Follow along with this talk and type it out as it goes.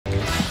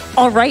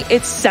All right,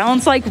 it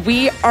sounds like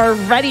we are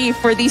ready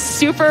for the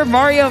Super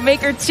Mario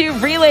Maker 2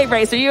 relay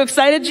race. Are you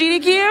excited,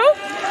 GDQ?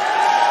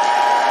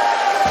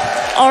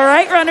 All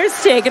right, runners,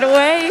 take it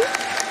away.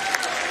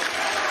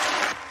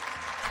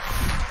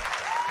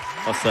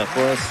 What's that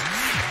for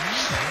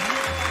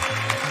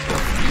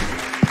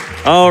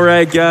us? All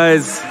right,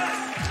 guys.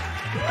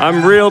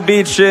 I'm Real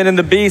B Chin, and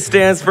the B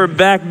stands for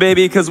back,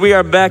 baby, because we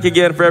are back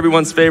again for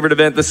everyone's favorite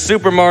event, the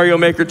Super Mario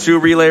Maker 2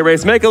 relay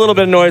race. Make a little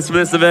bit of noise for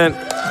this event.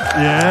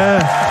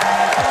 Yeah.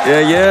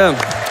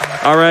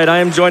 All right, I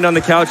am joined on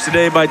the couch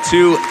today by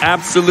two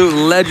absolute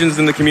legends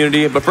in the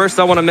community. But first,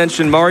 I want to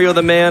mention Mario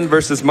the Man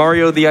versus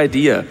Mario the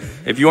Idea.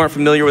 If you aren't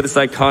familiar with this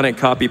iconic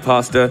copy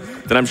pasta,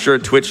 then I'm sure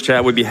Twitch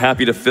chat would be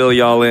happy to fill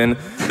y'all in.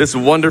 This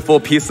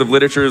wonderful piece of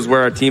literature is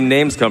where our team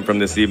names come from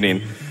this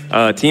evening.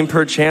 Team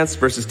Perchance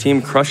versus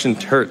Team Crushin'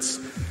 Turts.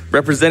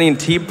 Representing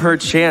Team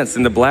Perchance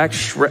in the black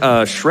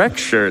Shrek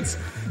shirts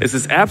is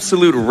this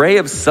absolute ray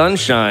of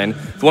sunshine,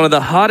 one of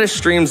the hottest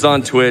streams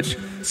on Twitch.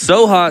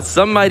 So hot,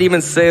 some might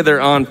even say they're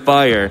on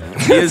fire.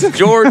 He is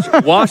George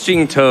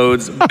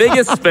Washington's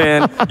biggest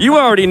fan. You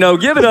already know.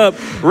 Give it up.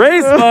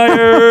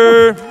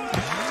 Racefire!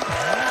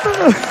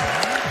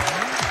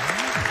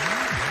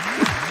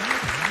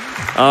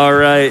 All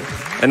right.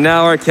 And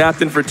now our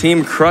captain for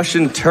Team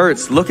Crushin'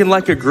 Turts, looking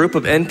like a group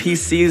of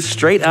NPCs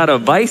straight out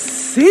of Vice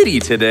City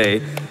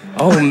today.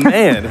 Oh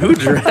man, who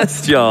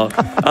dressed y'all?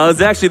 It was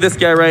actually this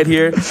guy right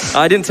here.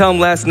 I didn't tell him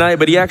last night,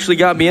 but he actually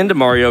got me into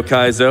Mario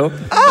Kaizo.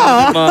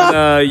 On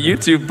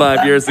YouTube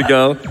 5 years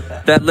ago.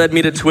 That led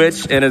me to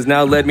Twitch and has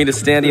now led me to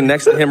standing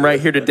next to him right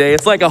here today.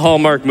 It's like a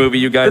Hallmark movie,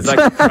 you guys. I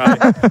can cry.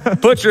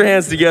 Put your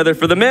hands together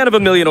for the man of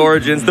a million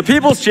origins, the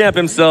people's champ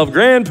himself,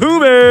 Grand Pooh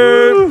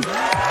Bear.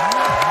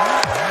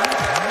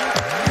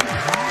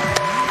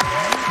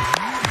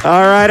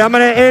 All right, I'm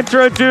going to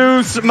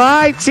introduce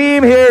my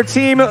team here,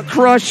 Team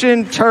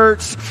Crushin'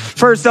 Turts.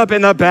 First up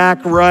in the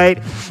back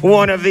right,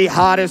 one of the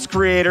hottest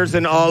creators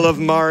in all of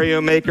Mario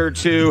Maker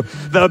 2,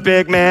 the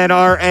big man,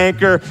 our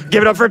anchor.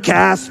 Give it up for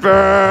Casper.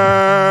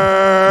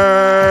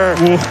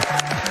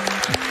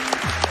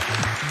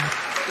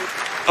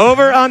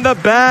 Over on the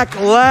back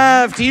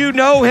left, you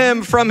know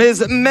him from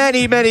his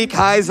many, many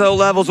Kaizo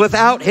levels.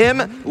 Without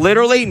him,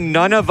 literally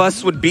none of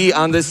us would be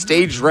on this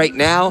stage right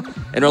now,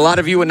 and a lot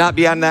of you would not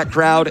be on that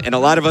crowd, and a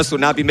lot of us would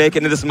not be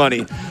making this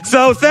money.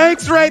 So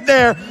thanks right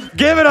there.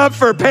 Give it up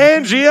for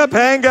Pangea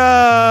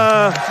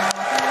Panga.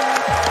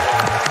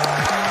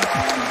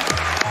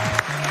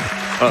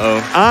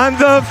 On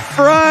the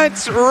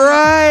front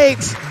right,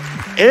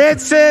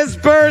 it's his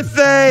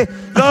birthday.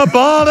 The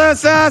bald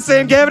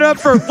assassin, give it up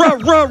for Orator.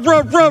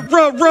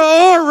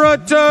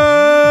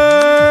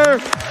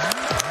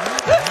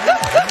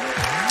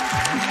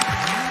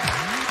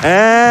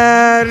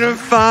 And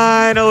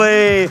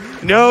finally,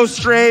 no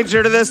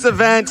stranger to this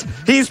event.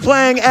 He's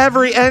playing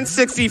every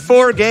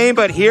N64 game,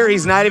 but here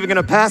he's not even going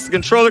to pass the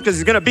controller because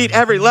he's going to beat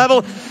every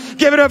level.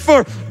 Give it up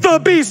for the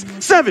Beast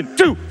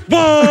 721.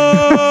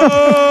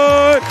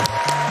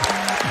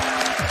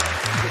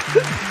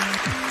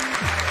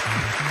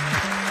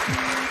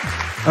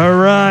 All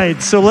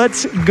right, so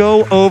let's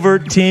go over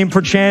Team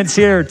Perchance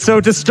here. So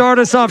to start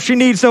us off, she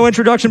needs no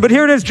introduction, but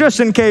here it is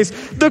just in case.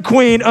 The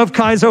queen of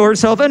Kaizo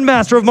herself and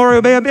master of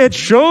Mario Mayhem, it's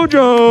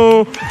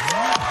Shoujo.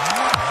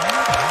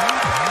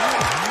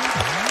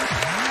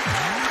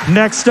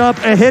 Next up,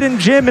 a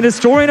hidden gem, an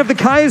historian of the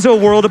Kaizo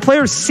world, a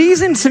player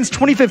seasoned since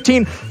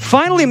 2015,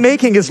 finally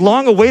making his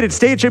long-awaited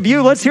stage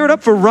debut. Let's hear it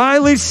up for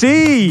Riley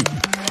C.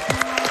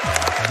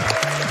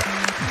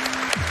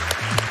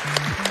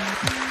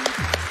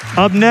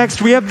 Up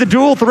next, we have the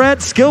dual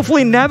threat,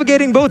 skillfully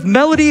navigating both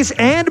melodies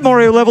and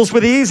Mario levels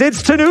with ease.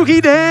 It's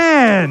Tanuki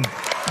Dan.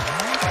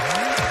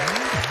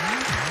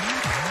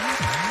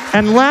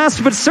 And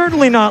last but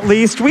certainly not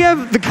least, we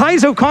have the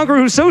Kaizo conqueror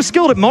who's so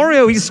skilled at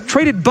Mario, he's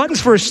traded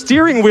buttons for a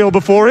steering wheel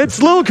before. It's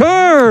Lil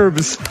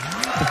Curbs.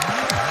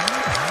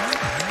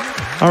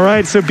 All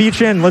right, so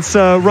B-Chin, let's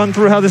run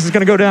through how this is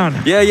going to go down.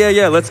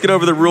 Yeah. Let's get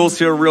over the rules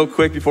here real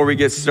quick before we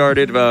get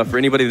started. For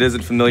anybody that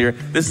isn't familiar,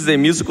 this is a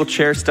musical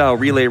chair style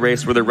relay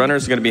race where the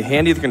runners are going to be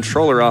handing the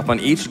controller off on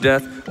each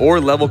death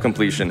or level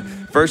completion.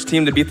 First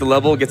team to beat the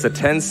level gets a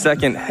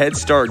 10-second head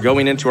start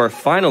going into our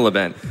final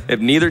event. If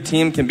neither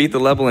team can beat the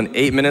level in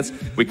 8 minutes,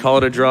 we call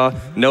it a draw.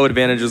 No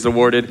advantages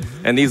awarded.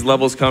 And these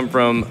levels come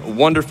from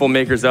wonderful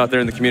makers out there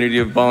in the community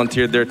who have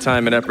volunteered their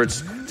time and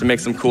efforts to make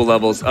some cool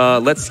levels.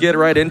 Let's get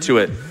right into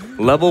it.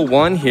 Level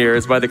 1 here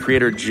is by the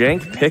creator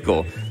Jank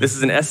Pickle. This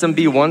is an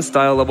SMB1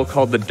 style level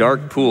called the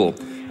Dark Pool.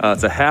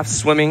 It's a half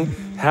swimming,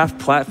 half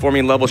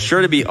platforming level,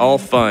 sure to be all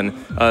fun.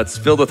 It's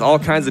filled with all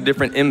kinds of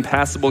different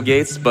impassable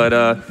gates, but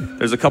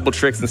there's a couple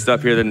tricks and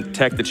stuff here and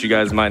tech that you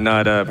guys might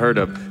not have heard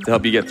of to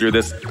help you get through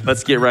this.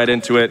 Let's get right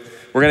into it.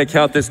 We're going to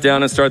count this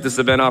down and start this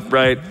event off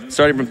right,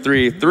 starting from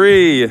 3.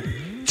 3,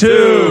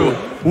 2,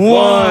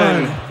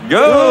 1,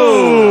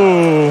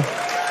 go!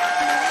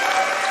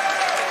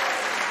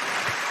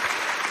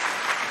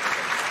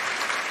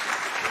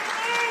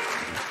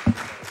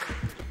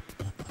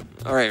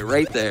 All right,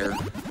 right there.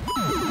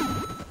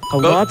 A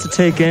lot to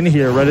take in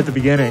here right at the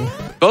beginning.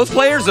 Both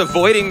players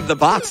avoiding the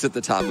box at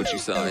the top, which you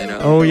saw, you know.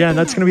 Oh, yeah, and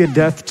that's going to be a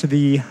death to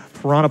the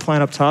Piranha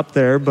Plant up top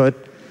there, but...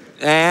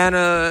 And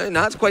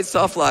not quite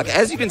soft lock.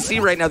 As you can see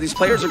right now, these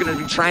players are going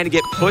to be trying to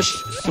get pushed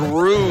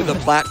through the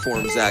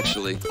platforms,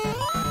 actually.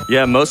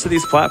 Yeah, most of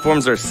these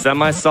platforms are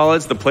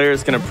semi-solids. The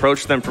players can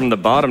approach them from the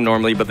bottom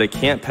normally, but they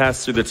can't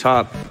pass through the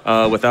top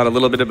without a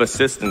little bit of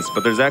assistance.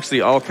 But there's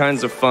actually all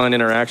kinds of fun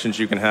interactions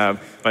you can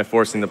have by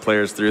forcing the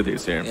players through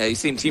these here. Yeah, you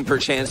see Team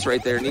Perchance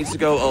right there. Needs to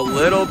go a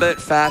little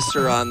bit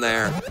faster on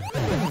there.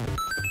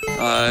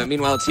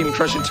 Meanwhile, Team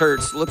Crush and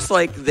Turds looks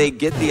like they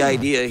get the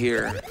idea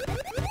here.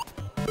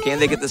 Can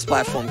they get this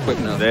platform quick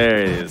enough? There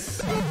it is.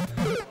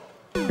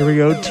 Here we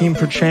go, Team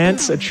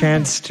Perchance, a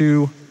chance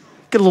to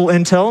get a little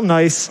intel.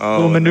 Nice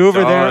little the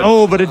maneuver there. dodge.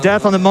 Oh, but a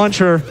death on the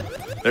Muncher.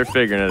 They're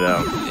figuring it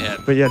out. Yeah.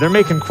 But yeah, they're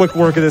making quick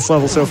work of this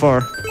level so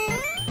far.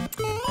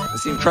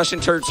 This Team Crush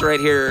and Turds right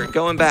here.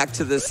 Going back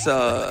to this, what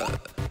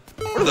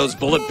are those,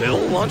 bullet bill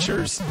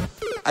launchers?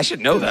 I should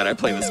know that. I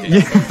play this game.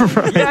 Yeah,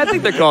 right. Yeah, I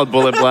think they're called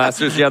bullet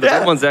blasters. Yeah, the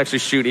red ones actually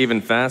shoot even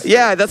faster.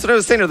 Yeah, that's what I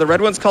was saying. Are the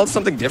red ones called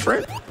something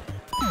different?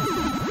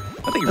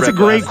 I think That's a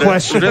great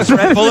question. Just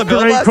red bullet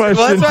bill Great blasters? question.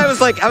 Well, that's why I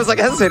was like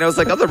hesitating. I was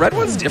like, oh, the red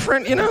one's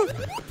different, you know?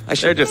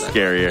 They're just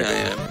scarier.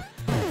 Yeah.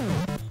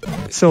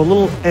 So a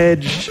little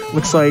edge,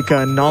 looks like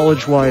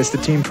knowledge-wise, to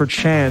Team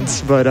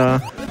Perchance, but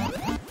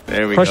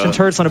There we Crush go. and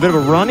Turds on a bit of a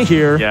run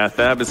here. Yeah,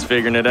 Thab is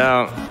figuring it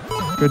out.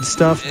 Good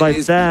stuff by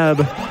Thab.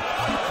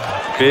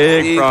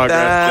 Big See progress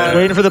that?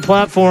 there. Waiting for the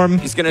platform.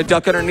 He's going to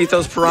duck underneath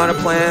those piranha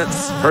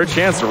plants.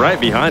 Perchance right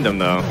behind him,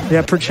 though.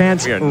 Yeah,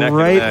 Perchance We are neck and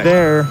right neck.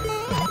 there.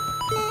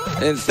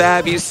 And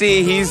Thab, you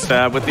see, he's...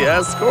 Thab with the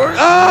escort.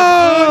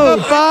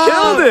 Oh,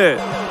 Bob! Killed it.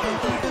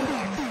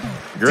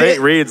 Great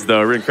reads,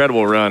 though.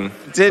 Incredible run.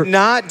 Did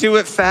not do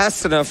it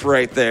fast enough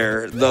right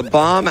there. The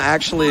bomb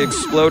actually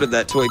exploded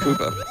that Toy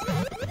Koopa.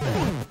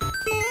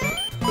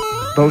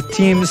 Both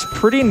teams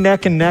pretty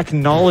neck and neck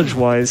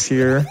knowledge-wise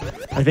here.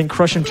 I think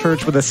Crush and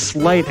Turds with a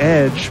slight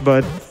edge,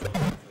 but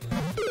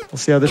we'll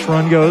see how this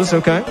run goes.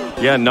 Okay.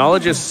 Yeah,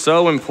 knowledge is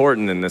so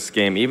important in this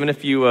game. Even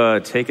if you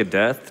take a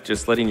death,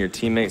 just letting your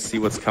teammates see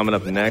what's coming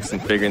up next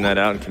and figuring that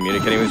out and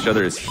communicating with each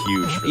other is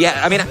huge.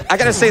 Yeah, I mean, I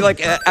gotta say,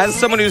 like, as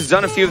someone who's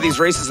done a few of these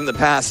races in the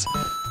past,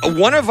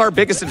 one of our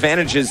biggest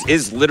advantages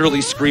is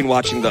literally screen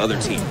watching the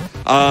other team.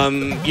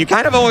 You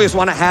kind of always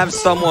want to have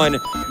someone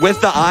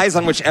with the eyes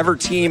on whichever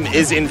team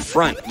is in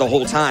front the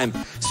whole time,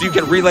 so you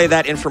can relay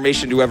that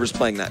information to whoever's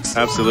playing next.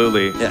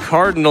 Absolutely. Yeah.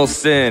 Cardinal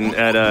sin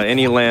at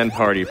any LAN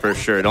party, for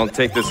sure. Don't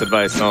take this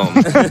advice home.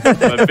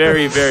 But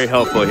very, very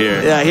helpful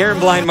here. Yeah, here in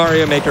Blind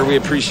Mario Maker, we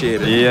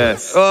appreciate it.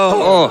 Yes.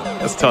 Oh.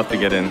 That's tough to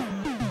get in.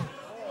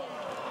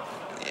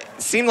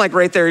 Seemed like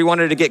right there he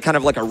wanted to get kind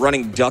of like a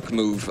running duck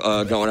move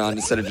going on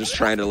instead of just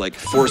trying to like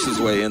force his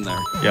way in there.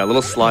 Yeah, a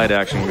little slide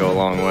action can go a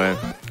long way.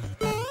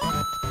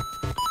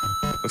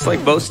 Looks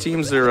like both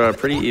teams are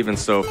pretty even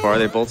so far.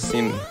 They both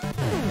seen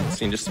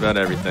just about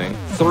everything.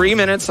 3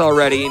 minutes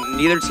already.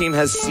 Neither team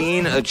has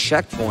seen a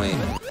checkpoint.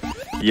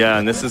 Yeah,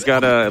 and this has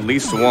got at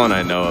least one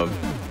I know of.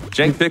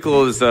 Jank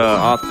Pickle is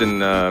often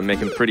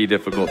making pretty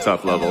difficult,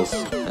 tough levels.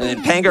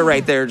 And Panga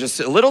right there, just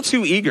a little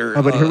too eager.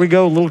 Oh, but here we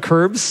go, little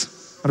curbs.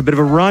 On a bit of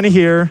a run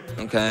here.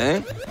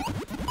 Okay.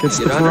 Gets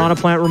Get the under. Piranha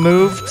Plant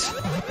removed.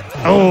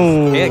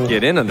 Oh. Can't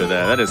get in under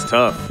that. That is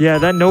tough. Yeah,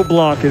 that no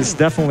block is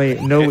definitely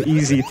no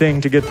easy thing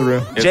to get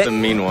through. It's a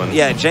mean one.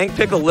 Yeah, Jank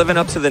Pickle living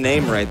up to the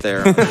name right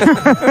there.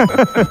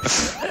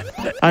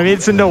 I mean,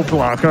 it's a no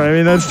block. I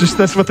mean,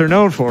 that's what they're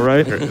known for,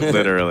 right?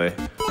 Literally.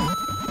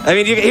 I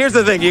mean, here's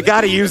the thing. You got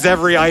to use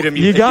every item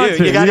you got can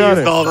to. do. You got to use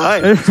it. all the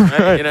items, right?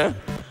 Right. You know?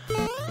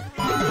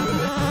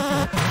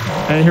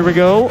 And here we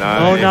go.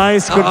 Nice. Oh,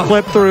 nice. Good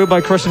clip through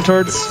by Crush and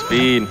Turds.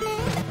 Speed.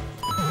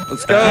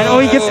 Let's go. And, oh,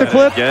 he gets the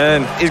clip.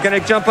 Again. He's going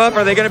to jump up.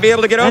 Are they going to be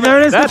able to get over? And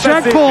there it is, That's the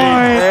checkpoint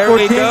There for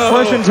we Team go.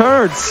 Crush and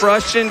Turds.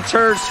 Crush and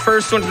Turds,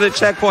 first one to the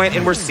checkpoint,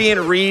 and we're seeing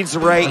reads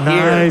right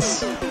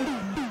Nice. here.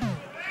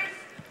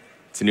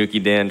 Tanuki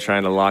Dan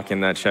trying to lock in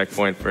that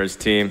checkpoint for his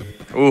team.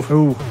 Ooh.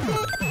 Ooh.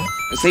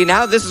 See,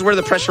 now this is where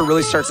the pressure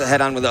really starts to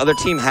head on. When the other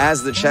team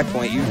has the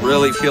checkpoint, you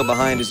really feel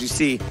behind as you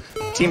see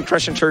Team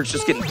Crush and Turds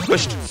just getting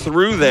pushed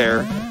through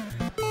there.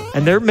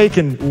 And they're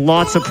making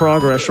lots of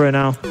progress right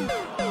now.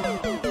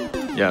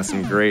 Yeah,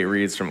 some great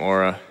reads from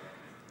Aura.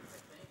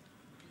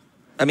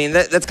 I mean,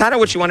 that's kind of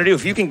what you want to do.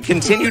 If you can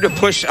continue to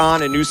push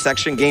on a new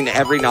section, gain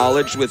every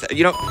knowledge with,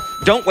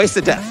 don't waste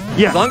a death.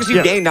 Yeah, As long as you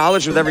yeah. gain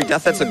knowledge with every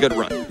death, that's a good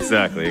run.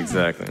 Exactly,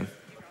 exactly.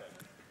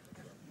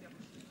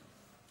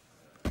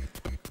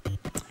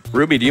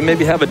 Ruby, do you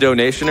maybe have a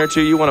donation or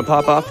two you want to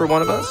pop off for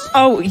one of us?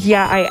 Oh,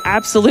 yeah, I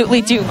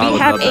absolutely do. I We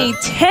would have love a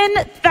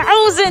that.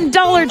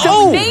 $10,000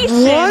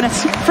 donation what?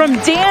 from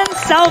Dan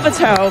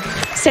Salvato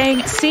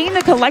saying, seeing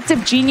the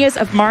collective genius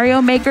of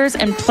Mario makers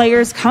and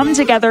players come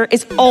together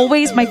is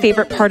always my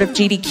favorite part of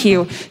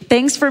GDQ.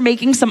 Thanks for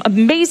making some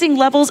amazing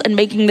levels and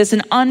making this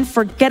an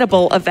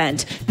unforgettable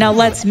event. Now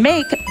let's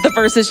make the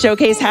Versus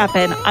Showcase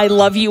happen. I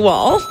love you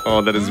all.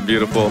 Oh, that is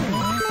beautiful.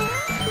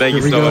 Thank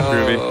you Here we so go. much,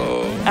 Ruby.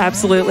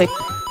 Absolutely.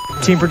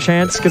 Team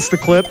Perchance gets the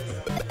clip.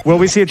 Will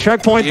we see a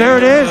checkpoint? There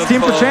it is.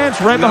 Team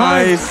Perchance right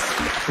behind.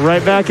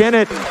 Right back in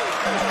it.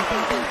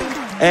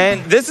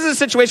 And this is a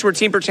situation where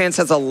Team Perchance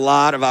has a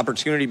lot of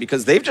opportunity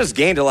because they've just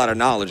gained a lot of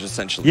knowledge,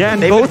 essentially. Yeah, and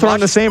both are on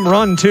the same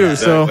run, too. Yeah,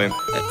 so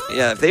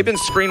yeah, if they've been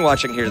screen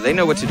watching here, they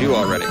know what to do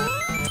already.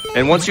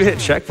 And once you hit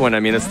checkpoint, I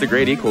mean, it's the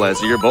great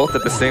equalizer. You're both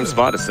at the same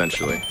spot,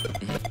 essentially.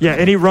 Yeah,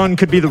 any run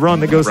could be the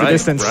run that goes the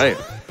distance. Right.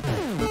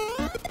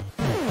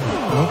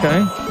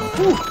 Okay.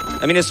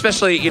 I mean,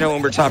 especially, you know,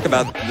 when we're talking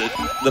about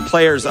the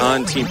players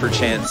on Team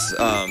Perchance.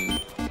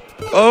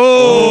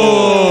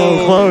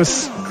 Oh,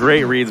 close.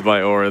 Great reads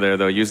by Aura there,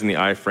 though, using the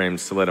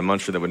iframes to let a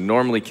muncher that would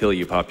normally kill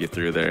you pop you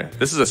through there.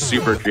 This is a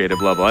super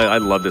creative level. I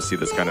love to see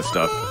this kind of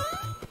stuff.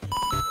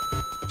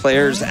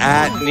 Players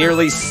at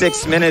nearly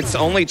 6 minutes,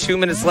 only 2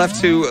 minutes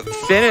left to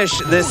finish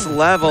this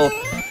level.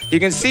 You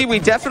can see we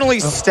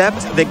definitely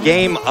stepped the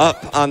game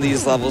up on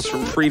these levels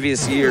from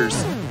previous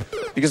years.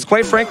 Because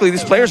quite frankly,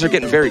 these players are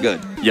getting very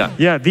good. Yeah.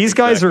 Yeah, these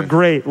guys are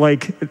great.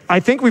 Like, I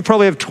think we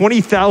probably have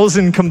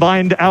 20,000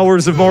 combined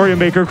hours of Mario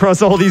Maker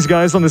across all these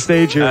guys on the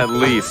stage here. At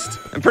least.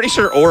 I'm pretty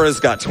sure Aura's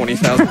got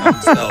 20,000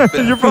 himself.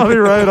 You're probably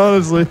right,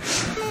 honestly.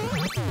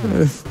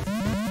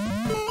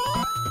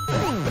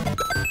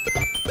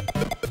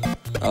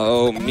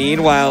 Oh,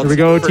 meanwhile, Here we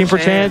go. Team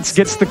Perchance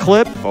gets the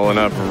clip. Pulling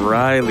up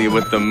Riley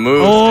with the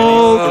move.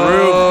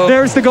 Oh,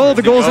 there's the goal.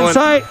 The goal's in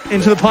sight.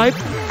 Into the pipe.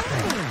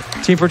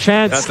 Team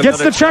Perchance gets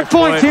the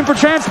checkpoint. Team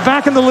Perchance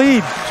back in the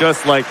lead.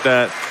 Just like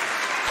that.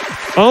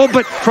 Oh,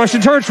 but Crush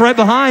and Turch right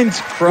behind.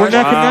 We're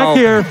neck and neck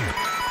here.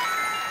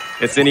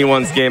 It's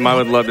anyone's game. I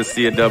would love to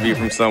see a W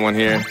from someone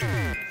here.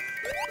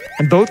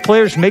 And both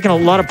players making a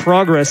lot of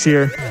progress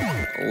here.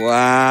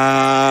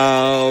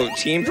 Wow.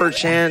 Team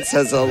Perchance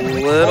has a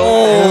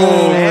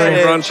little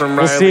run from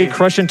Riley. We'll see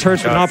Crush and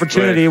Turch with an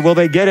opportunity. Will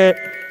they get it?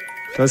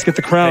 Does get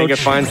the crouch. It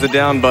finds the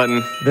down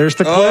button. There's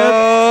the clip.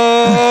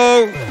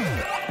 Oh.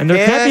 And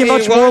there can't be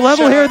much more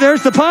level here.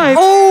 There's the pipe.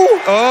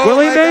 Oh, will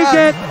he make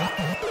it?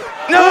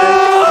 No!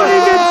 He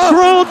gets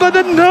trolled by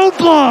the note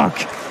block.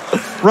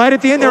 Right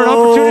at the end there, an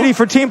opportunity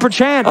for Team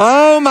Perchance.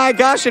 Oh my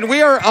gosh, and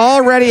we are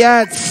already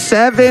at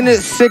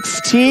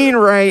 7:16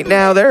 right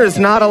now. There is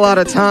not a lot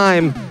of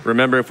time.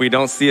 Remember, if we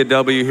don't see a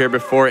W here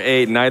before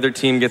 8, neither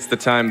team gets the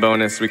time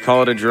bonus. We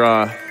call it a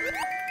draw.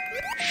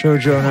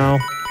 Shoujo now.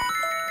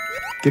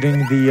 Getting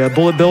the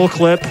bullet bill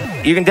clip.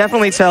 You can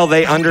definitely tell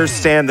they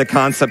understand the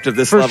concept of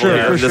this level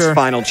here, this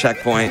final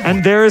checkpoint.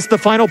 And there's the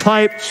final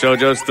pipe.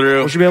 Shoujo's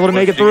through. Will she be able to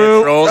make it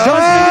through?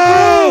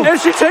 Oh! There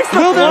she takes the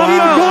Will there be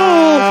the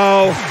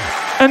goal?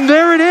 And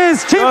there it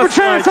is. Team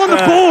Perchance on the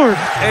board.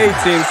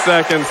 18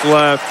 seconds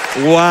left.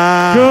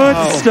 Wow.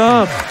 Good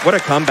stuff. What a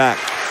comeback.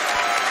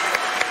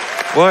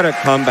 What a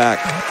comeback.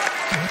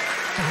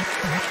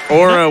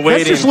 Aura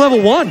waiting. That's just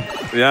level 1.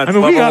 Yeah, I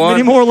mean, we got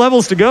many more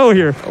levels to go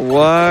here.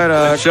 What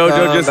a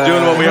Shoujo just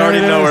doing what we already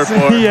know her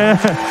for. Yeah.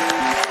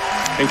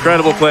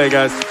 Incredible play,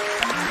 guys.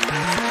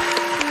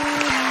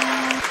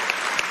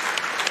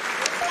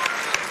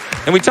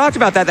 And we talked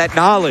about that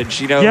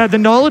knowledge, you know. Yeah, the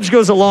knowledge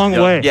goes a long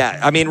way. Yeah,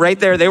 I mean, right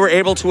there, they were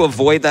able to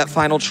avoid that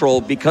final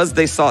troll because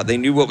they saw it. They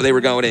knew what they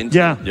were going into.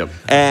 Yeah. Yep.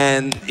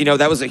 And, you know,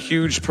 that was a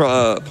huge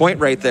point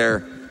right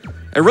there.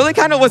 It really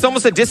kind of was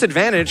almost a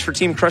disadvantage for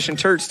Team Crush and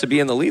Turch to be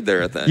in the lead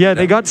there at that. Yeah,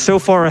 they got so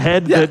far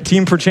ahead that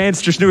Team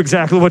Perchance just knew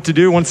exactly what to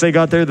do once they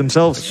got there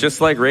themselves. It's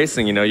just like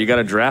racing, you know, you got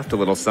to draft a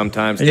little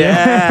sometimes.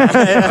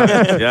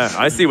 Yeah. Yeah,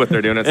 I see what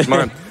they're doing. It's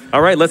smart.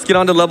 All right, let's get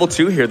on to level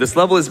 2 here. This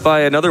level is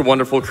by another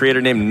wonderful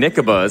creator named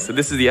Nickabuzz.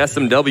 This is the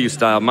SMW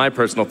style, my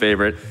personal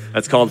favorite.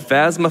 It's called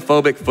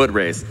Phasmophobic Foot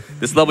Race.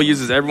 This level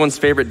uses everyone's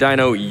favorite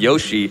dino,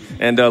 Yoshi.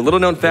 And a little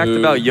known fact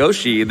about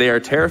Yoshi, they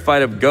are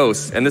terrified of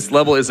ghosts. And this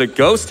level is a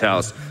ghost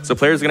house. So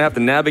players are going to have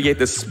to navigate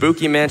this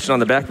spooky mansion on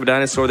the back of a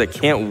dinosaur that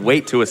can't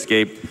wait to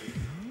escape.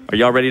 Are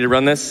y'all ready to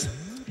run this?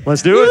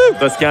 Let's do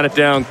it. Let's count it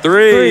down.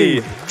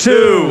 3,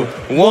 2,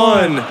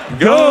 1,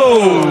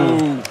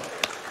 go!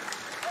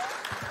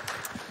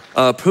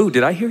 Pooh,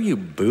 did I hear you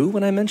boo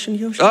when I mentioned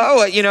Yoshi?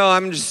 Oh, you know,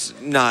 I'm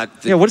just not.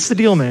 Yeah, what's the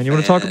deal, man? You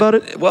want to talk about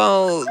it?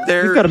 Well,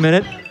 they're You've got a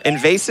minute.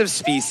 Invasive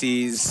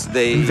species.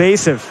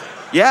 Invasive.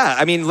 Yeah,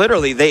 I mean,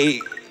 literally,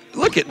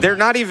 they're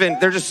not even,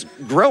 they're just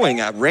growing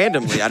out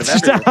randomly out of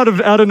just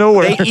everywhere. out of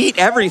nowhere. They eat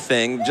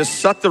everything, just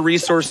suck the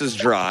resources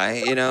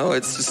dry, you know?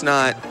 It's just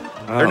not,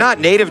 they're not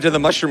native to the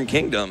Mushroom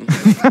Kingdom.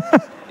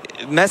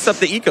 Mess up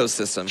the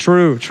ecosystem.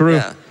 True.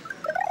 Yeah.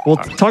 Well,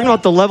 talking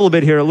about the level a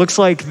bit here, it looks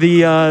like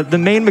the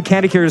main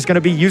mechanic here is going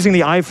to be using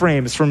the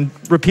iframes from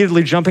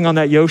repeatedly jumping on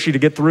that Yoshi to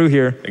get through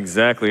here.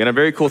 Exactly. And a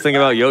very cool thing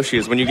about Yoshi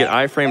is when you get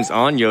iframes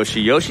on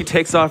Yoshi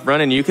takes off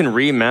running, you can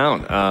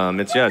remount.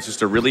 It's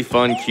just a really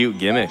fun, cute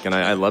gimmick, and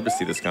I love to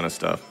see this kind of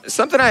stuff.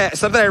 Something I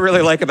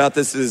really like about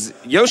this is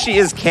Yoshi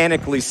is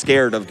canically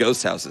scared of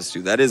ghost houses,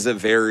 too. That is a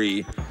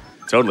very,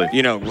 totally,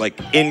 you know, like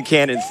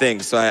in-canon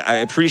thing. So I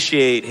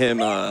appreciate him,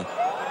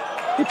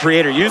 the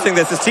creator, using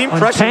this. His team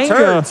crushing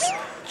turds.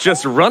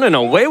 Just running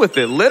away with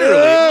it, literally.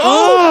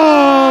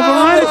 Oh, but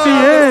right at the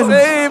end.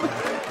 Save.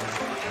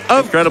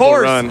 Of Incredible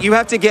course, run. you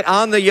have to get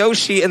on the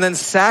Yoshi and then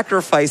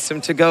sacrifice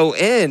him to go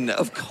in.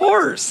 Of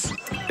course.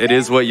 It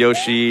is what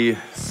Yoshi's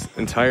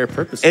entire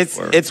purpose is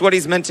for. It's what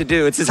he's meant to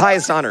do. It's his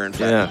highest honor, in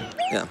fact.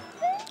 Yeah.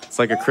 It's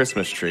like a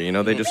Christmas tree, you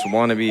know? They just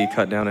want to be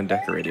cut down and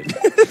decorated.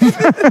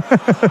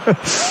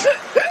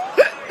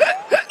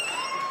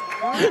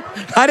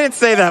 I didn't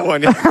say that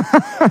one.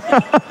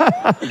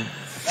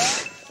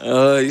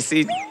 You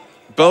see,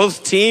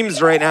 both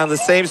teams right now in the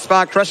same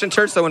spot. Crush and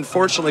Turts, though,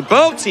 unfortunately,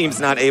 both teams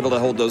not able to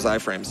hold those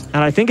iframes. And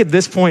I think at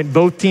this point,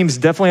 both teams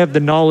definitely have the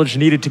knowledge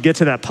needed to get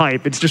to that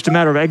pipe. It's just a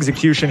matter of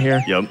execution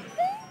here. Yep.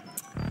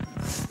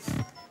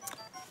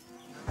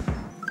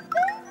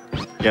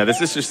 Yeah,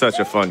 this is just such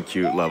a fun,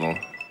 cute level.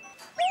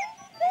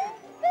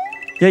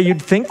 Yeah,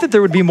 you'd think that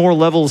there would be more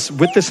levels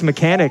with this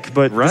mechanic,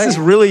 but Right. this is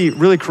really,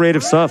 really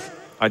creative stuff.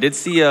 I did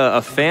see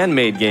a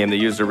fan-made game that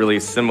used a really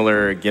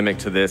similar gimmick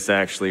to this,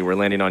 actually, where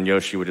landing on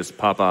Yoshi would just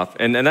pop off.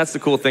 And that's the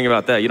cool thing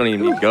about that. You don't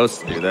even need ghosts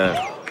to do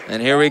that. And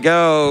here we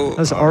go.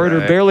 That's Arbiter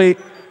right. barely...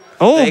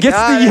 Oh, They gets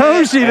got the it.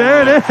 Yoshi.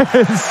 There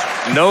it is.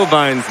 No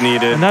vines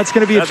needed. And that's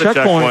going to be a That's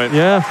checkpoint.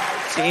 Yeah.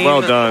 Team,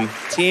 Well done.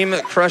 Team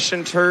Crush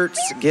and Turts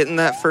getting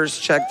that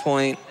first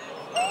checkpoint.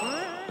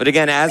 But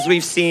again, as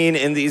we've seen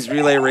in these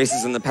relay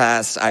races in the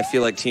past, I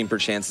feel like Team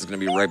Perchance is going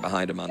to be right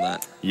behind him on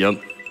that.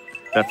 Yep.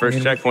 That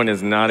first checkpoint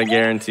is not a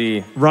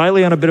guarantee.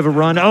 Riley on a bit of a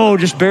run. Oh,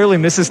 just barely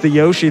misses the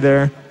Yoshi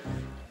there.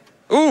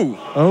 Ooh.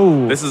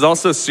 Oh. This is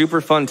also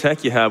super fun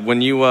tech you have.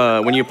 When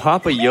you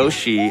pop a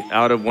Yoshi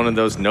out of one of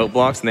those note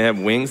blocks and they have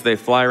wings, they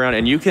fly around,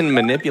 and you can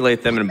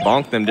manipulate them and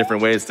bonk them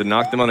different ways to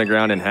knock them on the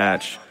ground and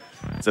hatch.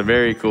 It's a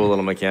very cool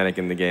little mechanic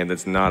in the game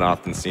that's not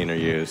often seen or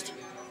used.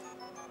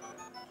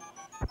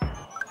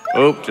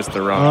 Oh, just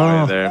the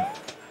wrong way there.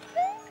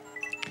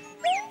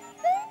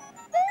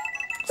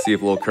 See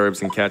if Little Curbs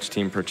can catch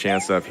Team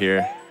Perchance up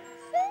here.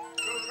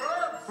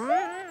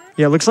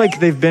 Yeah, it looks like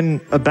they've been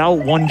about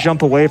one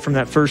jump away from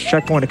that first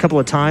checkpoint a couple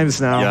of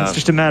times now. Yeah. It's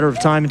just a matter of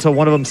time until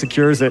one of them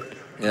secures it.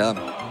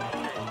 Yeah.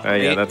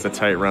 Yeah, that's a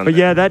tight run. But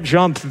yeah, that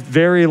jump,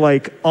 very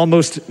like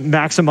almost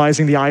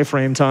maximizing the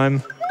iframe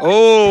time.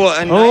 Oh,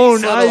 a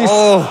nice,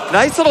 nice.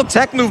 Nice little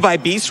tech move by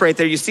Beast right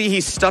there. You see he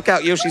stuck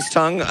out Yoshi's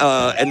tongue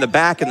in the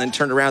back and then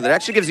turned around. That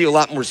actually gives you a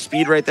lot more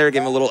speed right there.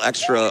 Give him a little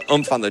extra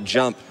oomph on the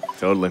jump.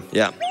 Totally.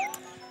 Yeah.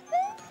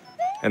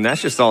 And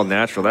that's just all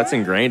natural. That's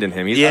ingrained in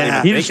him. He's Yeah.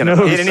 not He even just thinking knows.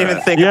 about He didn't even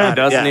that. think Yeah. about He it.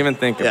 doesn't Yeah. even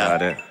think Yeah.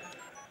 about it.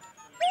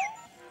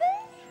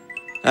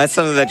 That's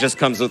something that just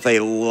comes with a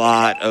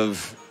lot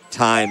of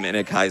time in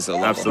a Kaizo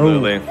level.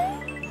 Absolutely.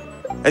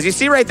 As you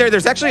see right there,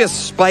 there's actually a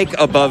spike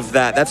above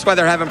that. That's why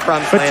they're having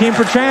problems. But Team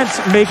landing. Perchance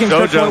making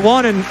Shoujo. checkpoint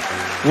one, and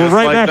we're Just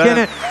right like back that. in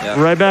it.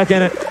 Yeah. Right back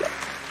in it.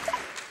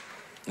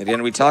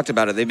 Again, we talked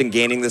about it. They've been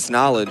gaining this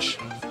knowledge.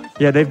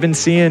 Yeah, they've been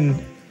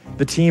seeing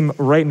the team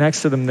right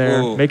next to them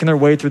there, Ooh. making their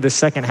way through the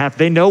second half.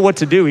 They know what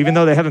to do, even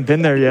though they haven't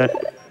been there yet.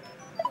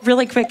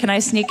 Really quick, can I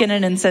sneak in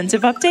an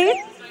incentive update?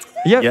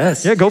 Yeah,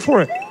 Yes. Yeah, go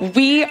for it.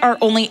 We are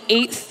only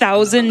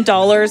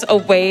 $8,000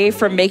 away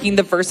from making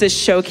the Versus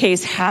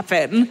Showcase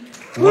happen.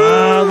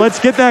 Let's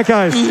get that,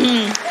 guys.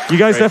 You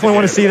guys definitely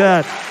want to see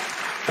that.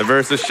 The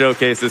Versus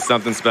Showcase is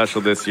something special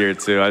this year,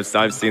 too. I've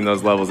seen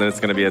those levels, and it's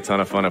going to be a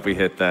ton of fun if we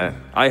hit that.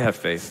 I have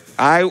faith.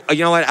 You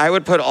know what? I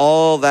would put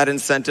all that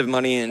incentive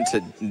money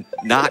into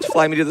not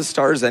Fly Me to the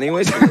Stars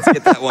anyway, so let's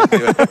get that one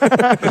to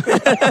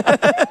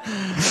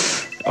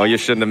it. Oh, you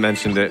shouldn't have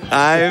mentioned it.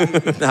 I'm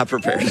not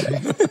prepared.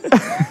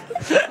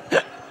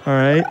 All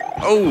right.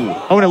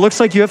 Oh. Oh, and it looks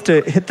like you have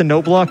to hit the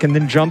note block and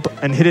then jump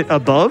and hit it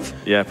above.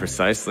 Yeah,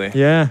 precisely.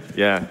 Yeah.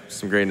 Yeah,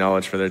 some great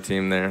knowledge for their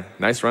team there.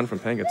 Nice run from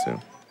Penga, too.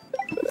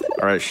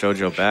 All right,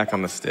 Shoujo back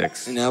on the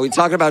sticks. Now, we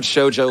talk about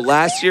Shoujo.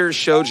 Last year,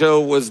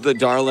 Shoujo was the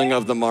darling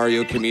of the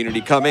Mario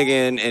community, coming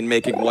in and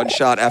making one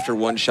shot after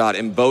one shot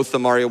in both the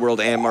Mario World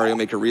and Mario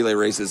Maker relay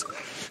races.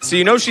 So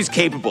you know she's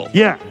capable.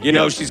 Yeah. You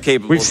know she's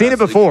capable. We've of seen it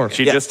absolutely- before.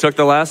 She Yeah. just took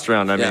the last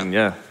round. I mean,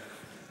 yeah.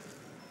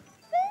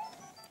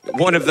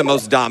 One of the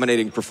most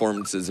dominating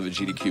performances of a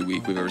GDQ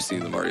week we've ever seen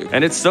in the Mario.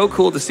 And it's so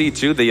cool to see,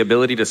 too, the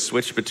ability to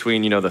switch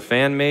between, the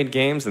fan-made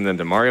games and then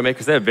the Mario Maker,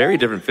 because they have very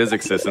different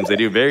physics systems. They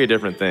do very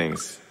different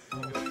things.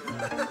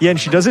 Yeah, and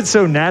she does it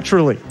so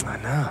naturally. I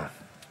know.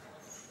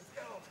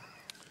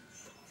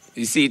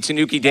 You see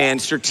Tanuki Dan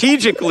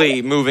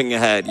strategically moving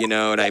ahead, you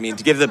know what I mean,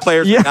 to give the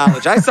players Yeah.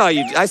 knowledge. I saw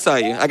you.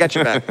 I got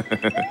your back.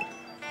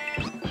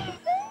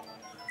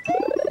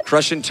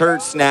 Crushing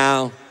Turts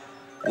now.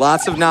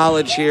 Lots of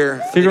knowledge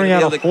here. Figuring They're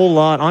gonna out be a able to- whole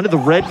lot. Onto the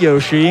red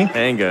Yoshi.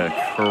 Panga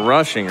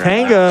crushing right now.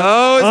 Panga.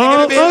 Oh, is he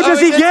gonna be? does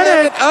he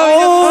get it?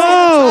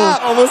 Oh,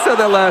 Almost had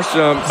that last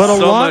jump. But a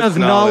So lot much of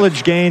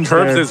knowledge gained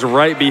Curbs there. is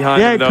right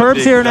behind Yeah, him, though, Curbs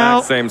the here exact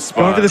now. Same spot.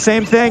 Going for the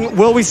same thing.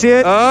 Will we see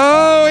it?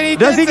 Oh, and he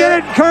Does he get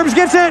it? Curbs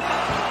gets it.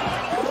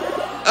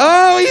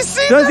 Oh, he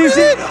sees Does he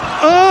see it?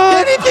 Oh,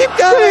 Can he keep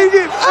going? He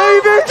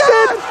makes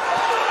it.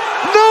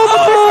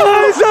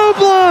 No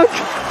block.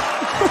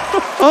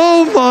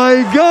 Oh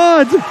my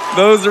God.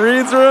 Those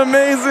reads were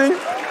amazing.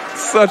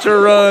 Such a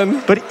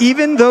run. But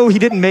even though he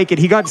didn't make it,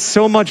 he got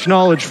so much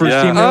knowledge for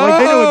his team. Like,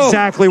 they know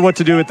exactly what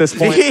to do at this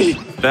point.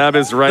 Fab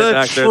is right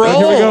back there. Here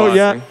we go,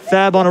 yeah.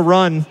 Fab on a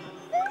run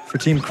for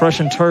Team Crush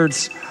and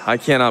Turds. I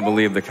cannot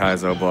believe the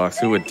Kaizo blocks.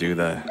 Who would do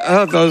that?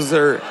 Oh, those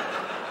are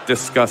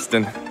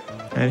disgusting.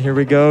 And here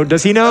we go.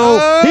 Does he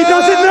know? He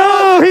doesn't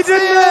know! He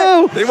didn't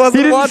know! He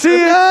didn't see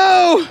it.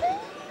 No!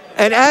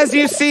 And as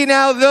you see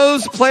now,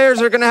 those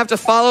players are going to have to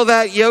follow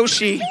that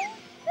Yoshi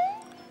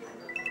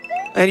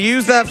and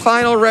use that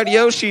final red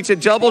Yoshi to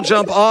double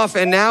jump off.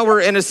 And now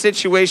we're in a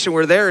situation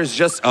where there is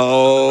just,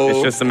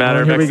 It's just a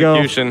matter of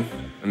execution.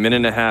 A minute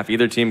and a half.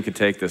 Either team could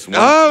take this.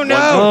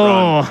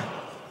 No!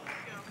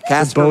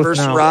 Casper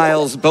versus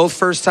Riles, both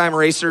first-time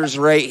racers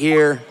right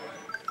here.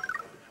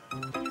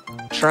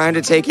 Trying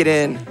to take it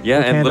in.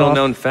 Yeah, and little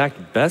known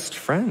fact, best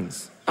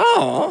friends.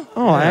 Oh,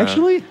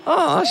 actually?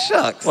 Oh,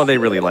 shucks. Well, they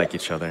really like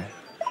each other.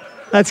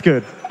 That's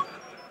good.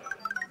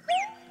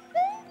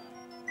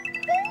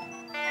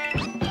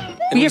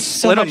 We have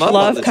so much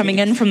love coming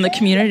in from the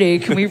community.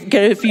 Can we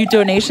get a few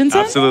donations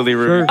in? Absolutely.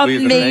 Sure.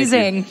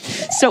 Amazing.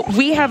 So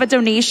we have a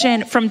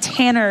donation from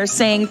Tanner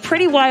saying,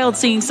 pretty wild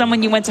seeing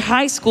someone you went to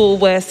high school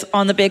with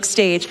on the big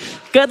stage.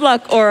 Good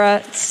luck,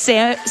 Aura.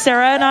 Sarah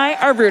and I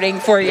are rooting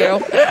for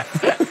you.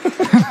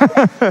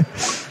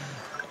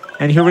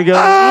 And here we go.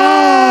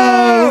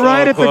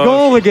 Right at the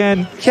goal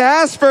again.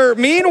 Casper,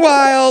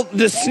 meanwhile,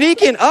 the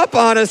sneaking up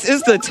on us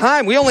is the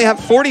time. We only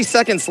have 40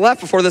 seconds left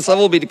before this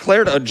level will be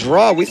declared a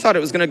draw. We thought it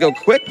was going to go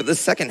quick, but the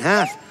second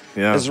half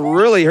has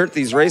really hurt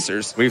these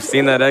racers. We've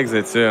seen that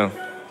exit, too.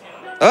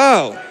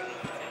 Oh.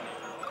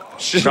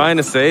 Trying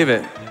to save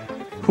it.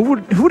 Who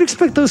would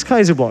expect those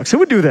Kaiser blocks? Who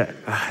would do that?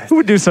 Who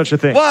would do such a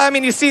thing? Well, I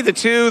mean, you see the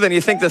two, then you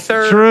think the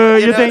third. True,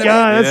 you think,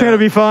 that's going to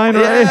be fine,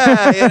 right?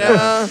 Yeah, you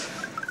know.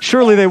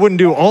 Surely they wouldn't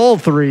do all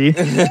three.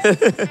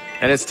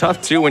 And it's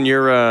tough too when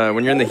you're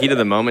in the heat of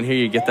the moment here.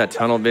 You get that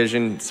tunnel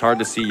vision. It's hard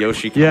to see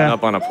Yoshi coming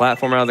up on a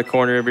platform out of the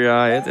corner of your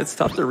eye. It's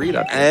tough to read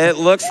up there. It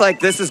looks like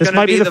this is going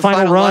to be the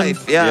final run.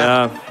 Life.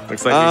 Yeah.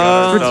 Looks like we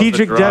got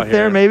strategic depth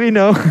there. Maybe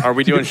no. Are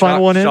we doing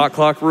shot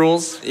clock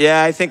rules?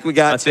 Yeah, I think we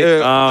got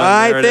to.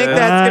 I think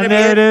that's going to be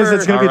it.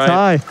 It's going to be a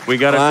tie. We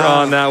got a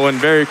draw on that one.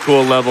 Very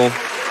cool level.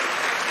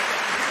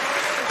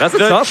 That's a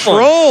tough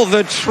one.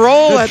 The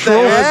troll at the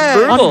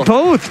end. On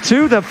both,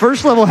 too. That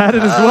first level had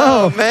it as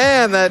well. Oh,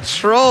 man, that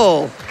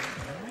troll.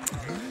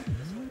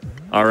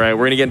 All right, we're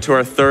going to get into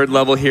our third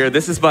level here.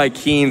 This is by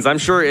Keens. I'm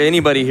sure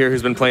anybody here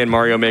who's been playing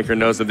Mario Maker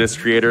knows of this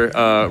creator.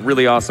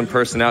 Really awesome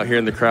person out here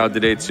in the crowd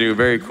today, too.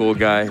 Very cool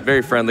guy,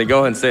 very friendly. Go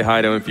ahead and say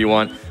hi to him if you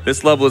want.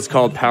 This level is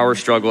called Power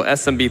Struggle,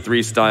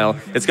 SMB3 style.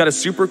 It's got a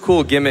super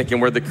cool gimmick and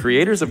where the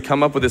creators have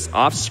come up with this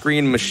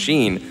off-screen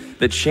machine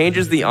that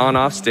changes the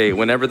on-off state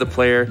whenever the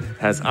player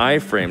has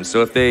iframes.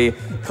 So if they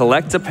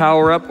collect a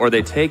power-up or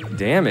they take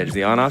damage,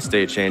 the on-off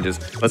state changes.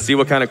 Let's see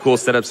what kind of cool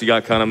setups you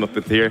got coming up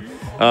with here.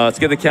 Let's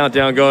get the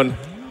countdown going.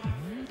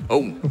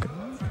 Oh,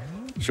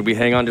 should we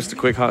hang on just a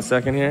quick hot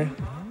second here?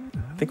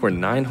 I think we're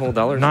 $9 whole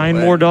dollars.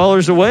 $9 more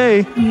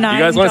away. $9 you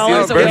guys want to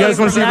see You guys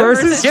want to see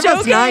versus? Give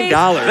us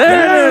 $9.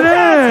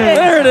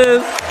 There it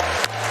is.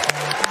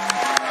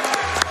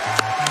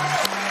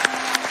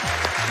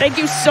 Thank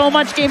you so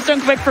much,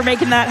 GameStone Quick, for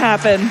making that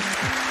happen.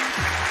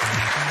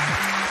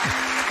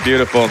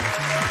 Beautiful.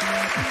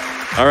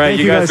 All right,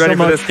 you guys ready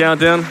for this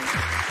countdown?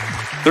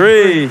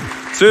 3,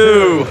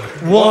 2,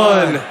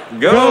 1,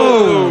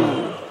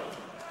 go!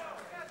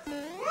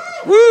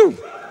 Woo!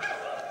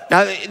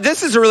 Now,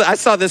 this is I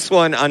saw this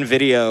one on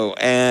video,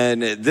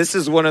 and this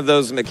is one of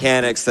those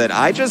mechanics that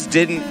I just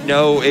didn't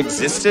know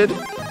existed.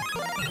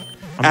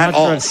 I'm not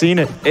sure I've seen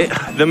it.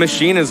 The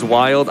machine is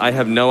wild. I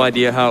have no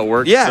idea how it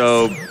works,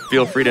 so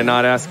feel free to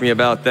not ask me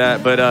about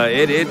that. But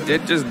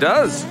it just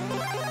does.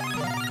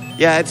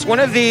 Yeah, it's one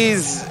of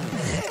these,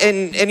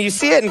 and you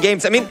see it in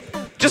games. I mean,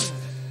 just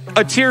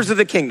a Tears of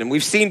the Kingdom.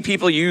 We've seen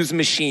people use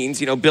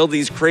machines, build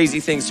these crazy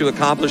things to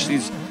accomplish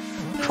these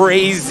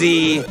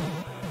crazy,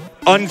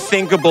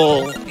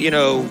 unthinkable,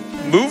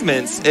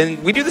 movements.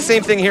 And we do the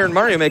same thing here in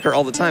Mario Maker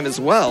all the time as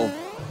well.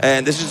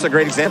 And this is just a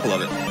great example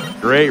of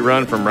it. Great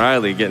run from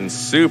Riley, getting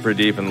super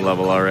deep in the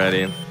level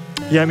already.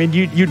 Yeah, I mean,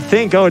 you'd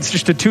think, it's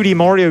just a 2D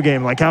Mario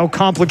game. Like, how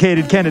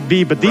complicated can it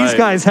be? But these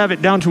guys have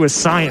it down to a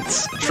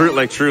science.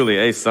 Truly,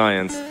 a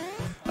science.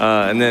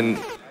 And then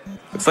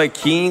it's like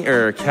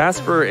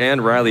Casper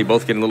and Riley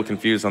both getting a little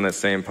confused on that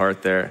same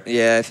part there.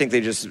 Yeah, I think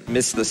they just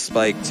missed the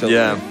spike.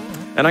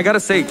 And I gotta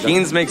say,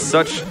 Keens makes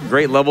such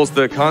great levels.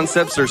 The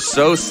concepts are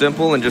so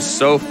simple and just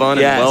so fun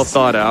and well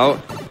thought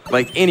out.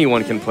 Like,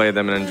 anyone can play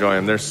them and enjoy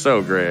them. They're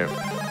so great.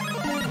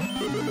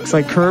 Looks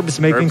like Curb's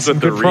making some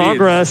good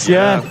progress.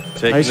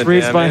 Nice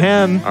reads by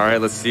him. All right,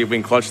 let's see if we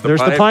can clutch the pipe.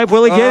 There's the pipe.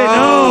 Will he get it?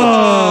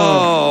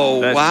 No!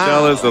 That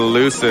shell is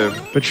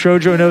elusive. But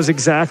Shoujo knows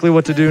exactly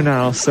what to do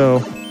now,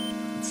 so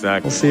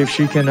we'll see if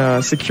she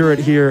can secure it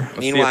here.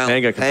 Meanwhile,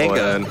 Panga can pull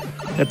it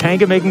in.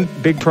 Panga making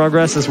big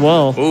progress as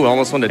well. Ooh,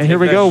 almost wanted to And here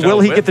we go. Will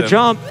he get the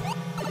jump?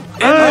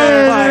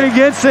 There he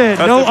gets it.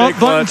 That's No a big up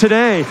button clutch.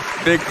 today.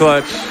 Big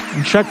clutch.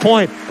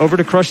 Checkpoint. Over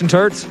to Crush and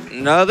Turts.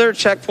 Another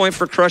checkpoint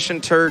for Crush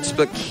and Turts,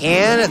 but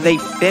can they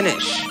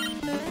finish?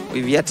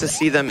 We've yet to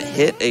see them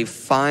hit a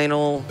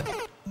final.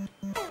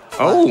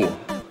 Oh,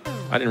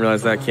 I didn't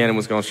realize that cannon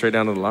was going straight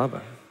down to the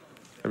lava.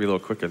 Gotta be a little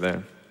quicker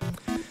there.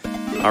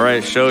 All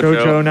right,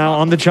 Shoujo now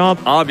on the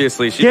jump.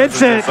 Obviously, she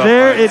Gets it.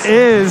 There it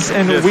is.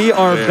 And Just we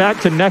are there.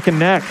 back to neck and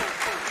neck.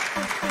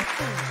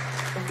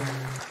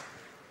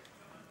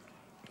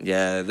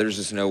 Yeah, there's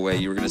just no way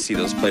you were going to see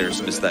those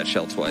players miss that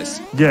shell twice.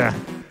 Yeah.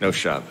 No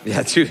shot.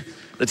 Yeah,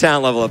 the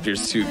talent level up here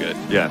is too good.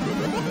 Yeah.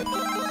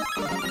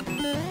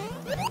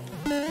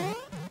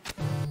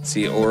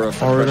 See Aura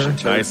from Aura. Crush and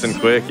Turts. Nice and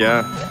quick,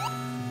 yeah.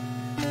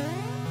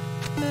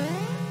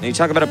 And you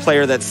talk about a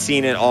player that's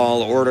seen it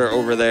all. Order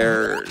over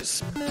there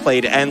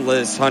played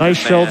endless. 100 Nice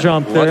shell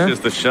jump What there. is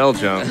the shell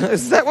jump?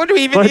 Is that what do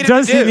we even But need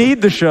does to do? he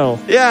need the shell?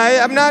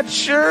 Yeah, I'm not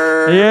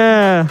sure.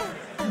 Yeah.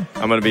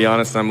 I'm gonna be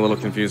honest, I'm a little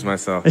confused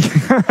myself.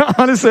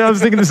 Honestly, I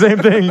was thinking the same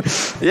thing.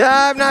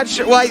 Yeah, I'm not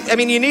sure. Well, I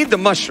mean, you need the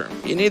mushroom.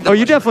 You need the Oh,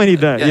 you mushroom. definitely need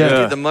that. Yeah, you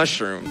Yeah. need the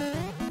mushroom.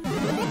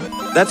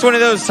 That's one of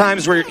those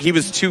times where he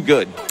was too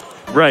good.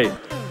 Right.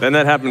 Then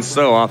that happens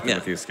so often Yeah.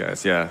 with these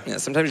guys. Yeah. Yeah,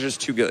 sometimes you're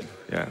just too good.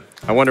 Yeah.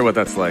 I wonder what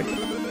that's like.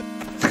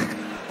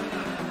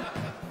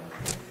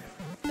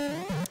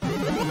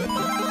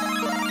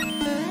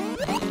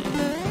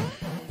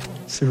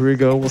 So here we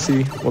go. We'll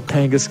see what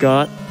Panga's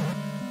got.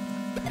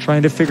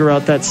 Trying to figure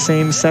out that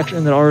same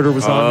section that Arter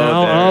was on there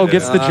now. Oh, it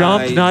gets the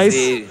jump. I Nice.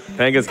 see.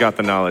 Panga's got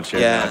the knowledge here.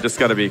 Yeah. Just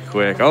got to be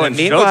quick. Oh, and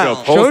meanwhile-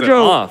 Shoujo pulls it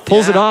Shoujo off.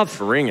 pulls it Yeah.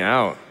 off. Ring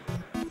out.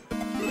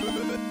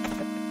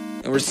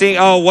 And we're seeing,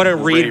 oh, what a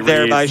read Great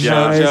there read. by Yeah,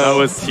 Shoujo. that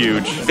was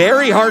huge.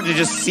 Very hard to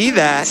just see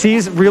that.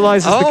 Sees,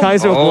 realizes the Oh.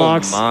 Kaizo Oh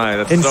blocks. my,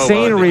 that's so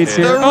Insane well reads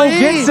indicated. here. The Oh, read.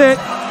 gets it.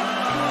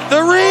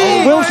 The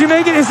read! Will she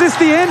make it? Is this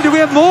the end? Do we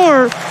have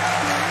more?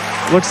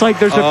 Looks like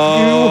there's a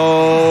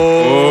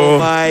Oh,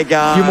 my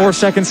God. few more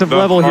seconds of The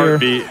level here.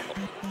 heartbeat.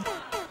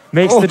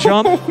 Makes the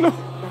jump. Oh,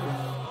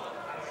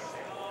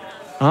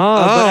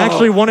 but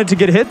actually wanted to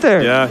get hit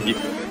there. Yeah.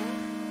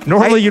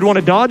 Normally you'd want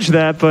to dodge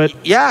that, but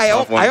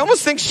Yeah, one. I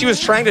almost think she was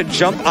trying to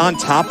jump on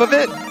top of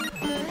it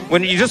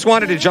when you just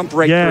wanted to jump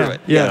right yeah, through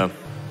it. yeah.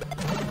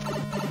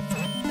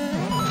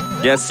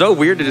 Yeah, it's so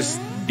weird to just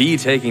be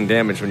taking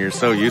damage when you're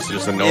so used to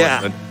just annoying.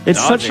 Yeah. It's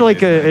such dodging like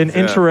these an things.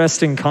 Yeah.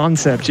 interesting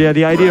concept. Yeah,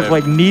 the idea of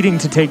Right. like needing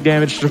to take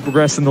damage to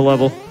progress in the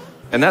level.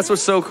 And that's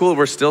what's so cool.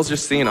 We're still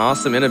just seeing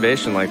awesome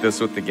innovation like this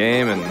with the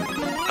game. And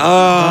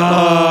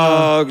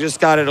Oh, just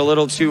got it a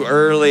little too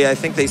early. I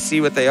think they see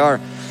what they are.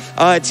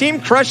 Team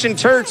Crush and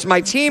Turts,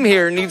 my team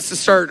here needs to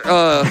start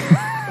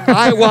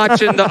eye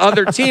watching the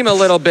other team a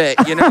little bit.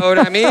 You know what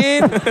I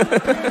mean?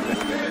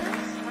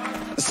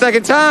 The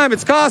second time,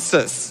 it's cost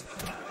us.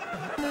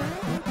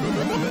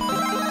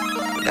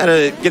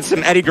 Gotta get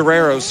some Eddie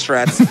Guerrero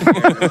strats. You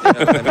know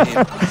what I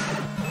mean?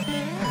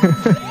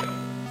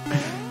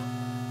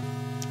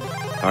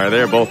 all right,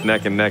 they're both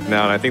neck and neck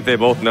now. And I think they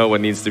both know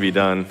what needs to be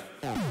done.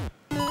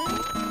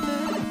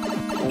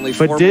 Only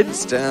 4 But did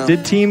minutes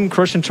down. Team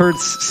Crush and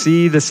Turts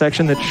see the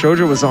section that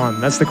Shoujo was on?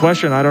 That's the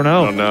question. I don't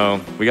know. I don't know.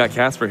 We got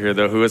Casper here,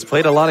 though, who has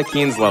played a lot of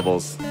Keen's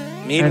levels.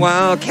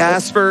 Meanwhile,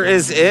 Casper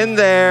is in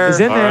there. He's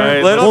in All there.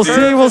 right, Little we'll let's see.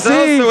 Turk We'll is see.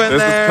 also in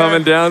This there. is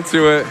coming down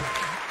to it.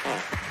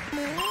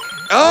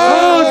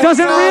 Oh,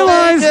 Doesn't not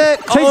realize. make it.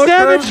 Takes Oh,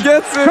 damage. Curbs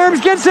gets it.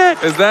 Curbs gets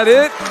it. Is that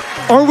it?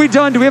 Are we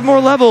done? Do we have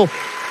more level?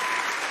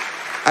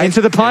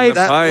 Into the pipe.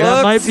 That pipe. That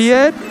looks- might be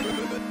it.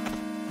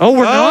 Oh,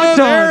 we're not Oh,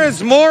 done. there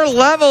is more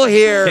level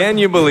here. Can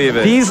you believe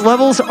it? These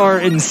levels are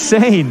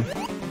insane.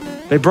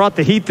 They brought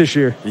the heat this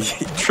year.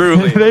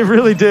 Truly. They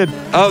really did.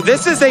 Oh,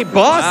 this is a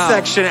boss Wow.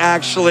 section,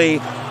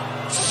 actually.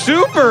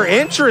 Super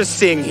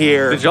interesting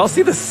here. Did y'all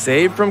see the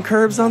save from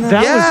Curbs on that?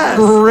 That Yes.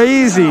 was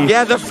crazy.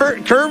 Yeah, the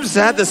Curbs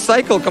had the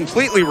cycle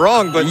completely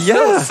wrong, but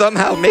still Yeah.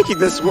 somehow making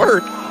this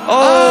work.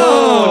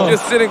 Oh,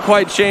 just didn't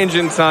quite change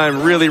in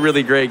time. Really,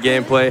 really great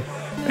gameplay.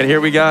 And here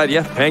we got,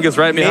 Panga's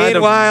right behind him.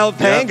 Meanwhile, Yep.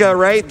 Panga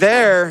right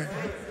there.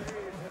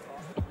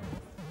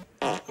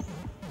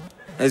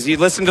 As you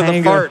listen to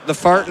Panga. the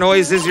fart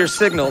noise is your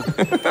signal.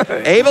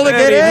 Able to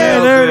get Yeah,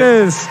 in. there it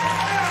is.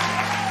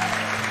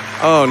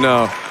 Oh,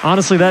 no.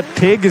 Honestly, that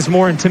pig is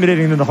more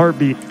intimidating than the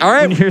heartbeat. All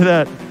right. When you hear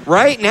that.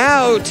 Right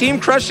now,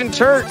 Team Crush and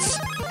Turts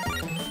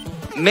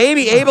may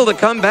be able to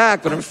come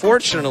back, but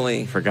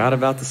unfortunately, Forgot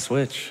about the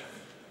switch.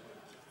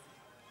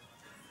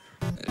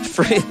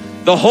 for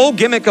the whole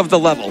gimmick of the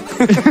level.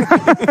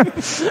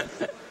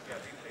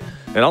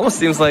 It almost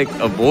seems like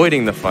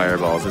avoiding the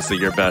fireballs is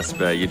your best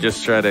bet. You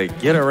just try to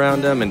get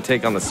around them and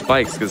take on the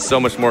spikes because it's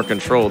so much more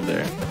controlled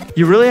there.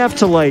 You really have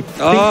to like think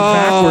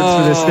backwards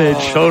for this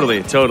stage.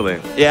 Totally, totally.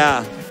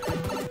 Yeah.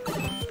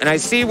 And I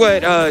see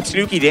what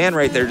Tanuki Dan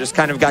right there just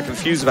kind of got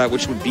confused about,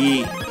 which would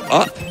be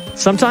up.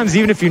 Sometimes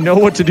even if you know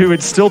what to do,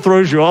 it still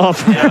throws you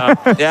off. Yeah,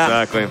 Yeah.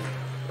 exactly.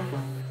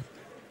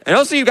 And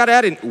also you got to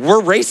add in,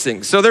 we're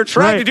racing. So they're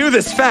trying to Right. do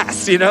this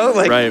fast, you know?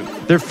 Like, Right.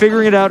 They're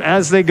figuring it out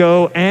as they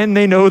go, and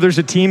they know there's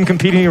a team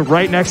competing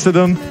right next to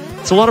them.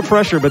 It's a lot of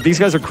pressure, but these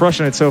guys are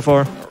crushing it so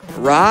far.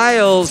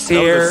 Riles That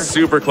here. was a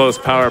super close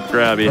power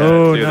grab he had,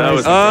 Oh, dude. That nice.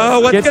 was Oh,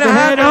 what's Gets going the to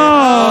head. happen? Oh,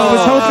 I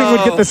was hoping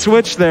we'd get the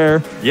switch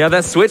there. Yeah,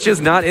 that switch is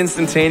not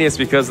instantaneous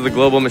because of the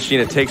global machine.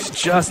 It takes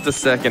just a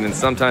second, and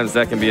sometimes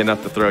that can be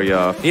enough to throw you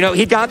off. You know,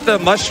 he got the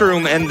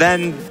mushroom and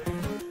then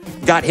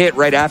got hit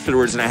right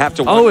afterwards, and I have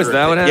to wonder. Oh, is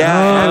that what happened?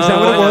 Yeah, Oh, is that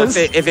what it was?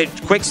 If it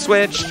quick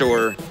switched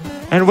or...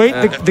 And wait,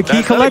 the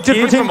key That's collected not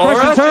a for key Team from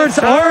Crush Aura. returns.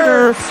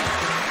 Order.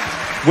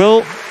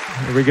 Will,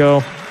 here we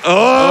go.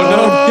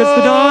 Oh, Gets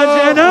the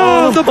dodge, and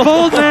oh, the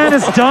bold man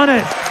has done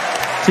it.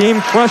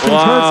 Team Crush and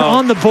Wow. Turks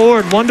on the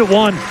board,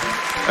 1-1.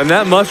 And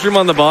that mushroom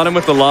on the bottom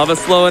with the lava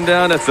slowing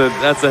down, that's a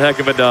heck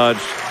of a dodge.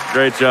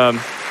 Great job.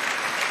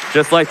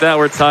 Just like that,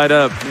 we're tied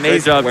up. Great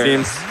amazing job,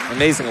 awareness. teams.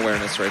 Amazing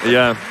awareness right there.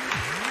 Yeah.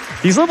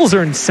 These levels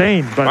are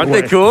insane, by Aren't the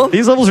way. they cool?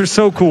 These levels are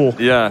so cool.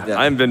 Yeah, Yeah.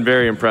 I've been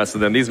very impressed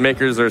with them. These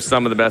makers are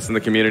some of the best in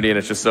the community, and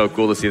it's just so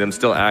cool to see them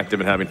still active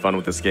and having fun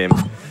with this game.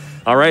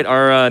 All right,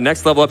 our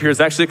next level up here is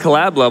actually a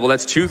collab level.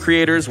 That's two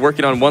creators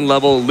working on one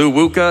level,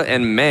 Luwuka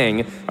and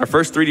Mang. Our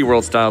first 3D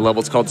World style level.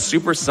 It's called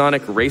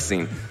Supersonic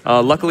Racing.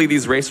 Luckily,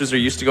 these racers are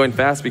used to going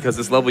fast because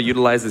this level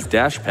utilizes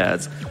dash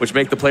pads, which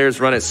make the players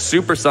run at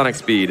supersonic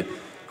speed.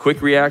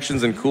 Quick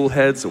reactions and cool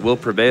heads will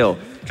prevail.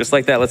 Just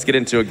like that, let's get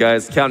into it,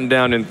 guys. Counting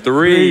down in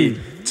 3,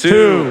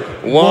 2,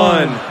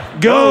 1,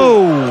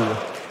 Go!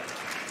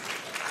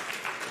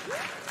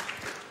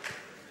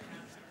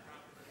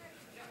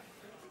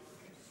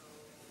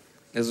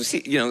 As we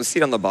see, you know, the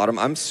seat on the bottom,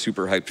 I'm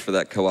super hyped for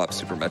that co-op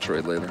Super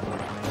Metroid later.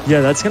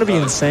 Yeah, that's going to be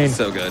insane.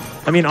 So good.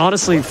 I mean,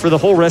 honestly, for the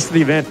whole rest of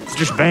the event, it's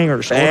just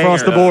bangers all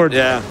across the board.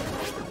 Yeah.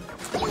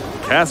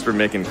 Casper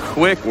making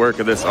quick work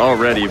of this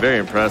already. Very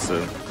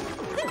impressive.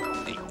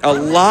 A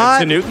lot.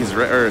 Tanuki's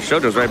or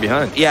Shoujo's right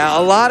behind. Yeah,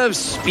 a lot of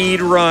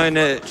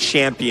speedrun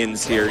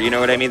champions here. You know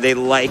what I mean? They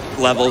like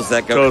levels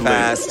that go Totally.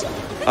 fast.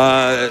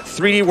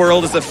 3D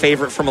World is a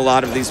favorite from a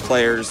lot of these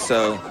players,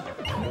 so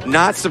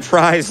not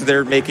surprised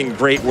they're making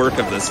great work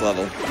of this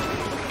level.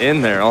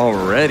 In there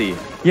already.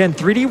 Yeah, and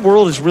 3D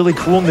World is really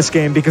cool in this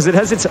game because it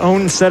has its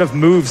own set of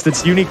moves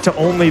that's unique to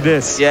only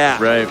this. Yeah.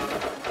 Right.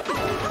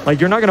 Like,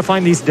 you're not going to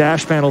find these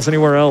dash panels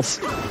anywhere else.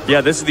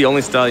 Yeah, this is the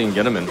only style you can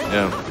get them in.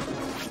 Yeah.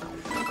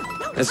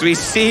 As we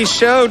see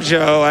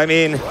Shoujo, I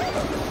mean,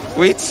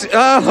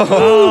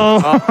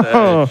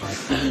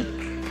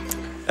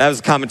 that was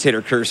a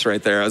commentator curse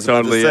right there. I was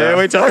Totally, about to say, yeah.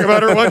 we talk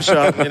about her one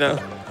shot, you know.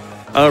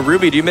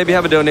 Ruby, do you maybe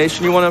have a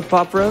donation you want to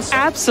pop for us?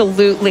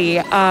 Absolutely.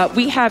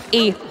 We have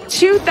a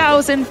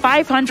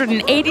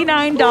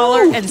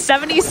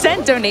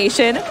 $2,589.70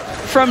 donation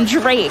from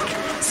Drake,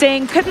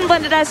 saying couldn't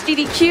let an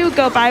SGDQ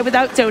go by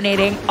without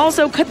donating.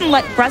 Also couldn't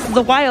let Breath of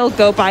the Wild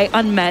go by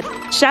unmet.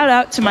 Shout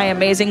out to my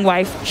amazing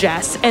wife,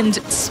 Jess. And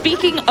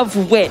speaking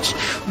of which,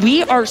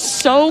 we are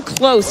so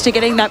close to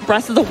getting that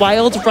Breath of the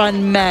Wild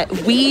run met.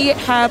 We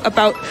have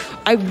about,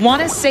 I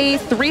want to say,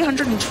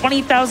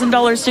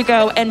 $320,000 to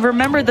go. And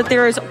remember that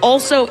there is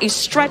also a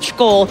stretch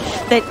goal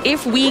that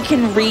if we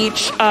can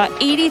reach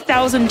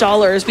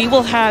 $80,000, we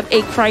will have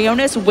a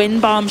Cryonis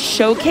Wind Bomb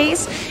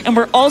showcase. And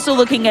we're also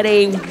looking at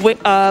a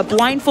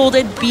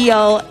blindfolded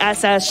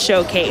BLSS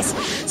showcase.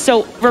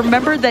 So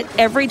remember that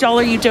every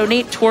dollar you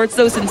donate towards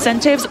those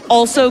incentives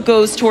also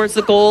goes towards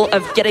the goal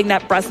of getting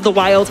that Breath of the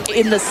Wild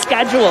in the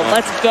schedule.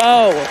 Let's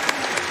go.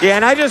 Yeah,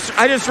 and I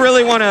just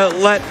really want to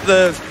let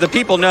the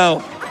people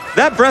know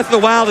that Breath of the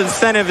Wild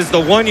incentive is the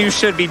one you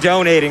should be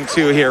donating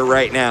to here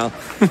right now.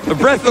 The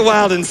Breath of the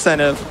Wild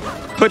incentive,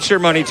 put your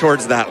money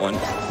towards that one.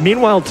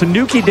 Meanwhile,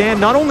 Tanuki Dan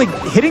not only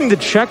hitting the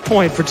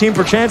checkpoint for Team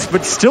Perchance,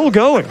 but still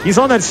going. He's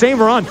on that same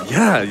run.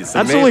 Yeah, it's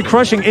Absolutely amazing.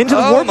 crushing into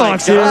the Oh war my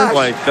box here. gosh.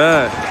 Like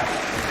that.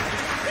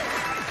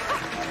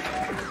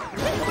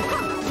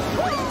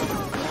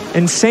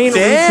 Insane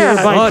Dan, reads here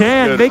by Such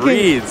Dan, good making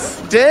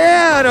reads.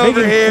 Dan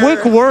over here.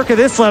 quick work of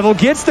this level.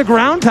 Gets the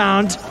ground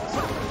pound.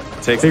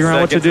 Takes Figure a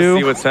out what second to do.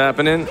 see what's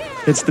happening.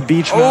 It's the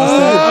beach mouse.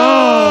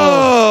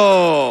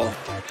 Oh!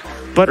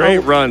 But Great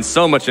run.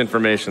 So much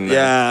information there.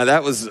 Yeah,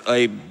 that was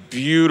a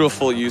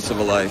beautiful use of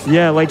a life.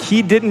 yeah, like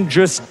he didn't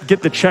just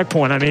get the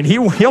checkpoint. I mean, he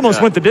almost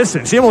Yeah. went the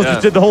distance. He almost Yeah.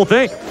 just did the whole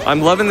thing.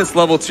 I'm loving this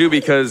level too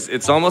because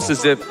it's almost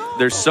as if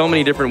there's so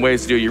many different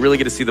ways to do it. You really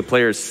get to see the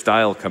player's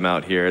style come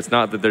out here. It's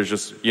not that there's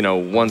just,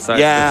 one size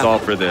Yeah. fits all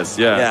for this.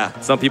 Yeah. Yeah.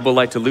 Some people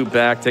like to loop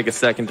back, take a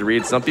second to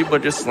read. Some people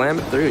just slam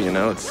it through,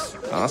 It's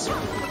awesome.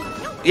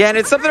 Yeah, and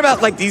it's something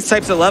about like these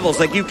types of levels.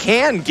 Like you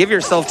can give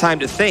yourself time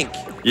to think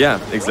Yeah,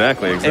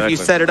 exactly. if you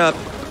set it up.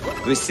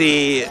 We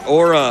see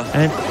Aura.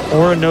 And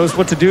Aura knows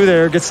what to do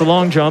there. Gets the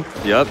long jump.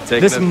 Yep, taking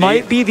This a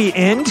might beat. be the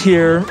end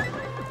here.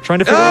 Trying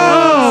to figure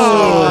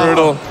Oh! out.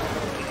 Brutal.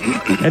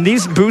 And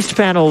these boost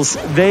panels,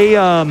 they're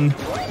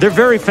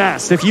very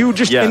fast. If you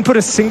just Yeah. input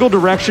a single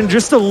direction,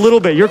 just a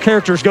little bit, your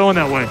character's going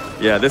that way.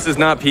 Yeah, this is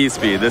not P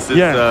speed. This is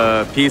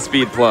Yeah. P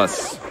speed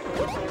plus.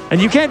 And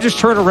you can't just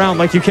turn around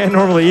like you can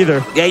normally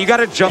either. Yeah, you got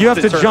to jump. You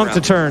have to turn jump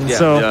around. to turn. Yeah.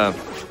 So, Yeah.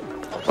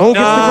 oh, gets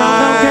the ground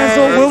pound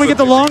cancel. Will we get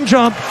the long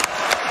jump?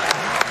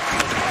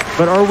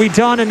 But are we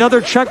done? Another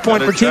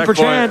checkpoint Another for Team checkpoint.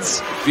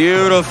 Perchance.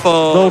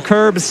 Beautiful. Little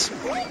Curbs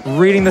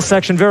reading the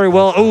section very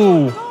well.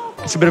 Ooh,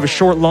 It's a bit of a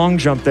short, long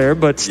jump there,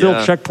 but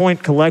still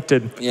checkpoint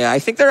collected. Yeah, I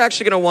think they're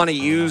actually going to want to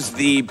use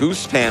the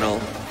boost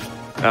panel.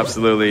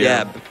 Absolutely.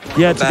 Yeah, to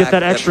get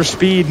that extra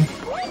speed.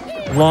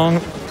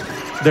 Long.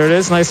 There it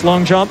is. Nice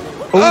long jump.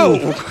 Oh!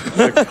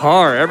 The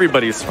car,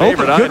 everybody's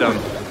favorite item.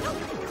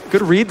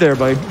 Good read there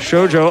by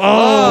Shoujo.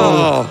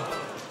 Oh!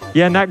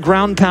 Yeah, and that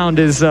ground pound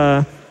is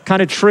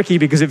kind of tricky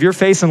because if you're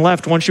facing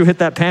left, once you hit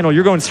that panel,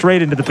 you're going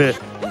straight into the pit.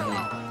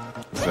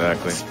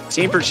 Exactly.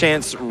 Team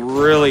Perchance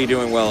really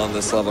doing well on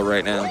this level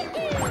right now.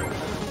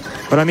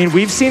 But I mean,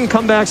 we've seen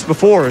comebacks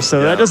before,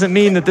 so that doesn't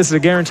mean that this is a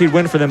guaranteed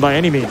win for them by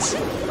any means.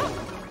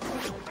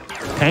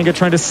 Panga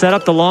trying to set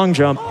up the long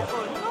jump.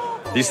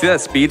 Do you see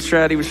that speed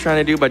strat he was trying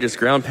to do by just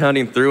ground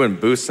pounding through and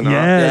boosting off?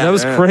 Yeah, that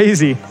was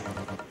crazy.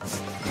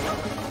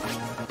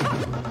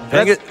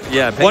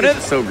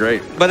 Panga's so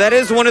great. But that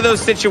is one of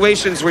those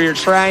situations where you're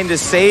trying to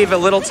save a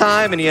little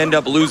time and you end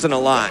up losing a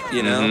lot,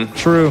 you know?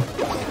 True.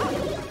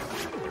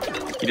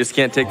 You just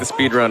can't take the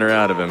speedrunner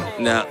out of him.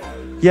 No.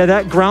 Yeah,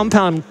 that ground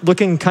pound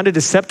looking kind of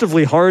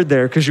deceptively hard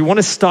there because you want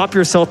to stop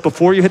yourself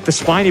before you hit the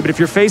spiny, but if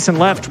you're facing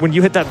left, when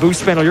you hit that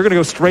boost panel, you're going to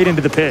go straight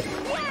into the pit.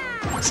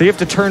 So you have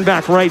to turn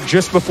back right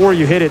just before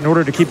you hit it in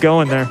order to keep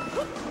going there.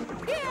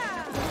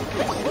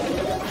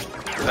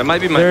 That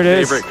might be my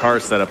favorite car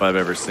setup I've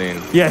ever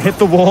seen. Yeah, hit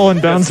the wall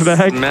and bounce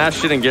back.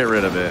 Smash it and get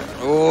rid of it.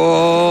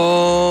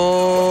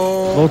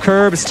 Oh. Low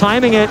curbs,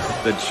 timing it.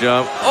 The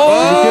jump.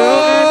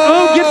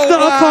 Oh, gets the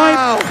up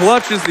pipe.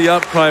 Clutches the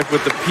up pipe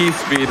with the P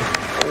speed.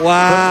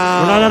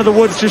 Wow. We're not out of the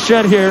woods just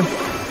yet here.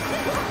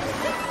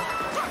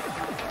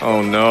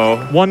 Oh, no.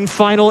 One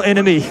final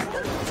enemy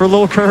for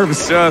Lil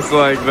Curbs. Just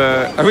like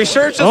that. Are we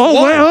sure it's just one?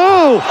 one?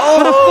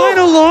 But a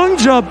final long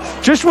jump.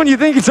 Just when you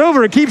think it's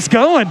over, it keeps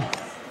going.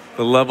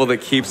 The level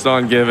that keeps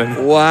on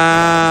giving.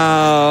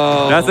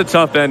 Wow. That's a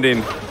tough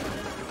ending.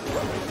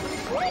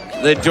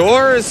 The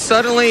door is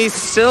suddenly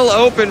still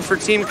open for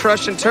Team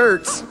Crush and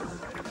Turts.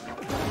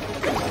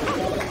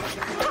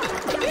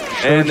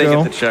 And they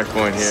get the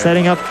checkpoint here.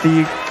 Setting up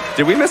the...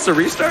 Did we miss a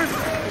restart?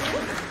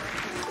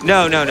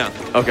 No.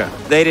 Okay.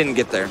 They didn't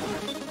get there.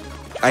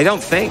 I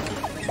don't think.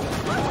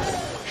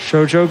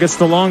 Shoujo gets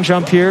the long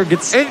jump here.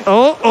 Gets... Can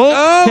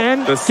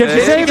you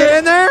save it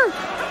in there?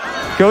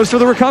 Goes for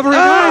the recovery.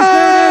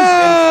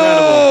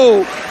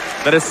 Incredible.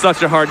 That is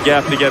such a hard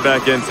gap to get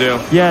back into.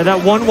 Yeah,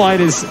 that one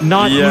wide is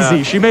not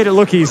easy. She made it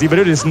look easy, but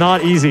it is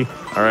not easy.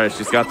 All right,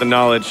 she's got the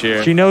knowledge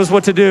here. She knows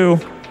what to do.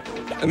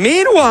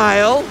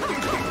 Meanwhile,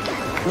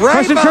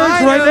 right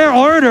behind her, right there,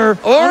 Orator.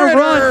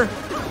 Orator.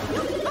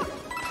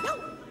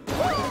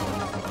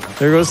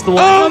 There goes the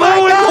Oh my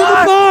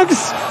God! The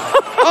box!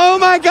 Oh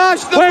my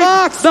gosh, the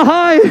box! The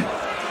high!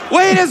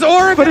 Wait, is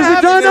Orator? But is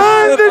it done?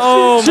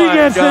 She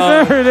gets it.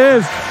 There it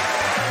is.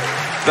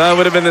 That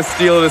would have been the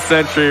steal of the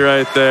century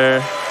right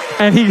there.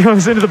 And he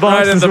goes into the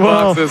box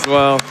box as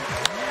well.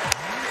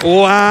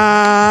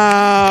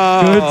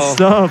 Wow. Good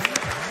stuff.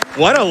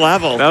 What a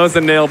level. That was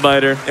a nail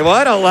biter.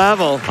 What a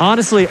level.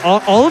 Honestly,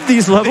 all of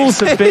these levels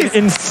have been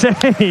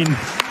insane.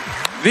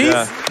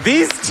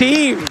 These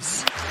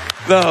teams,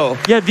 though.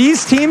 Yeah,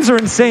 these teams are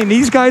insane.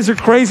 These guys are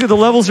crazy. The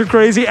levels are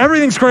crazy.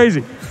 Everything's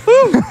crazy.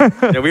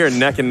 Yeah, we are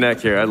neck and neck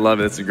here. I love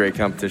it. It's a great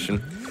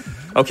competition.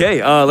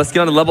 Okay, let's get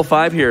on to level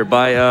 5 here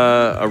by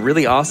a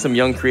really awesome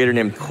young creator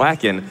named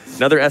Quacken.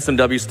 Another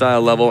SMW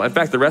style level. In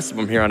fact, the rest of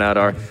them here on Ad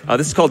are.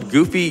 This is called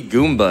Goofy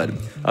Goombud.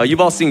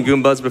 You've all seen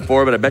Goombud's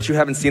before, but I bet you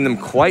haven't seen them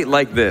quite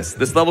like this.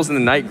 This level's in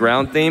the night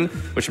ground theme,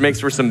 which makes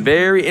for some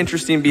very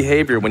interesting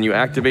behavior when you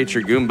activate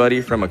your Goom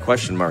Buddy from a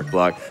question mark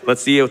block.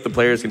 Let's see if the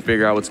players can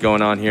figure out what's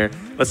going on here.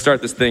 Let's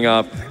start this thing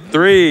off.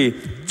 3,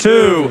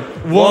 2,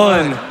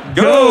 1,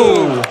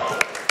 go!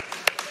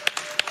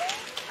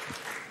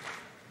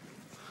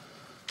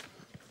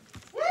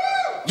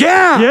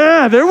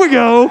 Yeah, there we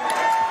go.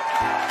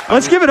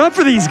 Let's give it up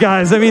for these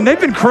guys. I mean, they've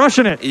been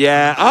crushing it.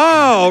 Yeah.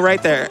 Oh, right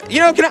there.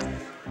 You know, can I...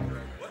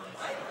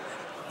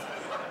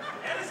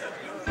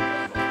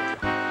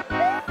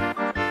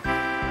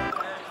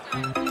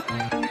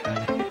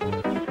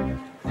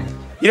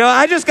 You know,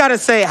 I just got to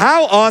say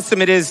how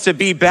awesome it is to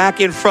be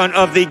back in front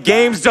of the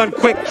Games Done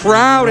Quick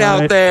crowd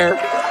out there.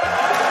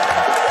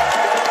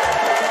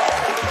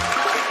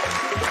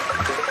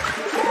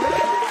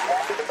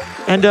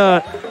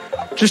 And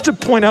just to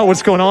point out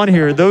what's going on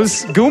here,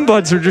 those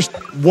Goombuds are just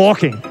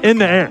walking in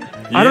the air.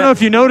 Yeah. I don't know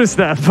if you noticed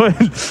that, but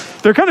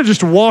they're kind of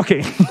just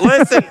walking.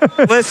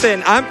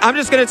 Listen, I'm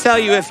just going to tell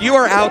you, if you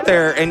are out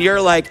there and you're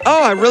like,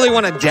 oh, I really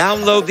want to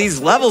download these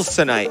levels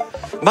tonight,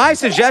 my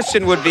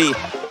suggestion would be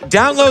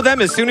download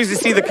them as soon as you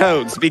see the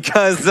codes,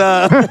 because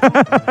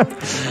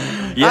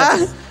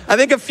yes. I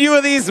think a few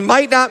of these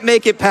might not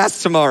make it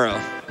past tomorrow.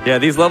 Yeah,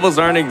 these levels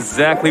aren't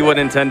exactly what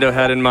Nintendo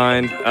had in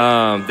mind.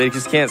 They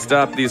just can't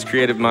stop these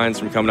creative minds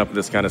from coming up with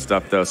this kind of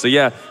stuff, though. So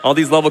yeah, all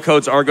these level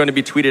codes are going to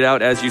be tweeted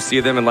out as you see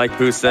them, and like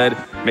Pooh said,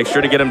 make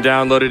sure to get them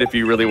downloaded if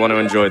you really want to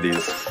enjoy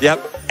these.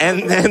 Yep,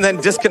 and then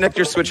disconnect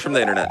your Switch from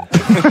the internet.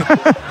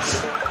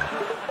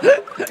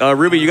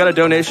 Ruby, you got a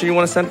donation you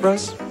want to send for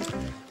us?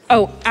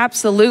 Oh,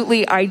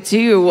 absolutely, I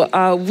do.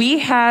 We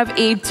have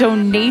a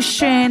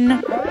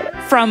donation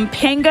from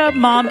Panga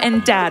Mom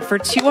and Dad for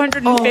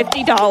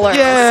 $250.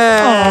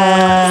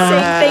 Yeah.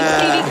 Saying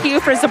thanks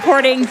GDQ for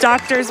supporting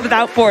Doctors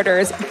Without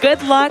Borders.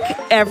 Good luck,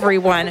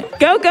 everyone.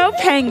 Go, go,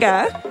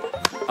 Panga.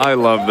 I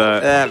love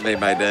that. That made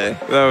my day.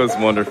 That was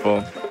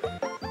wonderful.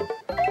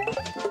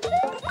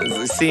 As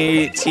we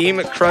see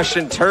Team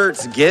Crushing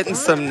Turts getting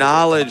some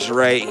knowledge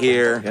right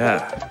here.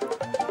 Yeah.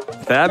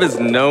 Fab is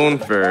known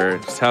for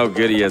just how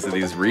good he is at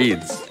these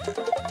reads.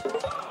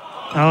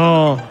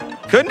 Oh.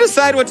 Couldn't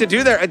decide what to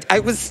do there.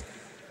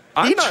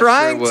 I'm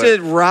trying to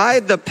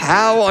ride the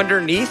POW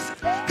underneath?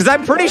 Because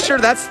I'm pretty sure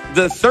that's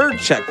the third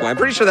checkpoint. I'm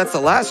pretty sure that's the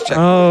last checkpoint.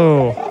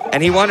 Oh.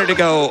 And he wanted to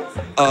go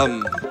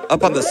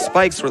up on the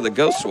spikes where the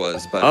ghost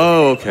was. But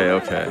Oh,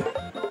 okay.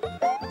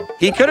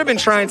 he could have been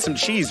trying some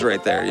cheese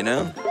right there, you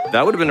know?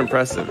 That would have been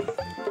impressive.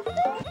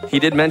 He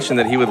did mention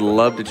that he would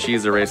love to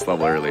cheese a race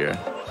level earlier.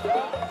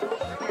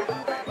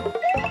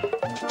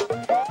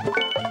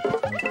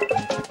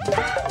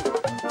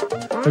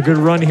 A good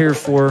run here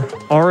for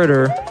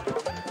Orator.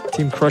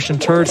 Team Crushing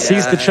Turd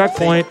sees the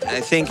checkpoint. I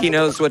think he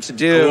knows what to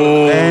do.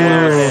 Oh,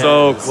 There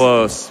so it is.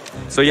 close.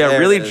 So yeah, There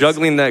really it is.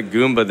 juggling that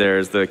Goomba there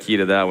is the key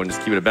to that one.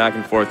 Just keep it back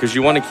and forth because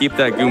you want to keep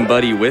that Goom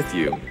buddy with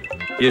you.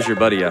 He is your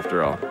buddy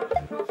after all.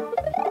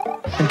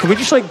 And can we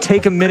just like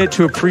take a minute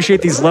to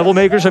appreciate these level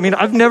makers? I mean,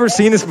 I've never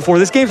seen this before.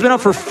 This game's been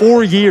out for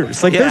 4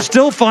 years. Like they're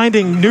still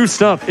finding new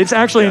stuff. It's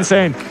actually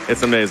insane.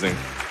 It's amazing.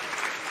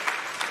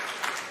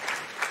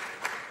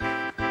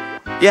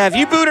 Yeah, if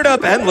you booted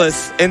up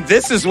Endless and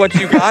this is what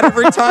you got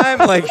every time,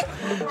 like,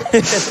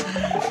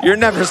 you're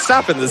never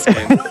stopping this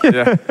game.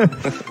 Yeah,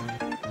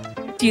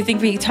 Do you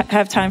think we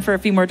have time for a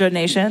few more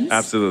donations?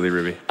 absolutely,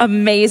 Ruby.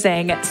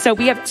 Amazing. So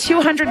we have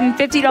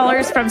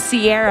 $250 from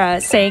Sierra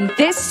saying,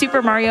 this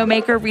Super Mario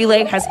Maker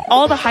relay has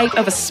all the hype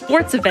of a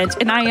sports event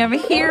and I am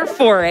here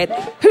for it.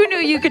 Who knew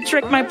you could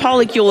trick my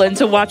polycule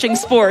into watching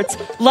sports?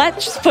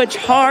 Let's push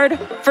hard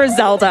for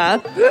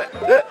Zelda.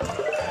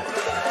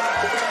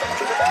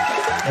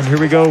 And here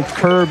we go.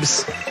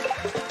 Curbs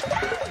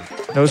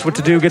knows what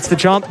to do. Gets the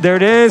jump. There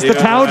it is. The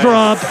POW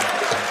drop.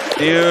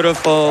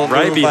 Beautiful.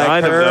 Right move by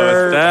behind him, though.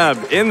 Curve.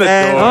 Stab in the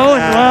And- door. Oh,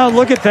 and wow,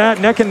 look at that.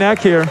 Neck and neck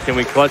here. Can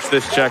we clutch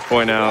this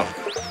checkpoint out?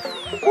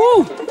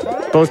 Woo.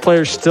 Both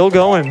players still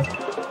going.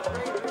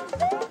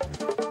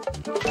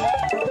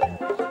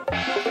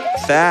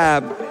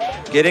 Fab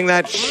getting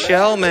that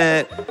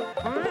shellmet.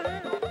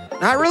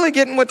 Not really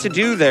getting what to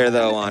do there,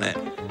 though, on it.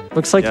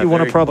 Looks like Yeah, you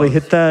want to very probably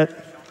close. hit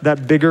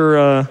that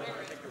bigger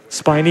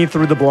spiny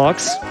through the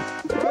blocks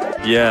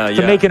Yeah, to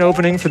yeah. make an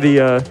opening for the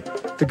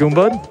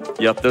Goombud.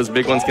 Yep, those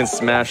big ones can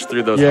smash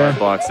through those Yeah. hard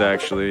blocks,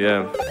 actually,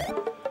 yeah.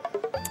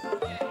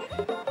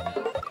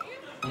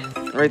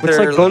 Right Looks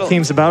there. like both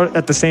teams about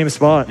at the same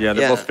spot. Yeah,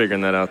 they're Yeah. both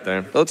figuring that out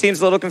there. Both teams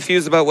a little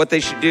confused about what they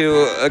should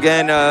do.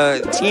 Again,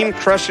 Team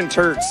Crushing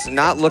Turts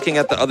not looking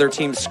at the other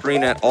team's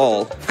screen at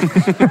all,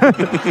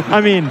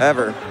 I mean,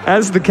 ever.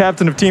 as the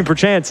captain of Team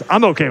Perchance,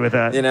 I'm okay with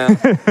that. You know?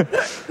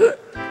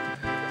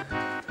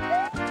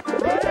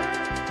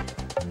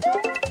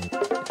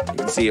 You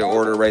can see your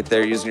order right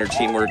there using your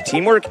teamwork.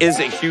 Teamwork is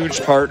a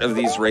huge part of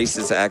these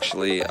races,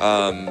 actually.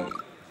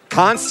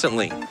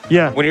 Constantly.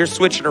 Yeah. When you're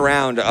switching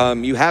around,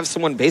 you have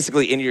someone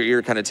basically in your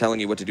ear kind of telling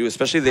you what to do,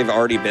 especially if they've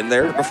already been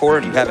there before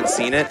and you haven't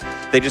seen it.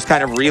 They just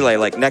kind of relay,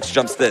 like, next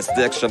jumps this,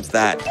 next jumps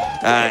that.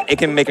 It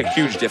can make a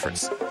huge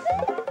difference.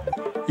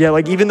 Yeah,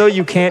 like even though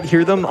you can't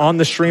hear them on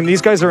the stream,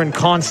 these guys are in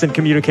constant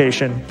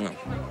communication.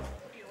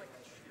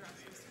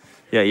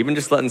 Yeah, even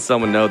just letting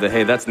someone know that,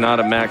 hey, that's not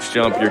a max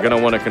jump. You're going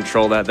to want to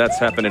control that. That's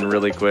happening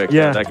really quick.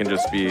 Yeah. That can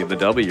just be the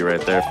W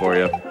right there for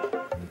you.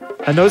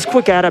 And those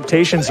quick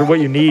adaptations are what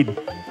you need.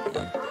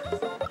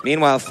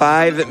 Meanwhile,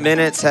 5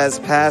 minutes has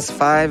passed.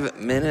 5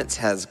 minutes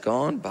has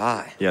gone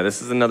by. Yeah,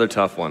 this is another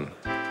tough one.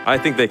 I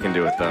think they can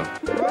do it, though.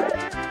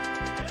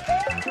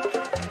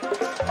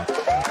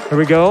 Here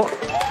we go.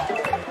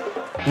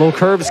 Low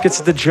Curbs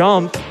gets the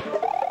jump.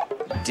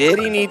 Did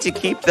he need to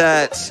keep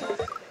that?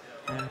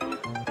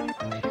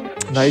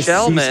 Nice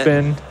Shellmet.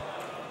 C-spin.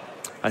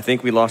 I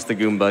think we lost the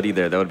Goom Buddy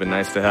there. That would have been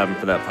nice to have him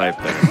for that pipe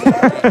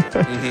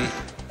there.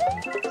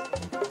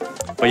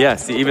 But yeah,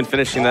 see, even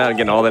finishing that and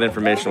getting all that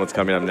information, what's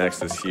coming up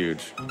next is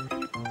huge.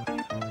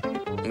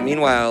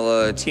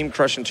 Meanwhile, Team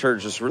Crushing Turd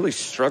just really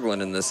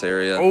struggling in this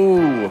area.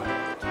 Ooh,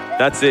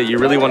 that's it. You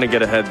really want to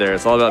get ahead there.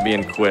 It's all about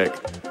being quick.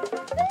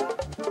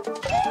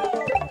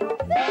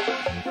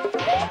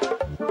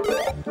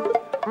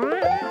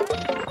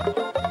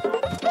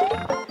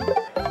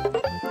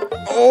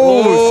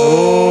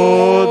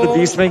 Oh, the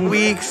beast making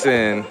Weeks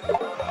in.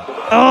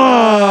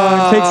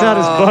 Oh, takes out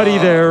his buddy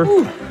there.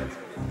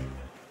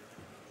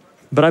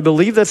 But I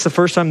believe that's the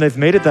first time they've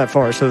made it that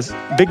far. So it's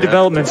big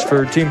developments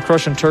for Team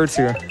Crushing Turds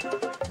here.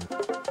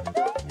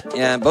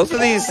 Yeah, both of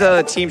these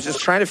teams just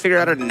trying to figure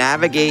out how to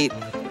navigate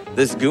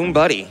this Goom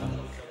Buddy.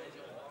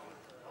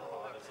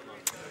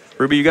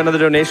 Ruby, you got another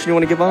donation you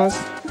want to give on us?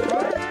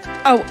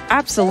 Oh,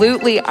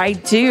 absolutely, I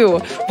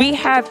do. We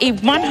have a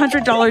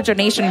 $100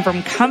 donation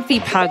from Comfy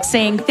Pug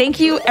saying, thank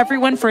you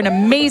everyone for an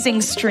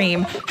amazing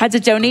stream. Had to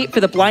donate for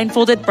the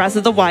Blindfolded Breath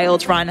of the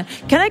Wild run.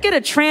 Can I get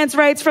a trans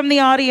rights from the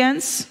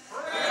audience?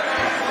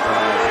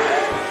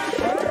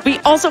 We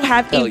also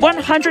have a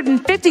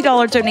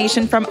 $150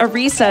 donation from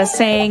Arisa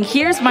saying,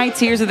 here's my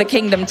Tears of the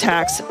Kingdom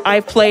tax.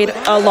 I've played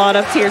a lot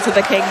of Tears of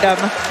the Kingdom.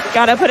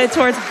 Gotta put it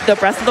towards the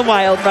Breath of the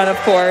Wild run, of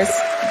course.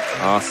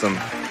 Awesome.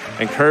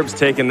 And Curb's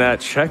taking that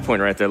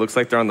checkpoint right there. Looks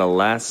like they're on the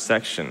last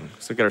section.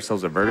 Let's look at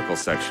ourselves a vertical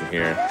section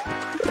here.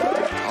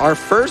 Our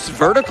first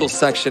vertical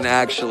section,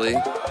 actually.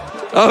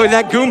 Oh, and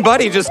that Goon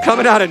Buddy just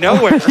coming out of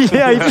nowhere.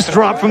 Yeah, he just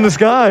dropped from the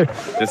sky.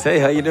 Just, hey,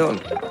 how you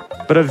doing?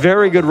 But a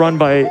very good run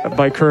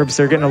by Curbs.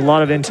 They're getting a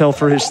lot of intel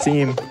for his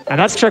team. And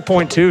that's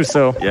checkpoint too,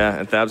 so. Yeah,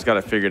 and Thab's got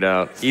it figured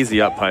out.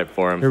 Easy up pipe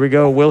for him. Here we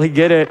go. Will he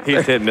get it?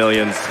 He's hit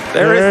millions.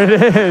 There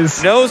it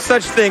is. No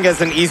such thing as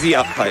an easy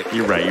up pipe.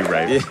 You're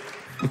right. Yeah.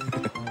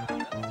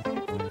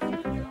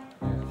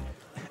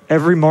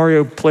 Every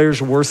Mario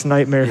player's worst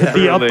nightmare. Hit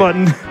the up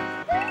button.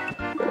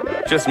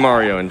 Just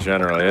Mario in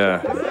general,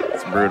 yeah.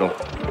 It's brutal.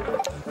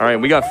 All right,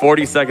 we got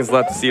 40 seconds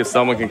left to see if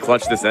someone can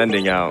clutch this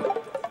ending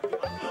out.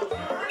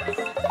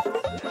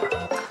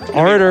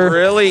 Harder.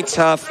 Really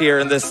tough here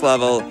in this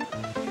level.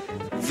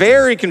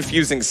 Very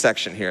confusing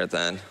section here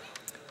then.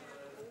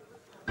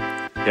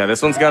 Yeah,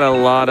 this one's got a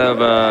lot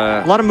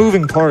of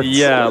moving parts.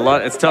 Yeah,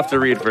 it's tough to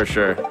read for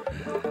sure.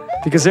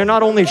 Because they're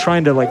not only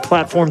trying to like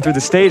platform through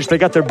the stage, they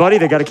got their buddy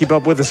they got to keep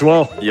up with as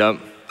well. Yep.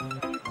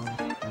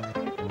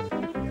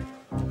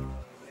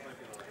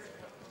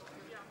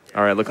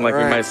 All right, looking like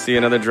we might see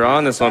another draw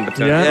on this one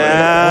potentially.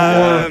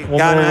 Yeah, one more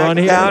gotta run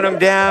here. count them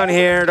down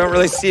here. Don't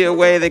really see a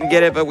way they can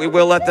get it, but we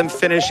will let them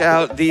finish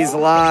out these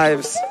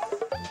lives.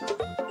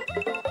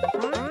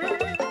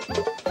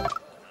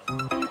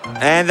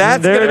 And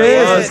that's there gonna it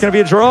is. be It's going to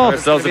be a draw.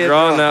 Ourselves a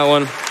draw on that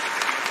one.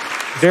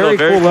 Very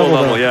cool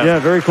level. Yeah,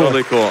 very cool.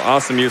 Totally cool.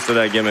 Awesome use of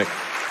that gimmick.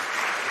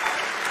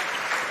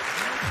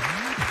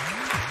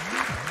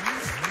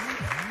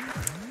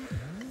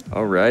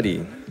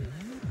 Alrighty.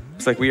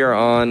 Looks like we are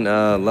on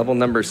level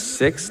number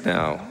 6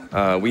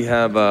 now. We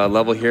have a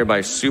level here by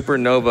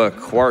Supernova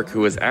Quark,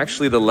 who is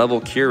actually the level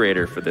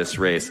curator for this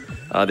race.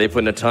 They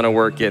put in a ton of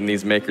work getting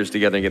these makers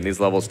together and getting these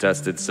levels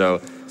tested,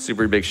 so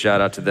super big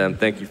shout out to them.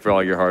 Thank you for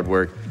all your hard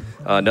work.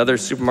 Another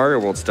Super Mario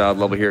World style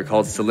level here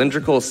called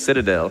Cylindrical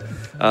Citadel.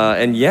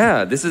 And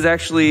yeah, this is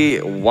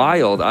actually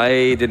wild.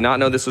 I did not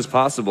know this was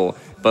possible,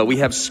 but we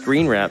have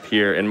screen wrap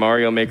here in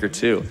Mario Maker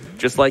 2,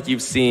 just like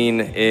you've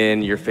seen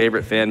in your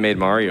favorite fan-made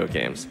Mario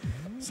games.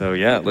 So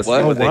yeah, let's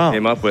see what they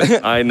came up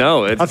with. I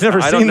know. I've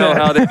never I seen don't know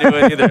that. how they do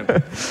it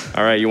either.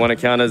 All right, you want to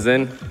count us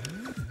in?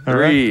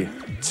 3,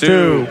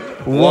 2,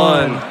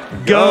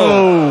 1,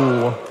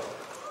 go.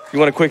 You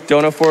want a quick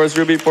donut for us,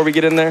 Ruby, before we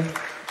get in there?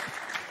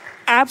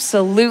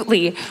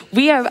 Absolutely.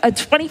 We have a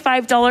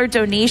 $25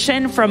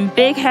 donation from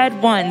Big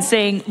Head One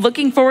saying,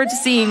 looking forward to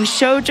seeing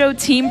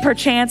Shoujo Team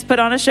Perchance put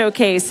on a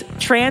showcase.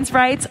 Trans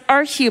rights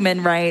are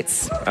human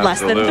rights. Absolutely.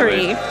 Less than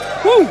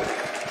 3. Woo!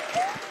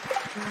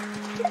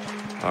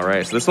 All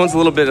right, so this one's a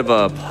little bit of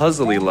a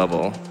puzzly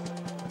level.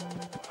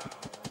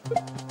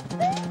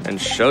 And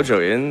Shoujo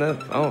in the,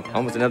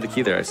 almost another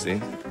key there, I see.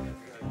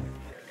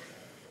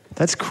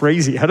 That's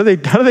crazy. How do they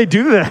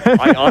do that?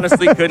 I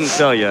honestly couldn't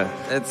tell you.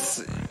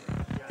 It's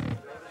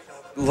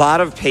a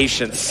lot of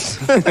patience.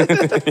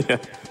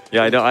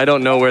 Yeah, I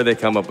don't know where they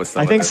come up with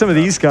stuff. I think some of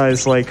these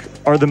guys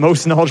are the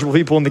most knowledgeable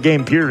people in the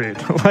game, period.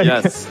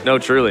 Yes, no,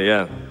 truly,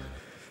 yeah.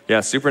 Yeah,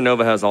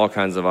 Supernova has all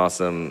kinds of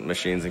awesome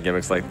machines and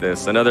gimmicks like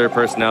this. Another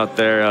person out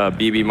there,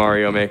 BB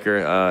Mario Maker,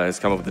 has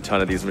come up with a ton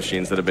of these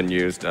machines that have been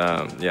used.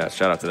 Yeah,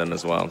 shout out to them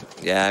as well.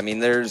 Yeah, I mean,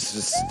 there's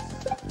just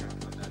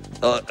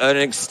an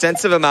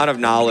extensive amount of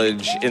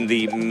knowledge in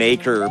the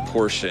maker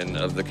portion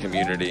of the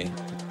community.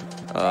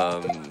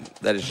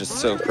 That is just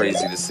so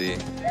crazy to see.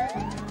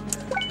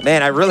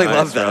 Man, I really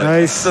love that.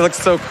 Nice. It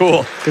looks so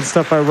cool. Good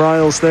stuff by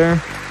Riles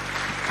there.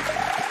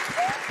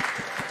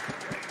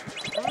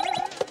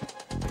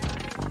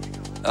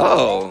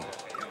 Oh.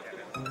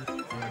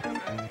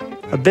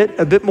 A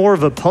bit more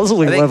of a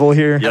puzzling level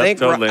here.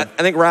 Yep,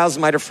 I think Riles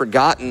might have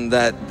forgotten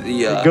that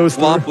the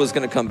Womp was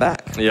going to come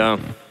back. Yeah.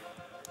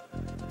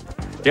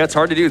 Yeah, it's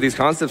hard to do these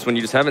concepts when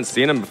you just haven't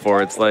seen them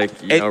before. It's like,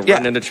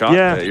 running into chocolate.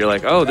 Yeah. You're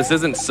like, oh, this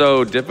isn't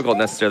so difficult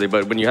necessarily,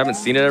 but when you haven't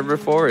seen it ever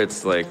before,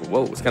 it's like,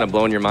 whoa, it's kind of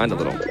blowing your mind a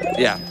little.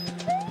 Yeah.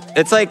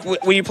 It's like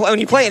when you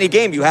play any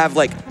game, you have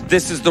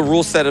this is the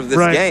rule set of this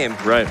game.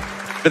 Right.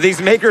 But these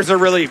makers are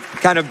really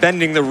kind of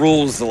bending the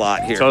rules a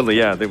lot here. Totally,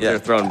 yeah. They're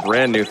throwing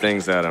brand new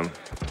things at them.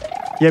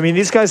 Yeah, I mean,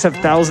 these guys have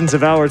thousands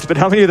of hours, but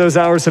how many of those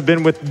hours have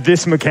been with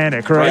this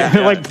mechanic, right?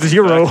 Yeah, like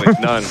zero.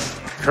 Exactly, none.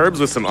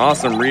 Curbs with some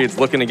awesome reads,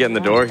 looking to get in the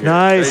door here.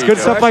 Nice, good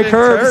stuff by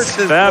Curbs.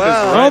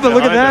 Thab Right but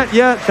look at that.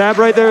 Yeah, Thab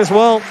right there as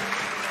well.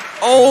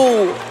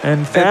 Oh!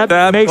 And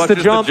Thab makes the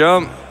jump.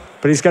 jump.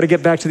 But he's got to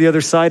get back to the other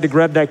side to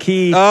grab that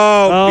key.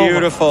 Oh,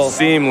 beautiful.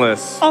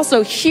 Seamless.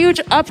 Also, huge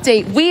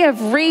update. We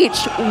have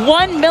reached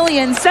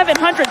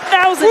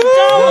 $1,700,000.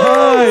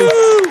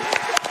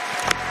 Nice.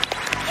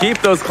 keep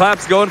those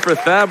claps going for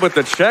Thab with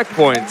the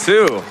checkpoint,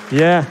 too.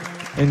 Yeah,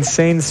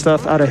 insane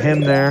stuff out of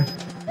him there.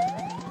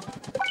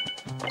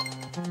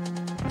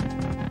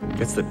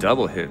 Gets the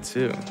double hit,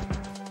 too.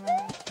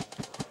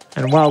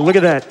 And wow, look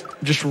at that.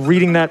 Just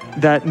reading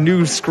that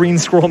new screen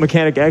scroll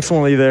mechanic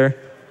excellently there.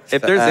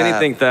 If there's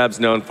anything Thab's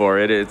known for,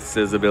 it's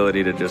his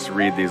ability to just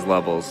read these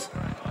levels.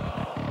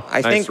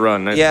 Nice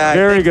run. Nice yeah, run.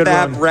 Very good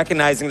Thab run.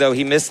 recognizing, though,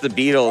 he missed the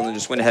beetle and then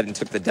just went ahead and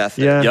took the death.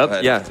 Yeah.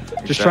 Yep, yeah.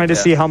 Just trying to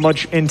see how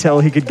much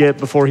intel he could get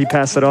before he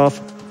passed it off.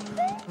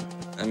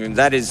 I mean,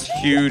 that is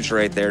huge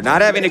right there.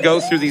 Not having to go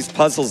through these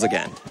puzzles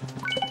again.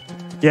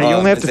 Yeah, you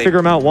only have to figure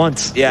them out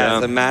once. Yeah,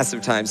 it's a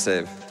massive time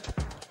save.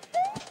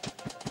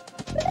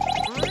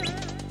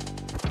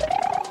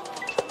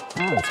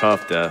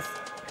 Tough death.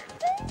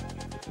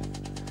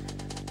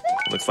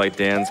 Looks like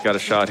Dan's got a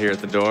shot here at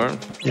the door.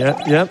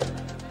 Yep.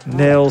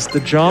 Nails the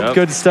jump. Yep.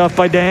 Good stuff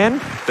by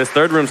Dan. This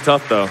third room's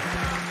tough, though.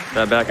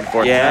 That back and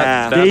forth.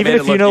 Yeah. That Yeah, even made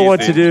if it you look know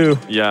what easy. to do.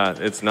 Yeah,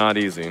 it's not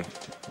easy.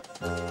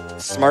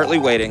 Smartly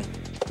waiting.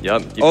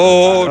 Yep.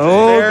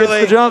 Oh,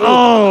 gets the jump.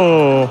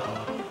 Oh.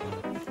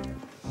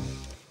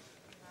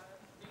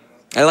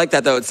 I like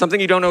that, though. It's something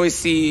you don't always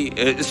see,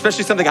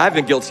 especially something I've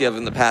been guilty of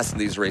in the past in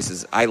these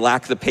races. I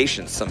lack the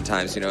patience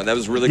sometimes, and that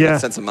was really good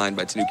sense of mind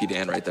by Tanuki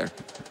Dan right there.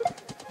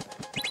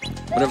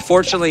 But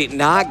unfortunately,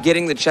 not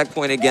getting the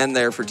checkpoint again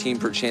there for Team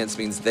Perchance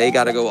means they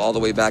got to go all the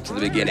way back to the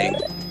beginning,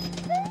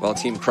 while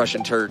Team Crush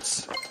and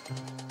Turts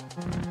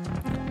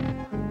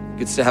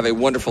gets to have a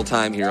wonderful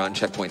time here on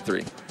checkpoint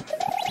 3.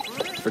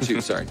 For 2,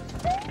 sorry.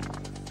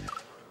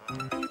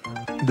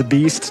 The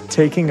Beast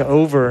taking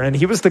over, and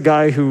he was the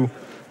guy who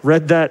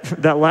read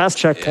that last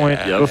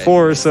checkpoint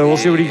before, so we'll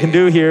see what he can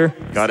do here.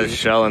 Got his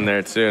shell in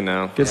there, too,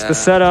 now. Gets the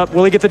setup.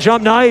 Will he get the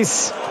jump?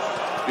 Nice.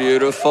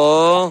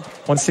 Beautiful.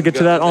 Wants to get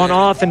to that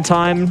on-off in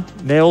time.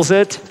 Nails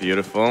it.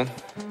 Beautiful.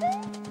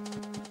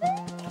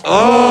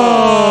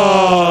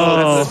 Oh!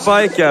 That's a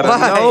spike out of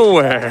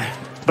nowhere.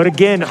 But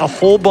again, a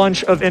whole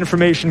bunch of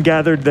information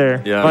gathered there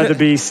by the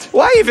Beast.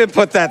 Why even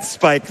put that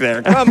spike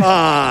there? Come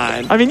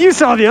on. I mean, you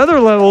saw the other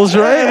levels,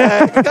 right?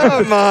 Yeah,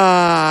 come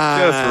on.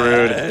 Just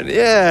rude.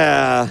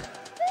 Yeah.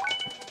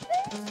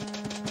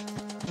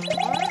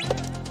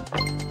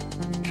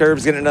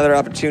 Curb's getting another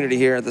opportunity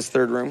here at this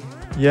third room.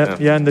 Yeah,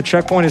 and the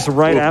checkpoint is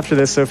right after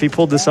this, so if he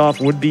pulled this off,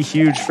 would be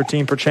huge for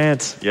Team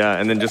Perchance. Yeah,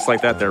 and then just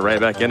like that, they're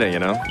right back in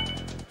it,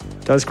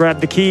 Does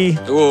grab the key.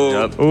 Ooh,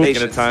 Yep.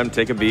 Taking a time,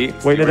 take a beat.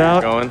 Waiting it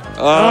out. Going.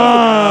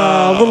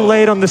 Oh, a little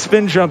late on the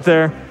spin jump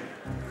there.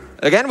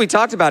 Again, we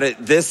talked about it.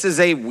 This is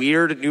a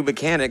weird new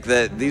mechanic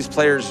that these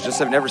players just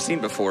have never seen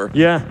before.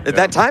 Yeah.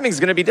 That timing's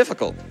going to be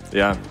difficult.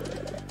 Yeah.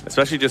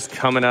 Especially just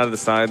coming out of the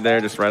side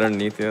there, just right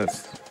underneath you.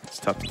 It's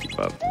tough to keep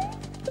up.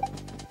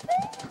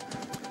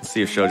 Let's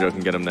see if Shoujo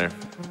can get him there.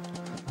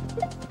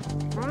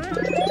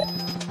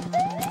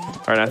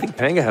 All right, I think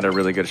Panga had a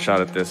really good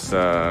shot at this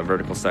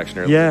vertical section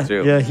earlier,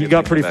 too. Yeah, he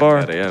got pretty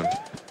far.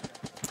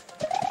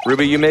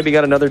 Ruby, you maybe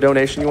got another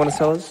donation you want to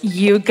tell us?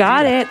 You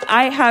got it.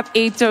 I have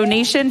a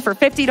donation for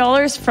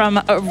 $50 from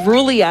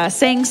Rulia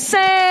saying,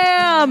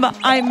 Sam,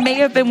 I may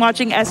have been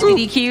watching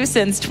SVDQ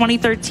since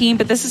 2013,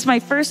 but this is my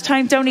first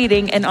time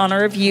donating in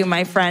honor of you,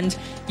 my friend.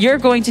 You're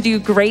going to do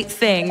great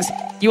things.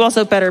 You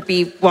also better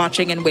be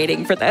watching and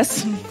waiting for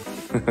this.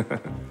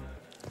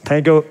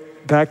 Pango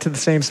back to the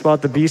same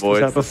spot the Beast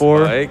was at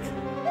before.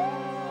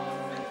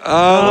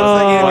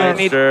 Oh,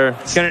 sure.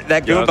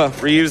 That Goomba.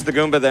 Reuse the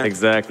Goomba there.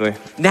 Exactly.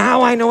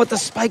 Now I know what the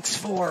spike's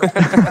for.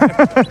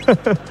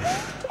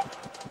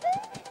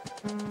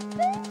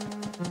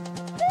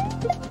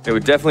 It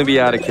would definitely be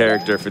out of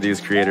character for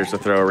these creators to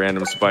throw a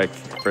random spike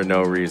for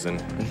no reason.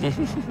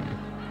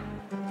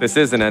 This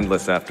isn't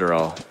endless after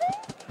all.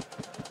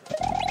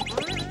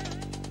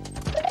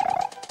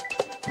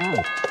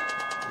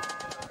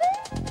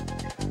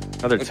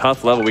 Another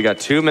tough level. We got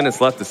 2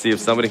 minutes left to see if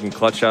somebody can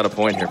clutch out a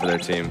point here for their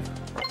team.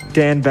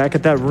 Dan back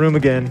at that room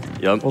again.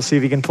 Yep. We'll see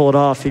if he can pull it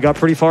off. He got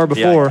pretty far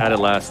before. Yeah, had it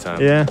last time.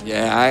 Yeah.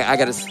 Yeah, I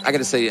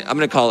gotta say, I'm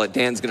gonna call it.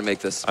 Dan's gonna make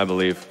this. I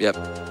believe. Yep.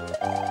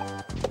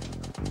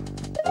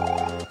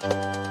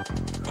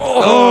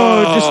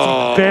 Oh, just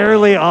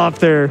barely off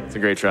there. It's a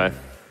great try.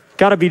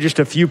 Got to be just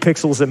a few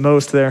pixels at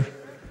most there.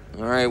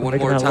 All right, one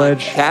Making more that time.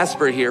 ledge.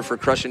 Casper here for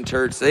Crush and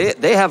Turds.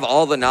 They have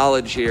all the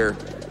knowledge here.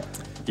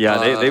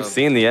 Yeah, they've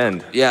seen the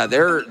end. Yeah,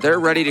 they're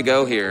ready to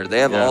go here. They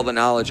have all the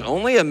knowledge.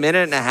 Only a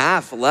minute and a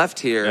half left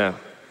here. Yeah.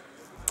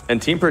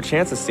 And Team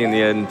Perchance has seen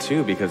the end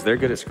too because they're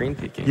good at screen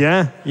peeking.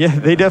 Yeah,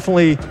 they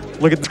definitely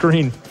look at the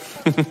screen.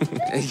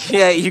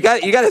 Yeah, you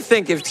got to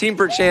think if Team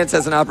Perchance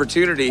has an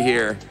opportunity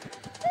here,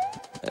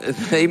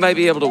 they might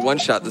be able to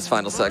one-shot this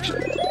final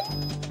section.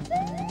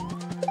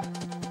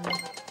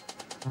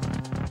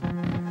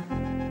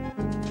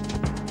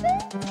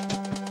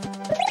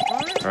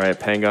 All right,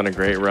 Pang on a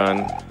great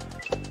run.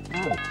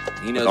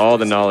 He knows All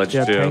the knowledge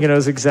Yeah, too. Panga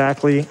knows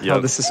exactly how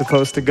this is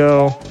supposed to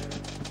go.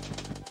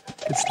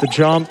 It's the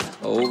jump.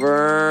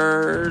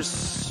 Over,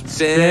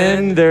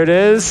 Spin, there it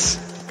is.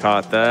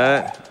 Caught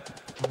that.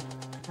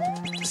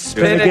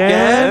 spin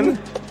again.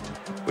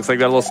 Looks like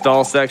that little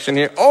stall section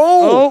here.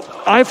 Oh!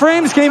 Oh,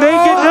 iframes, can he make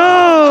it?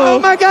 No! Oh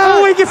my God!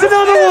 Oh, he gets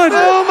another one!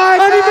 Oh my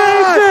And he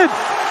God! makes it!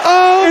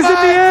 Oh Is it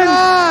my the end?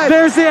 God!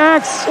 There's the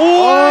axe.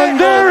 What And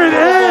there a it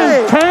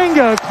is! play!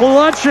 Panga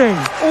clutching.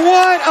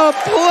 What a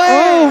play!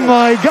 Oh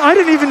my God, I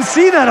didn't even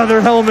see that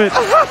other helmet.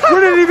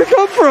 Where did it even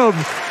come from?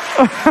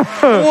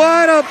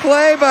 What a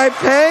play by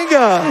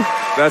Panga!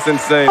 That's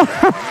insane.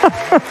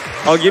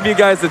 I'll give you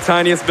guys the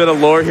tiniest bit of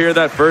lore here.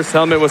 That first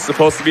helmet was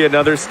supposed to be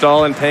another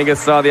stall, and Panga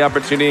saw the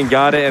opportunity and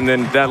got it. And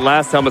then that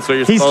last helmet's what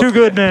you're He's supposed too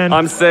good, man.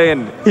 I'm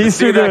saying, He's to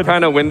see too that good.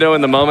 kind of window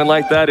in the moment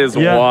like that is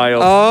Yeah.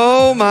 wild.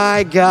 Oh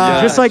my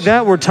God! Just like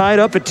that, we're tied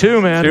up at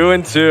 2, man. 2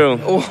 and 2.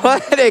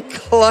 What a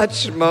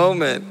clutch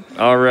moment!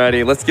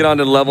 Alrighty, let's get on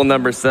to level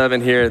number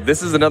 7 here.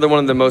 This is another one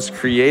of the most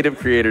creative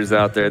creators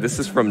out there. This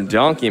is from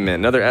Donkeyman,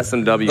 another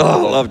SMW. Oh, I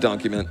level. love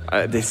Donkeyman.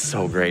 This is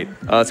so great.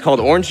 It's called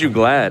Orange You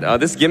Glad.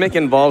 This gimmick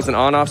involves an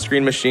on-off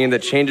screen machine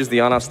that changes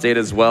the on-off state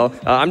as well.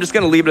 I'm just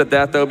going to leave it at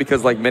that, though,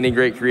 because like many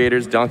great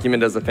creators,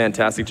 Donkeyman does a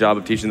fantastic job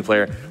of teaching the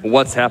player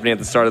what's happening at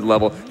the start of the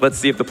level. Let's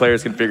see if the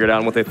players can figure it out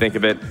and what they think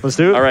of it. Let's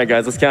do it. All right,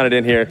 guys, let's count it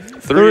in here.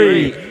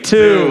 3,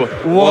 2,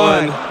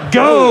 1,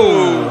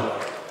 go!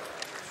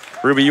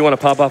 Ruby, you want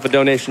to pop off a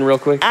donation real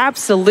quick?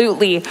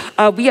 Absolutely.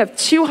 We have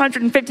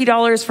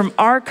 $250 from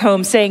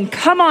Arcombe saying,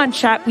 come on,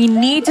 chat, we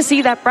need to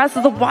see that Breath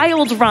of the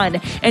Wild run.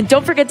 And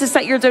don't forget to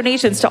set your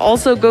donations to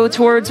also go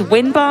towards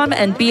Windbomb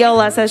and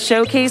BLSS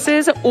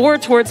showcases or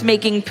towards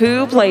making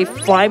Pooh play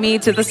Fly Me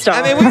to the Stars.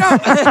 I mean, we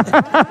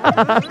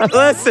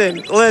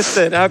don't.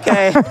 listen,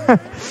 okay.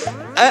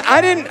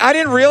 I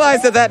didn't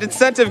realize that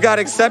incentive got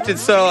accepted,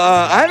 so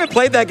I haven't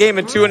played that game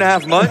in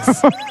 2.5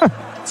 months.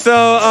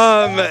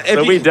 So,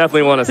 we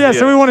definitely want to see it. Yeah,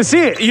 so we want to see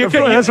it.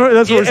 That's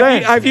what we're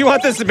saying. If you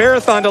want this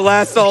marathon to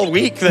last all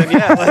week, then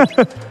yeah.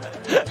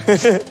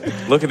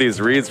 Look at these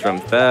reads from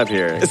Thab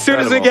here. As soon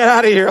as we Incredible. get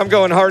out of here, I'm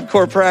going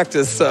hardcore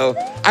practice. So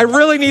I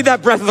really need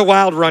that Breath of the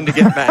Wild run to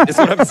get back, is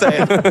what I'm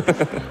saying.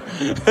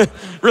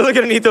 Really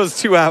going to need those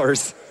 2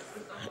 hours.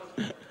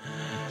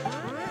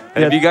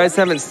 And if you guys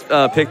haven't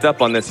picked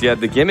up on this yet,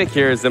 the gimmick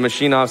here is the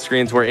machine off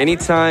screens where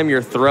anytime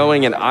you're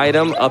throwing an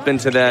item up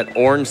into that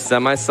orange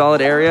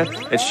semi-solid area,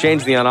 it's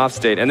changed the on-off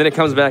state, and then it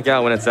comes back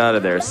out when it's out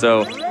of there.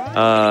 So,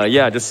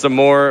 yeah, just some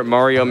more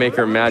Mario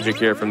Maker magic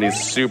here from these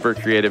super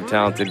creative,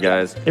 talented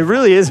guys. It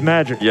really is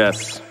magic.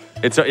 Yes.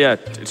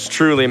 It's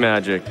truly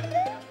magic.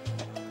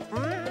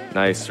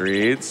 Nice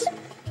reads.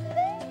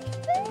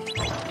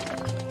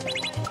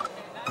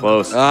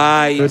 Close.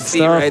 You Good see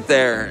stuff. right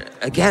there.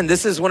 Again,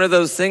 this is one of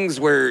those things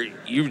where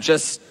you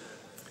just...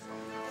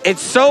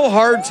 It's so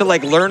hard to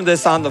like learn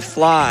this on the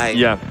fly.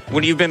 Yeah.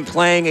 When you've been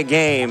playing a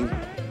game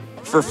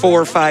for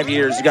 4 or 5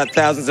 years, you got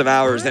thousands of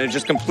hours, and it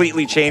just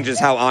completely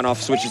changes how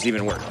on-off switches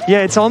even work.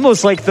 Yeah, it's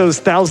almost like those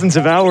thousands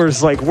of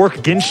hours like work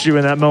against you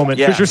in that moment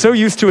because Yeah. you're so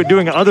used to it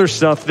doing other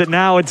stuff that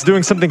now it's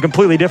doing something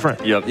completely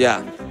different. Yep.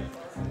 Yeah.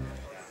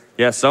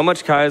 Yeah, so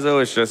much Kaizo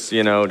is just,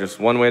 just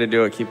one way to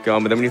do it, keep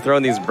going. But then when you throw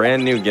in these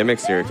brand new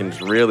gimmicks here, it can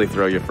just really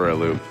throw you for a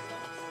loop.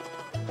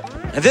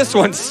 And this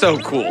one's so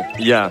cool.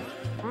 Yeah,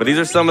 but these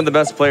are some of the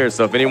best players,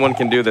 so if anyone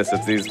can do this,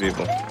 it's these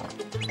people.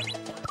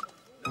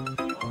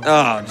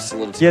 Oh, just a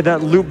little too... Yeah,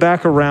 that loop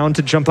back around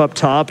to jump up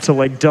top to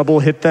like double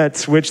hit that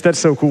switch. That's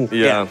so cool.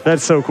 Yeah.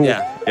 That's so cool.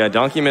 Yeah. Yeah,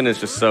 Donkeyman is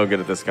just so good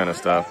at this kind of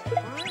stuff.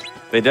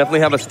 They definitely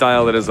have a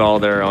style that is all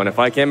their own. If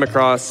I came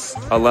across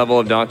a level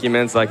of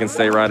Donkeymans, I can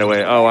say right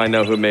away, oh, I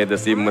know who made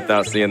this, even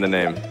without seeing the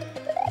name.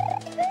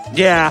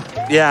 Yeah.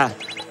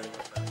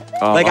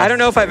 Oh, Like, I don't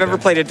know if I've ever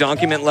played a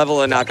Donkeyman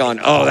level and not gone,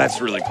 oh,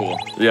 that's really cool.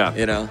 Yeah.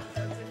 You know?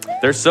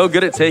 They're so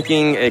good at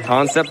taking a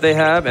concept they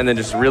have and then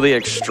just really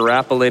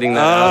extrapolating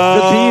that out.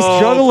 The beast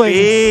juggling.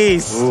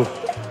 Beast. Ooh,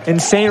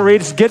 Insane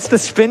Rage gets the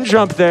spin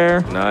jump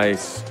there.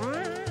 nice.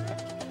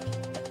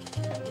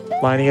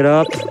 Lining it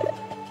up.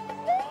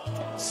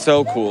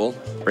 So cool.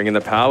 Bringing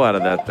the pow out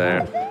of that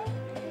there.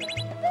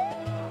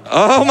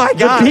 Oh my The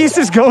god. beast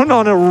is going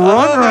on a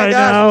run Oh my right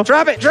gosh. now.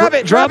 Drop it.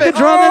 Drop it.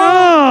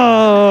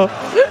 Oh!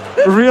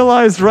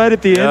 Realized right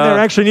at the end Yeah. there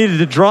actually needed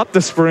to drop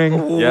the spring.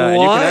 Yeah,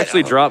 and you What? can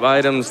actually drop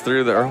items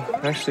through the... Or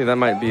actually, that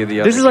might be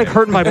the other This is like game.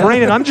 hurting my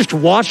brain, and I'm just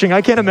watching.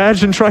 I can't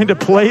imagine trying to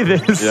play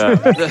this. Yeah.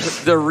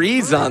 The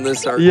reads on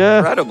this are Yeah.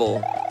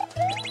 incredible.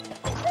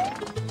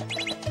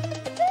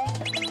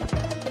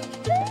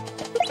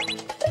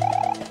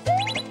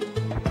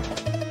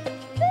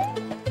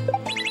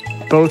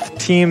 Both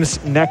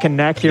teams neck and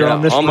neck here Yeah,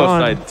 on this almost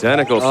run.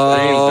 identical screens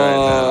right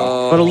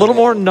now. But a little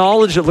more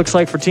knowledge, it looks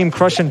like, for Team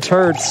Crush and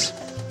Turds.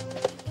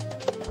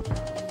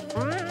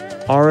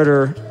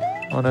 Arator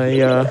on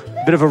a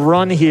bit of a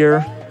run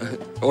here,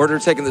 Order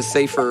taking the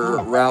safer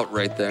route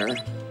right there.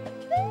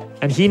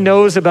 and he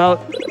knows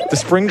about the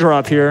spring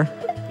drop here.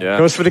 Yeah.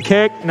 Goes for the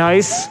kick.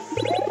 Nice.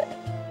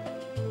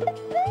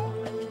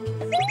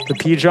 The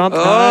P jump.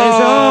 Nice.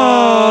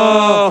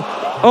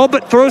 Oh,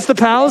 but throws the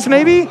pals,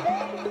 maybe?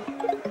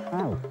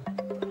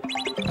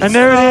 And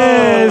there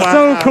it is. wow.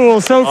 So cool.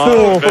 So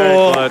cool.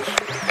 Very clutch.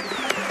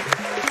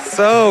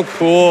 So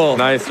cool.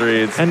 Nice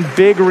reads. And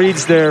big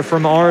reads there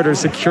from Arator,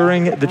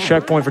 securing the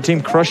checkpoint for Team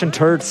Crush and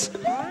Turds.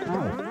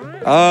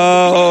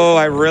 Oh,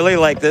 I really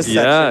like this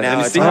section now. And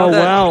you It's see how Oh,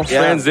 that wow.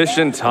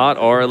 transition taught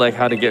Aura like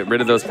how to get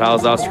rid of those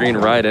pals off screen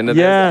right into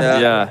Yeah.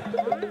 this. Yeah.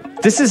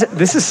 This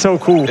is so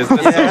cool. Isn't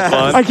this so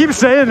fun? I keep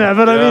saying that,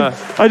 but I mean,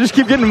 I just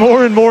keep getting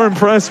more and more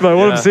impressed by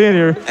what I'm seeing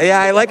here. Yeah,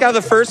 I like how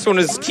the first one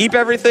is keep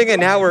everything, and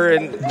now we're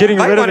in Getting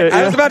rid of it, I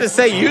yeah. was about to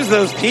say use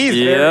those P's.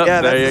 Yep,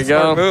 yeah, there that's you a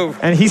smart go. move.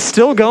 And he's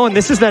still going.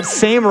 This is that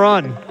same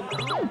run.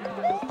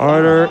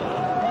 Harder.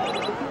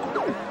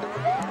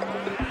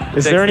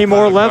 Is there any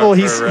more level?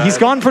 He's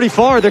gone pretty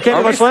far. There can't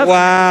be much left.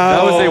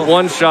 Wow. That was a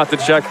one-shot to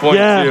checkpoint,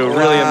 Yeah. too.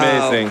 Really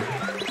Wow. amazing.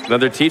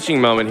 Another teaching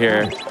moment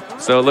here.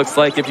 So it looks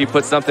like if you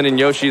put something in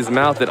Yoshi's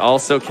mouth, it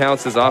also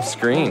counts as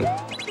off-screen.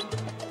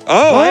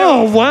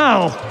 Oh,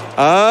 wow.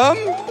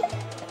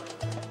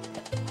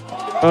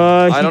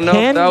 I don't know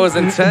if that was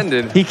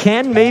intended. He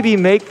can maybe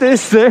make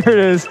this. There it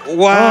is.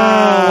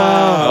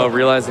 Wow. Oh,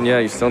 realizing, yeah,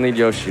 you still need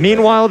Yoshi.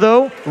 Meanwhile,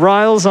 though,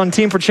 Riles on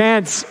Team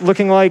Perchance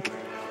looking like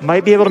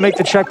might be able to make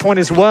the checkpoint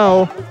as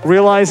well.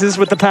 Realizes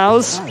with the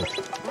POWs.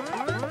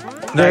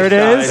 There it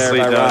is. Nicely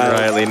There by done,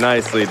 Riles. Riley.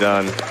 Nicely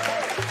done.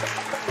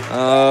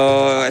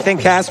 Oh, I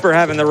think Casper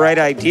having the right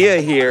idea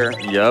here.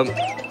 Yep.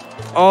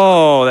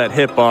 Oh, that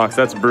hitbox.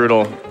 That's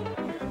brutal.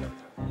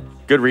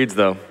 Good reads,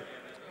 though.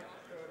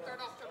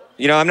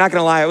 You know, I'm not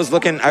gonna lie. I was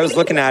looking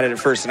at it at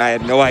first, and I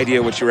had no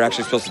idea what you were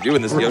actually supposed to do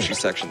in this Yoshi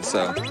section.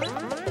 So,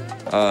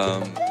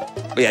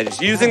 but yeah,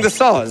 just using the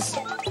saws.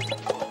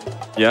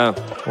 Yeah.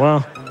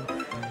 Wow.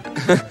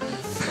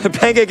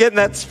 Panga getting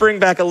that spring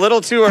back a little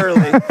too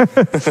early.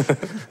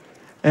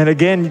 And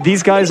again,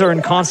 these guys are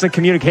in constant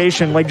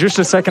communication. Like just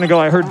a second ago,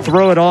 I heard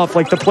throw it off.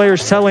 Like the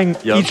players telling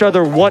each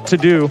other what to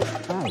do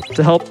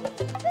to help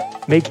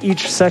make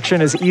each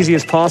section as easy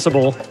as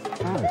possible.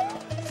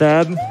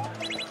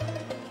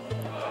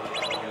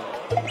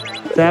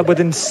 Thab with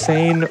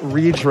insane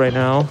reads right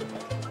now.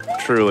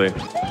 Truly.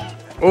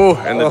 Oh,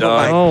 and the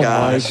dog. Oh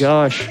gosh. my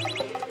gosh.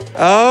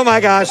 Oh my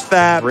gosh,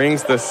 Thab.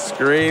 Brings the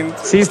screen.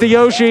 Sees the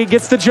Yoshi,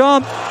 gets the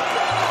jump,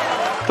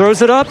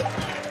 throws it up.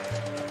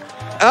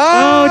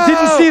 Oh,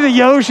 didn't see the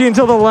Yoshi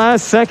until the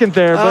last second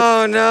there.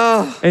 But Oh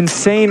no.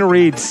 insane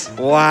reads.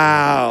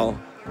 Wow.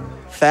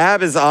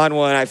 Thab is on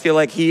one. I feel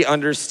like he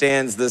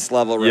understands this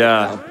level right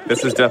Yeah, now.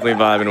 this is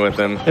definitely vibing with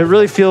him. It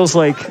really feels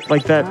like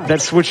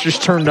that switch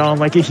just turned on.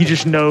 Like he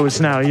just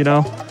knows now, you know?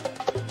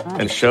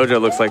 And Shoujo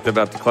looks like they're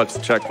about to clutch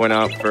the checkpoint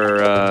out for,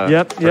 for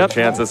Yep.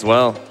 Chance as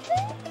well.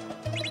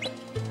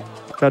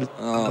 Got it.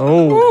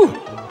 Oh.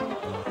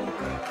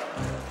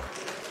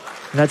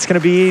 And that's going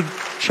to be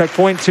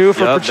checkpoint 2 for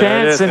Yep, there it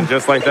Chance. is. And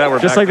just like that,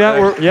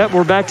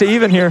 we're back to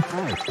even here.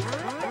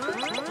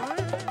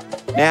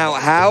 Now,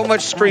 how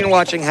much screen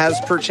watching has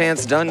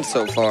Perchance done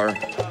so far?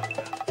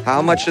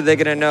 How much are they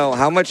going to know?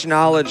 How much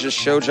knowledge is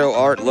Shoujo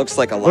art? Looks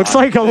like a lot. Looks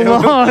like a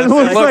lot.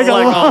 Looks like a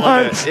all of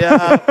lot. it.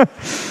 Yeah.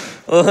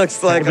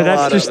 Looks like But a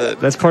lot that's of it.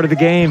 that's part of the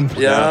game.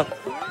 Yeah.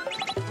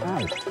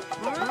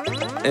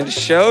 And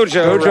Shoujo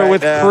Shoujo right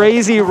with now.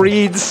 crazy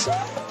reads.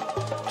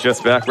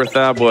 Just back where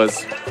Thab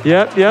was.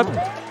 Yep.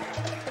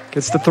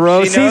 Gets the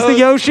throw. She Sees the knows.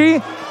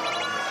 Yoshi.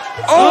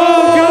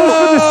 Oh, goes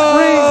for the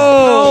spring.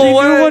 She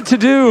knew what to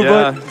do,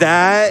 Yeah. but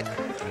That,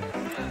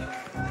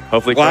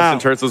 Hopefully Wow.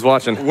 Question Turts was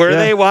watching. were Yeah.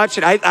 they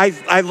watching?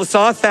 I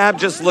saw Thab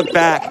just look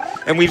back,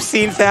 and we've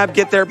seen Thab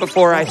get there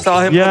before. I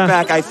saw him Yeah. look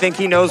back. I think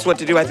he knows what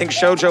to do. I think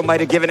Shoujo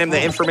might have given him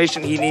the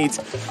information he needs.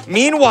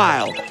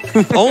 Meanwhile,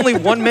 only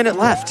 1 minute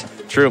left.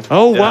 True.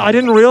 oh Yeah. wow, I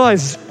didn't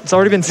realize it's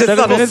already been 7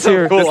 level's minutes so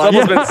here. cool. This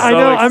level's been I so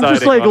know. I'm just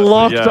exciting, like honestly,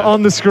 locked yeah.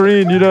 on the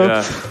screen, you know.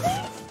 Yeah.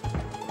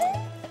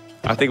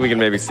 I think we can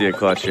maybe see a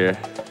clutch here.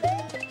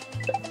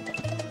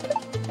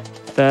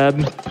 Thab,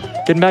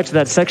 getting back to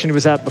that section he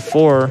was at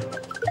before.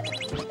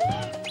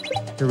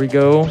 Here we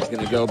go.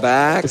 Gonna go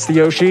back. It's the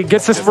Yoshi.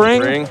 Gets the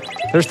spring. Spring.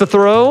 There's the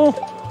throw.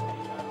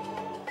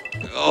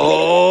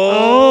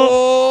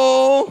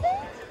 Oh.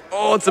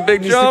 Oh, it's a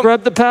big Needs to jump.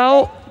 grab the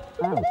POW.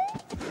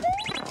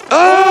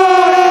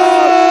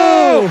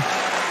 Oh!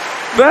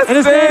 That's And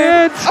is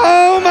that it?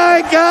 Oh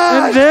my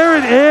gosh! And there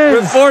it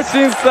With is.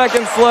 14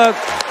 seconds left.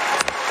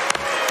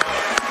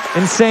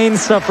 Insane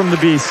stuff from the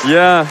Beast.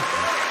 Yeah.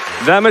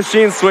 That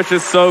machine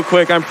switches so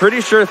quick. I'm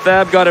pretty sure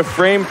Thab got a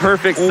frame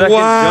perfect second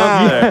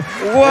Wow. jump there.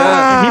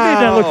 Wow! He made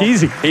that look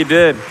easy. He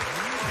did.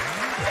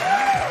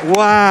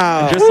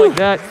 Wow! Just like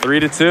that.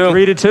 3-2.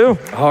 3-2.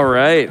 All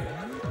right.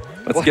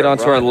 Let's What get a on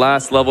to our run.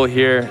 last level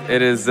here.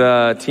 It is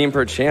Team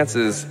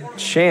Perchance's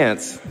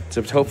chance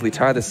to hopefully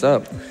tie this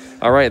up.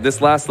 All right, this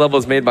last level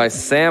is made by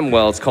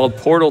Samwell. It's called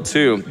Portal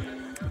 2.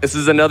 This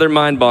is another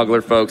mind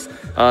boggler, folks.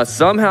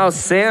 Somehow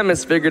Sam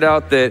has figured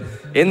out that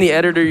in the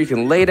editor you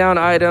can lay down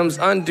items,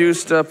 undo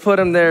stuff, put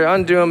them there,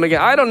 undo them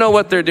again. I don't know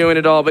what they're doing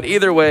at all, but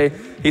either way,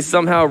 he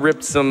somehow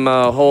ripped some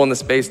hole in the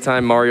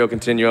space-time Mario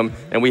continuum,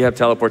 and we have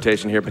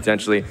teleportation here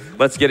potentially.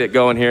 Let's get it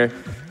going here.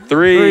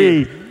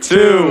 3,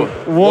 2,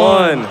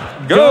 1,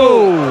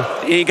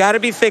 go! You got to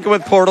be thinking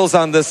with portals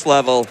on this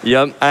level.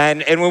 Yep.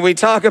 And when we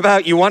talk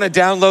about you want to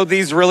download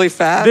these really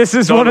fast, This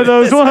is one of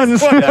those ones.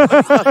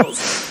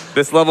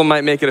 This level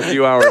might make it a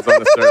few hours on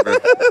the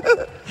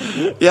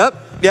server.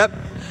 Yep.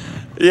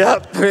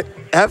 Yep.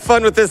 Have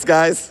fun with this,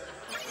 guys.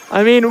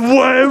 I mean,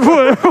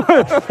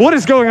 what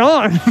is going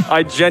on?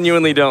 I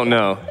genuinely don't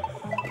know.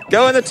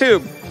 Go in the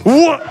tube.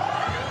 What?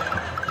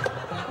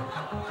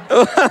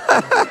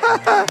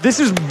 This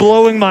is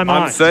blowing my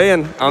mind. I'm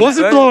saying. This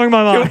is blowing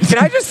my mind. Can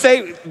I just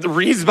say the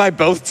reads by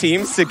both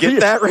teams to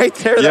get that right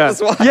there? Yeah. That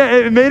was wild. Yeah,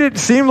 it made it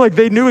seem like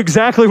they knew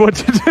exactly what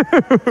to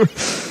do.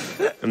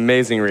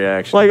 Amazing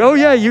reaction. Like, oh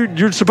yeah,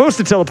 you're supposed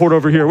to teleport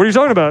over here. What are you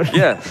talking about?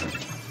 Yeah.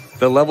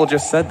 The level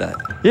just said that.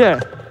 Yeah.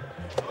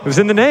 It was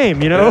in the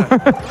name, you know?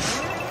 Yeah.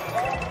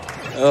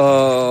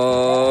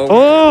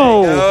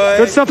 Oh,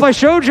 good stuff by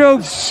Shoujo.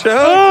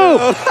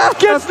 Oh,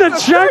 gets the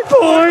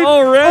checkpoint.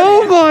 Already?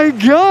 Oh my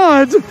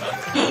God.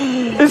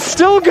 It's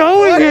still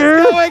going here.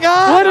 What is going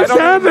on? What is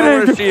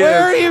happening?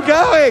 Where are you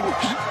going?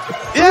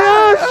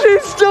 Yeah,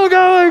 she's still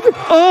going.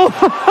 Oh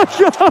my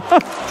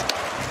God.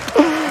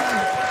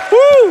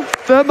 Woo.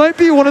 That might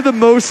be one of the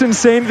most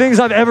insane things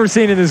I've ever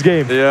seen in this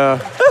game. Yeah.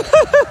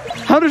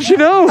 How did she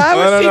know? How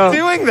I is don't she know.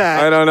 doing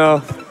that? I don't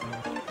know.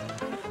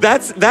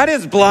 That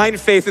is blind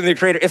faith in the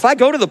creator. If I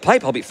go to the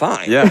pipe, I'll be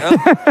fine.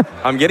 Yeah.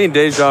 I'm getting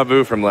deja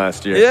vu from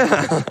last year.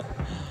 Yeah.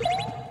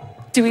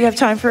 Do we have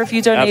time for a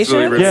few donations?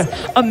 Absolutely.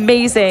 Yeah.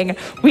 Amazing.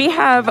 We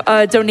have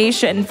a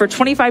donation for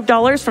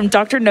 $25 from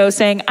Dr. No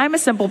saying, I'm a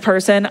simple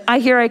person. I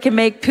hear I can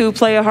make Pooh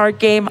play a hard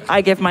game.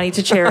 I give money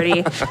to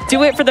charity.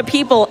 Do it for the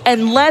people.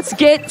 And let's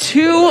get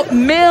 2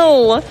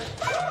 mil.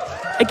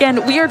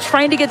 Again, we are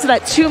trying to get to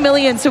that 2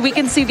 million so we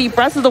can see the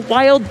Breath of the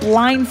Wild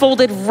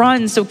blindfolded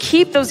run. So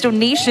keep those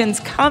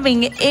donations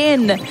coming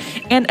in.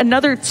 And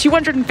another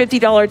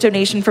 $250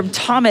 donation from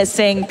Thomas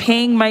saying,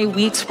 paying my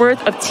week's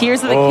worth of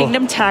Tears of the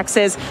Kingdom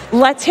taxes.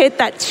 Let's hit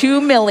that 2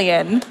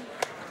 million.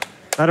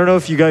 I don't know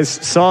if you guys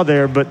saw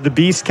there, but the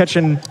Beast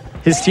catching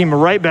his team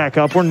right back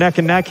up. We're neck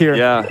and neck here.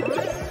 Yeah.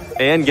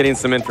 And getting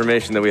some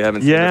information that we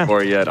haven't seen Yeah.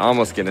 before yet.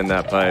 Almost getting in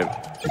that pipe.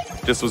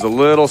 Just was a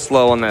little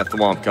slow on that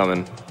thwomp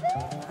coming.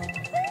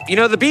 You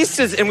know, the Beast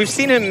is, and we've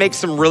seen him make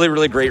some really,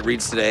 really great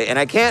reads today, and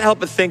I can't help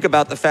but think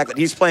about the fact that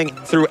he's playing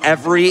through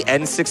every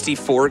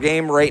N64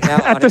 game right now.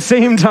 At the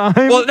same time?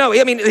 Well, no,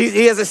 I mean,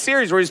 he has a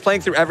series where he's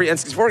playing through every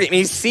N64 game, and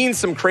he's seen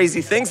some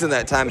crazy things in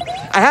that time.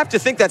 I have to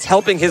think that's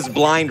helping his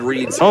blind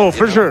reads. Oh,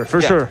 for sure,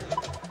 for sure.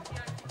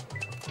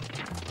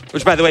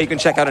 Which, by the way, you can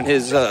check out on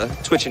his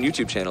Twitch and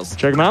YouTube channels.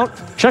 Check them out.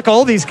 Check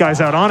all these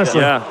guys out,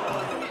 honestly. Yeah.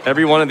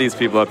 Every one of these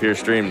people up here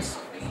streams.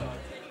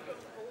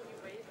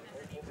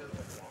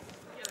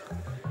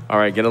 All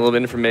right, get a little bit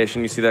of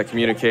information. You see that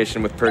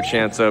communication with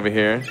Perchance over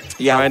here.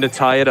 Yeah. Trying to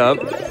tie it up.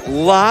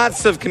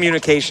 Lots of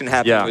communication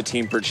happening Yeah. with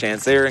Team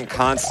Perchance. They're in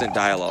constant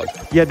dialogue.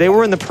 Yeah, they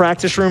were in the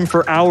practice room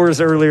for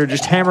hours earlier,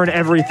 just hammering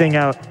everything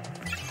out.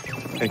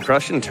 And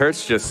Crush and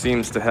Turts just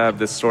seems to have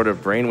this sort of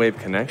brainwave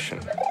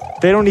connection.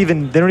 They don't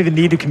even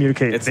need to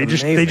communicate. It's They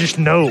amazing. just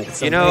know.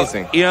 It's You know,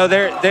 amazing.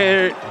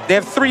 they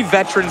have 3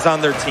 veterans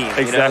on their team.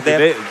 Exactly. You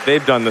know,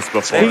 They've done this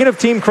before. Speaking of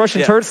Team Crush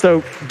and Yeah. Turts,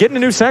 though, getting a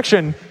new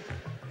section.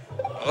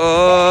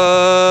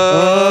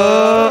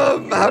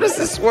 how does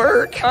this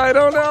work? I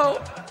don't know.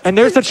 And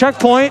there's the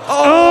checkpoint.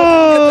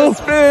 Oh!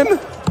 Spin.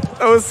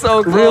 That was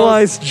so close.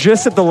 Realized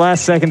just at the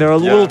last second they're a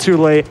little too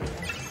late.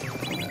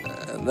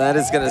 That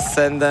is going to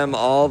send them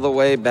all the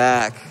way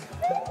back.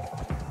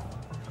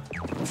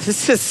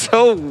 This is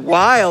so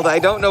wild. I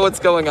don't know what's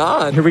going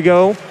on. Here we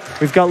go.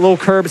 We've got Lil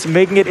Curbs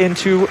making it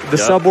into the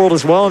subworld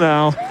as well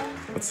now.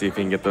 Let's see if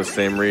we can get those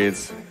same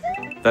reads.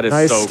 That is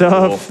Nice so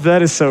stuff. cool.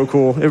 That is so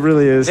cool. It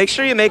really is. Make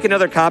sure you make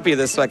another copy of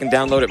this so I can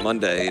download it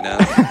Monday, you know?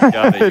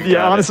 Got it, you Yeah,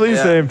 got it. honestly,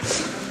 Yeah. same.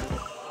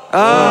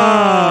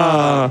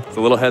 It's a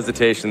little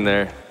hesitation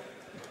there.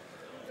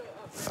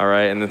 All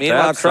right, and then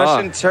Meanwhile, Thab saw. Crush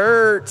and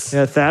Turts.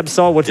 Yeah, Thab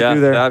saw what to Yeah, do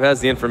there. Thab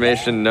has the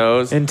information,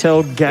 knows.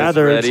 Intel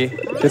gathered. ready.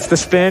 It's the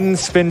spin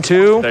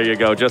 2. There you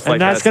go, just like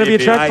And that's that. going to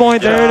be a CP.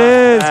 checkpoint. Nice There it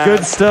is.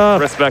 Good stuff.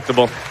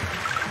 Respectable.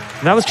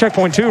 And that was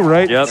checkpoint 2,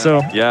 right? Yep.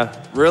 So, Yeah.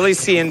 Really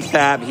seeing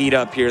Thab heat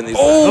up here in these.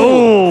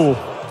 oh,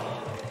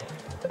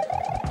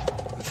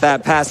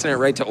 Thab passing it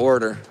right to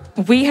order.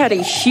 We had a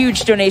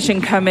huge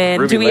donation come in.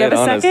 Ruby, Do we lay have it a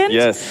on us. second?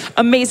 Yes.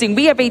 Amazing.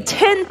 We have a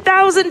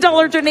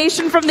 $10,000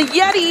 donation from the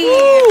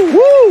Yeti.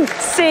 woo.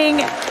 Saying,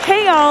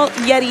 hey all,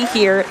 Yeti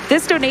here.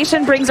 This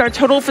donation brings our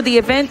total for the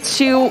event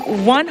to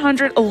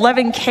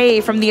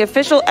 $111K from the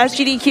official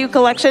SGDQ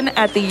collection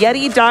at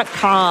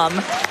theyeti.com.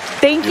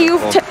 Thank you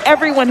to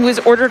everyone who has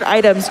ordered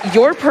items.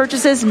 Your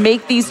purchases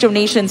make these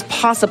donations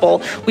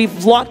possible.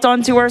 We've locked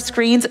onto our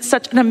screens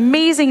such an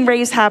amazing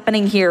race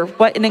happening here.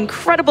 What an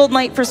incredible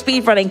night for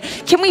speedrunning.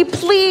 Can we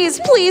please,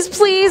 please,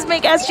 please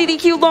make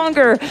SGDQ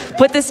longer?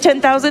 Put this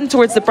 $10,000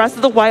 towards the Breath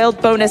of the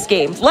Wild bonus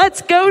game.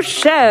 Let's go,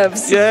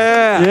 Chevs.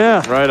 Yeah.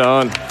 Yeah. Right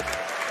on.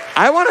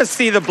 I want to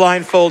see the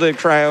blindfolded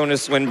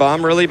Cryonis win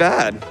bomb really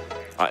bad.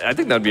 I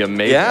think that'd be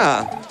amazing.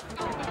 Yeah.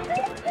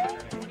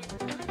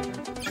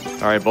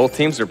 All right, both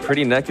teams are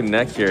pretty neck and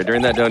neck here.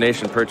 During that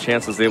donation,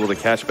 Perchance was able to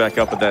catch back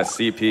up with that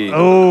CP.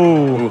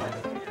 Oh. Ooh.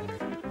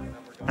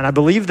 And I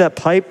believe that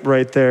pipe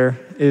right there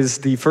is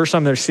the first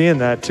time they're seeing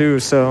that, too.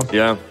 So,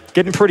 Yeah.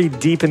 getting pretty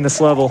deep in this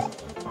level.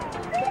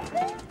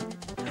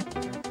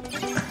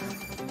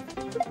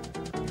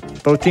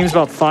 Both teams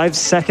about 5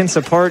 seconds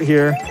apart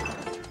here.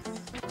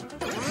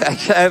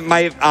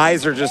 My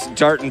eyes are just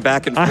darting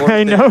back and forth.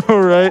 I know,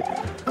 right?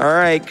 All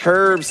right,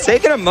 Curbs,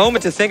 taking a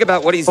moment to think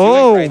about what he's doing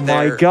right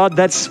there. Oh my God,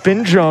 that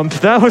spin jump.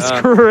 That was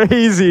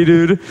crazy,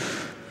 dude.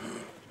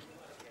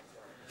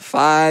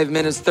 5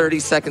 minutes, 30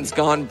 seconds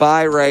gone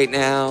by right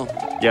now.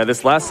 Yeah,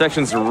 this last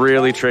section's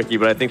really tricky,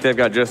 but I think they've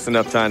got just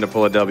enough time to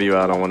pull a W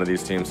out on one of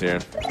these teams here.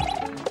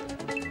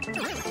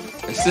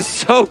 This is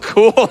so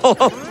cool.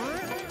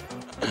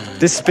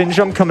 This spin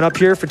jump coming up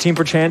here for Team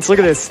Perchance. Look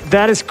at this.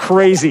 That is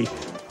crazy.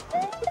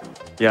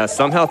 Yeah,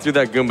 somehow threw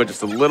that Goomba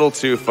just a little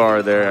too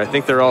far there. I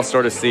think they're all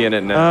sort of seeing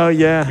it now. Oh,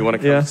 yeah. You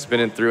want to come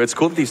spinning through. It's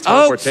cool that these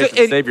Oh, teleportations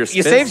so save your spin.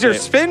 you saved your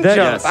spin jump.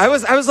 Yes. I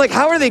was like,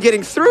 how are they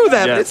getting through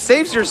that? Yes. It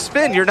saves your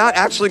spin. You're not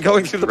actually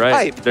going through the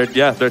pipe.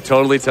 They're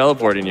totally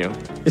teleporting you.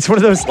 It's one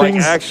of those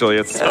things. Actually,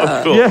 it's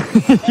so cool. Yeah,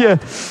 yeah.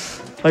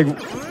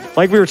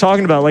 Like we were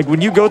talking about, like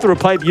when you go through a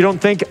pipe, you don't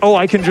think, oh,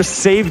 I can just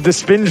save the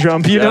spin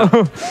jump, you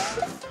know?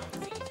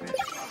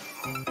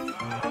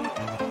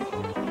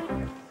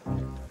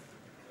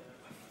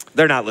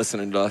 They're not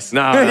listening to us.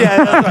 No. Don't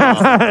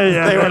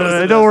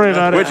worry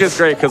about it. Which is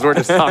great because we're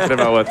just talking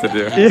about what to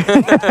do.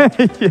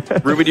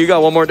 Ruby, do you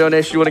got one more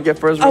donation you want to get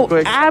for us real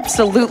quick?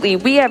 Absolutely.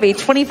 We have a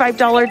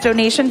 $25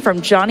 donation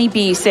from Johnny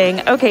B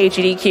saying, okay,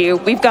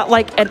 GDQ, we've got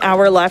like an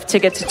hour left to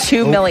get to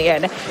 2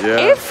 million.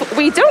 Yeah. If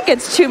we don't get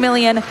to 2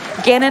 million,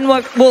 Ganon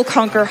will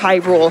conquer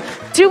Hyrule.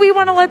 Do we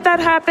want to let that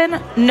happen?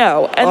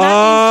 No. And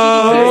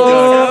that means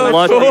GDQ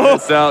Lunching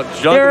this out,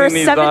 there are juggling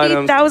these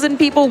items. 70,000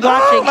 people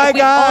watching. my If we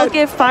God. all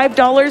give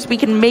 $5, we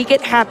can make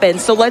it happen.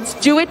 So let's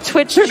do it,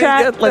 Twitch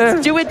chat.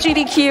 Let's do it,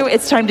 GDQ.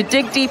 It's time to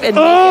dig deep and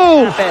make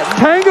it happen.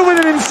 Panga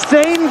with an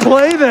insane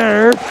play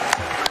there.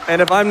 And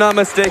if I'm not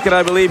mistaken,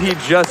 I believe he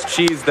just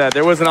cheesed that.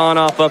 There was an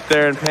on-off up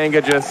there, and Panga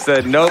just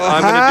said, nope,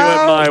 I'm going to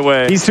do it my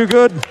way. He's too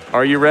good.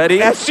 Are you ready?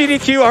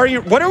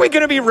 SGDQ, what are we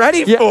going to be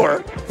ready for?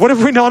 What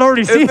have we not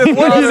already seen?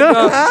 What You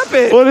know?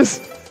 happened? What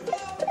is...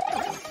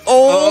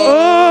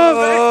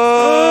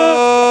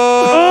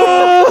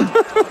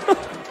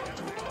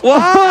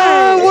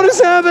 Why? What is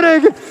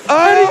happening?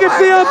 How did he get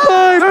beyond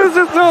time? There's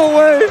just no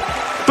way.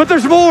 But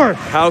there's more.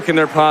 How can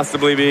there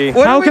possibly be?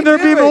 What How are can we there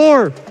be doing?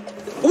 more?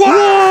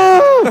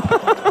 Whoa!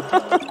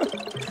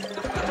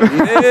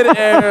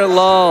 Mid-air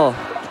lull.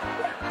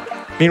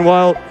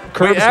 Meanwhile,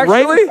 Curb's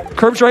actually?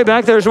 Curb's right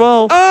back there as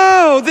well.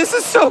 Oh, this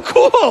is so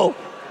cool.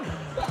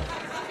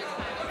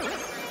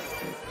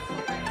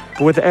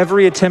 With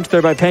every attempt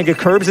there by Panga,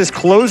 Curbs is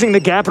closing the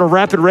gap at a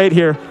rapid rate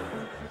here.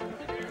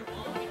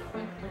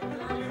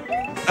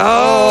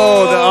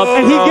 Oh, the up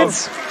And he throw.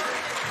 gets...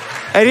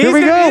 And Here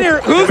we go.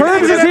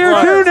 Curbs is here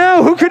too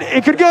now.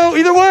 It could go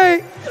either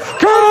way.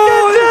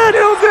 Curbs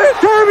gets it!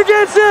 Curbs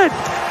gets it!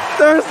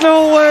 There's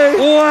no way.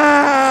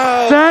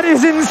 Wow. That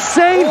is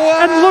insane. Wow.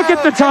 And look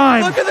at the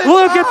time.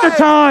 Look at the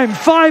time.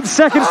 5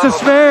 seconds to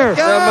spare.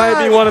 God. That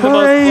might be one of the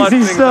most clutch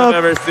Crazy things stuff.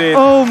 I've ever seen.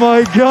 Oh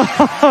my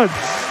God.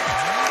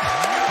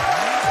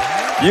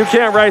 You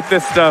can't write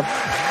this stuff.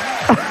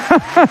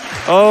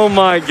 Oh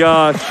my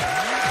gosh.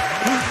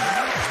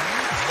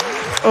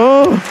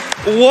 Oh,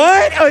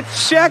 What a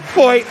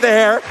checkpoint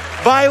there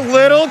by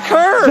Little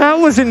Curb. that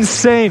was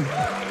insane.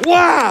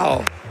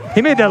 Wow.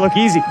 He made that look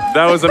easy.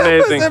 That was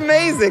amazing. That was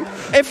amazing.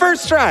 Hey,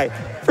 first try.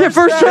 First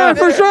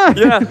try.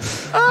 Yeah,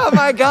 Oh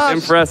my gosh.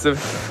 impressive.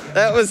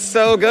 That was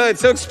so good.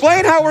 So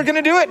explain how we're going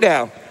to do it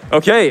now.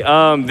 Okay,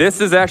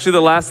 this is actually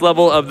the last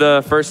level of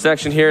the first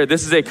section here.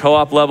 This is a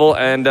co-op level,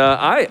 and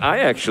I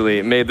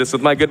actually made this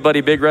with my good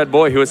buddy Big Red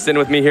Boy, who was sitting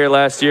with me here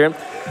last year.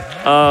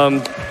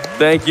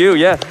 Thank you.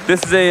 Yeah,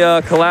 this is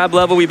a collab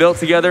level we built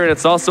together, and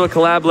it's also a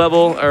collab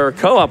level, or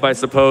co-op, I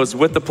suppose,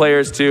 with the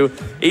players too.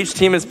 Each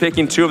team is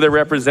picking 2 of their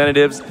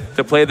representatives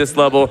to play this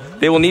level.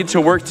 They will need to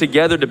work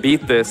together to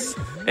beat this.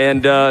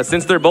 And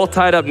since they're both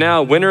tied up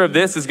now, winner of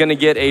this is going to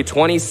get a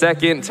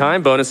 20-second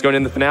time bonus going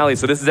in the finale.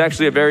 So this is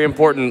actually a very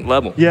important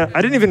level. Yeah,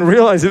 I didn't even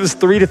realize it was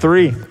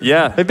 3-3.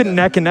 Yeah. They've been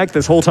neck and neck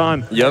this whole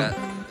time. Yep.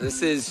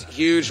 This is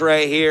huge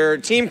right here.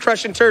 Team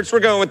Crushing Turks,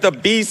 we're going with the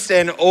Beast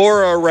and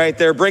Aura right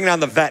there. Bringing on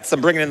the vets. I'm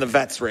bringing in the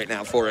vets right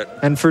now for it.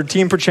 And for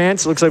Team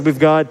Perchance, it looks like we've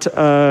got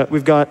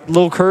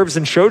Lil Curbs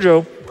and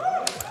Shoujo.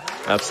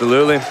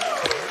 Absolutely.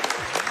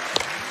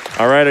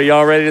 All right, are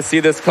y'all ready to see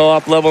this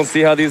co-op level and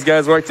see how these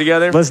guys work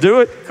together? Let's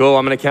do it. Cool,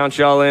 I'm going to count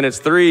y'all in. It's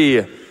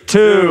 3,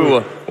 2,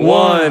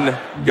 1,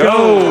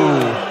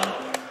 go.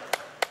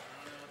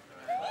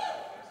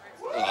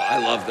 I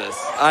love this.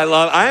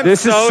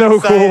 This is so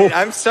excited. cool.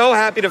 I'm so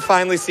happy to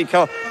finally see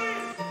co-op.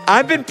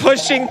 I've been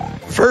pushing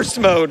first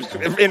mode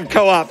in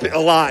co-op a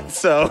lot,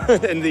 so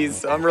in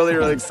these, I'm really,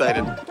 really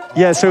excited.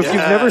 Yeah, so if you've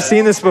never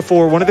seen this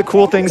before, one of the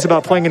cool things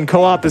about playing in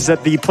co-op is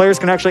that the players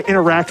can actually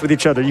interact with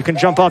each other. You can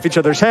jump off each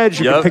other's heads,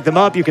 you can pick them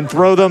up, you can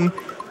throw them.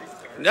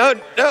 No,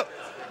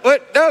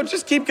 what? No,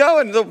 just keep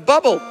going. The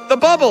bubble.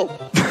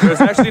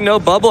 There's actually no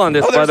bubble on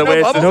this, by there's the no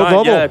way. bubble? It's No designed.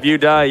 bubble. Yeah, if you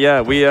die,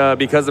 yeah. We,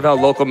 because of how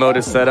local mode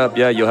is set up,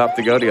 yeah, you'll have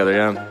to go together,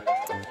 yeah.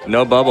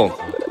 No bubble.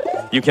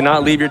 You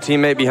cannot leave your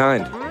teammate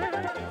behind.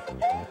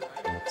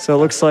 So it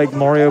looks like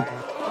Mario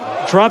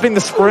dropping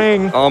the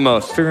spring.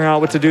 Almost. Figuring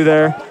out what to do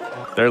there.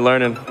 They're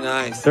learning.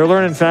 Nice. They're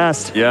learning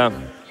fast. Yeah.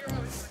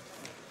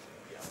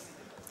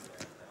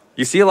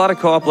 You see a lot of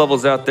co-op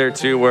levels out there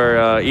too,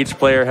 where each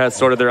player has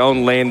sort of their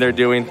own lane they're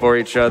doing for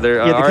each other.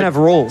 Yeah, they can have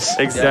roles.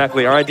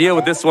 Exactly. Our idea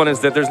with this one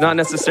is that there's not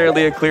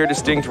necessarily a clear,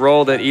 distinct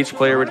role, that each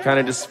player would kind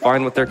of just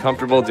find what they're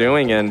comfortable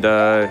doing and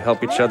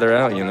help each other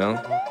out, you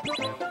know?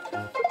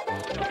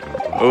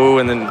 Oh,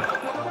 and then...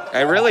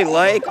 I really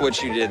like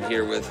what you did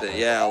here with it.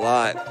 Yeah, a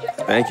lot.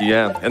 Thank you,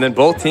 yeah. And then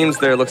both teams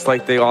there, looks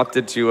like they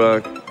opted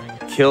to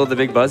kill the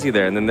big Buzzy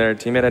there, and then their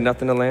teammate had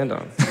nothing to land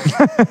on.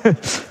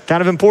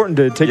 Kind of important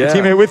to take your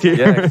teammate with you.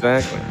 Yeah,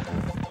 exactly.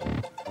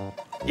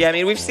 Yeah, I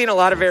mean, we've seen a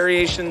lot of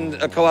variation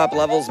co-op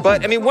levels,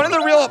 but I mean, one of the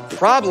real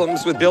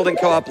problems with building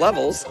co-op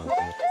levels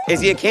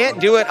is you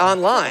can't do it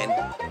online.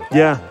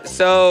 Yeah.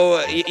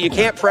 So you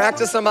can't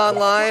practice them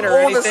online or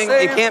anything.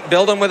 You can't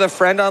build them with a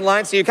friend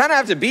online. So you kind of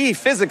have to be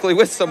physically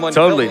with someone.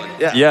 Totally. To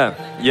build one.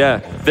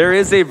 Yeah. There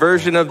is a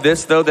version of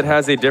this, though, that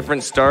has a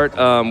different start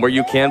where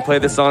you can play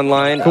this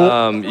online.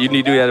 Cool. You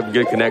need to have a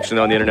good connection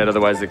on the internet,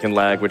 otherwise it can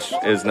lag, which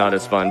is not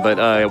as fun.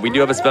 But we do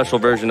have a special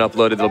version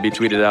uploaded that'll be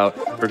tweeted out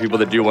for people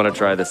that do want to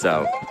try this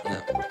out.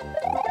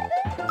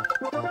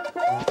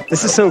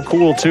 This is so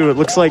cool, too. It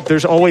looks like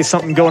there's always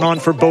something going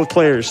on for both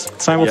players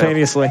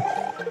simultaneously. Yep.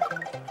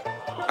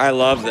 I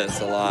love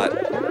this a lot.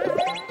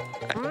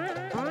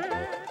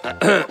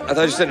 I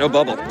thought you said no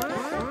bubble.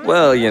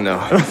 Well, you know.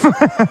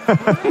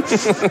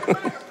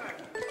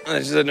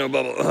 I said no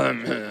bubble.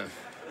 I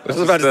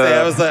was about to say,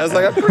 I was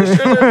like, I'm pretty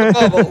sure there's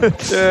a bubble.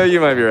 Yeah, you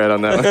might be right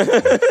on that one.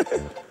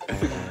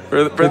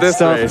 for this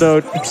stuff, race. though.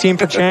 Team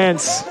for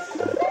chance.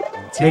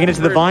 Making it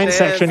to the vine chance,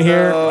 section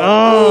here. though.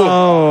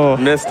 Oh.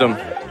 Missed him.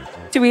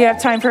 Do we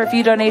have time for a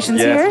few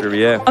donations Yes, here?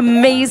 yeah.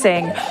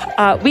 Amazing.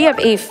 We have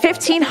a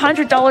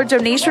 $1,500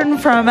 donation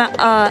from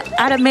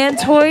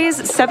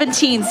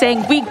Adamantoys17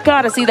 saying, we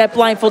gotta see that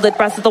blindfolded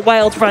Breath of the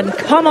Wild run.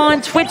 Come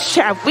on, Twitch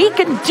chat, we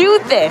can do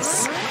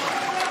this.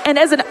 And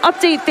as an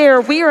update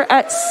there, we are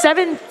at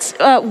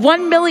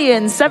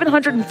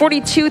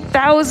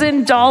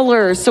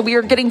 $1,742,000. So we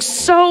are getting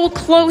so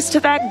close to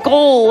that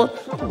goal.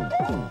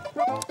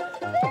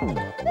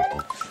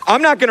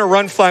 I'm not going to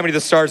run Fly Me to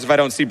the Stars if I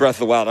don't see Breath of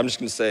the Wild. I'm just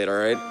going to say it, all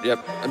right?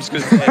 Yep, I'm just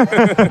going to say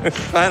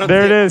it.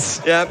 There it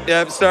is.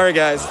 Yep, sorry,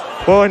 guys.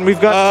 Well, and we've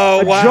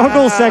got a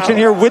juggle section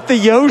here with the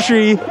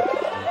Yoshi.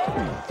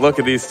 Look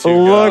at these two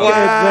Look guys.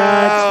 at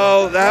that.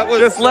 Oh, that was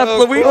Just left so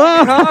Luigi cool.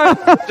 behind.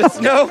 Just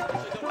no.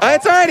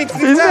 It's all right.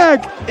 He's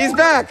back. He's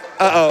back.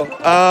 Uh-oh.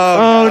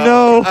 Oh,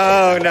 no.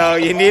 Oh, no.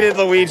 You needed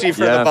Luigi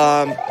for the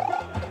bomb.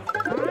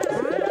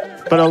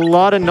 But a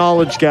lot of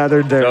knowledge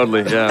gathered there.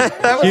 Totally, yeah.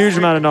 Huge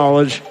amount of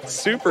knowledge.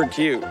 Super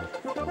cute.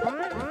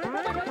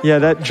 Yeah,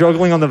 that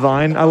juggling on the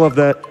vine. I love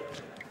that.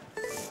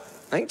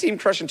 I think Team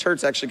Crush and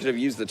Turts actually could have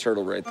used the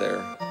turtle right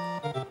there.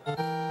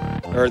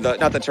 Or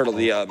not the turtle,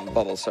 the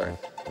bubble, sorry.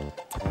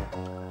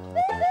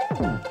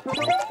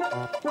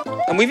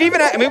 And we've even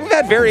had, we've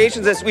had variations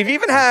of this. We've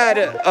even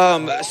had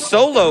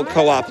solo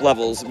co-op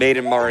levels made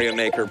in Mario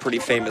Maker pretty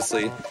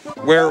famously,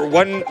 where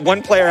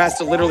one player has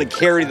to literally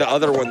carry the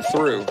other one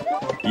through.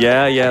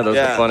 Yeah, those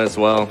are fun as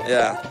well.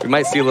 Yeah. We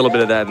might see a little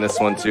bit of that in this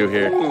one too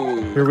here.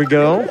 Ooh. Here we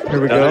go.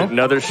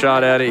 Another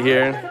shot at it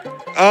here.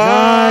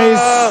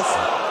 Nice.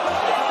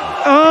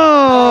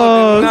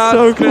 Oh,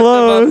 so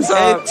close.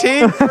 A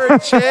team for a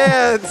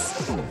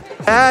chance.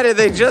 Had it,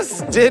 they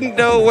just didn't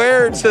know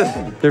where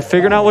to. They're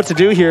figuring out what to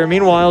do here.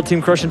 Meanwhile,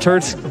 Team Crush and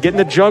Turts getting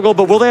the juggle,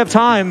 but will they have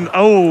time?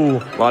 Oh.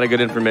 A lot of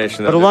good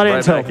information. But a lot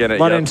of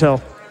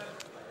intel.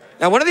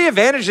 Now, one of the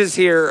advantages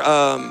here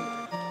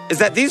is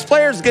that these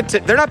players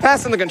they're not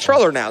passing the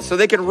controller now, so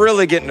they can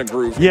really get in a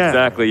groove. Yeah.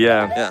 Exactly,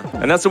 yeah.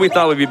 And that's what we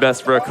thought would be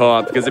best for a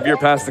co-op, because if you're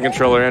passing the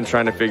controller and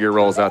trying to figure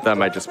roles out, that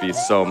might just be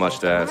so much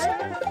to ask.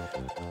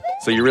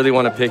 So you really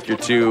want to pick your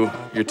two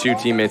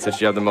teammates that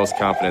you have the most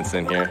confidence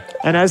in here.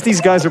 And as these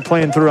guys are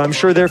playing through, I'm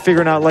sure they're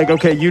figuring out, like,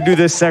 okay, you do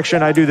this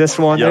section, I do this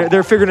one. Yep.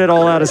 They're figuring it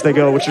all out as they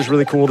go, which is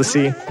really cool to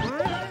see.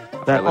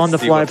 That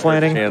on-the-fly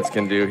planning. Chance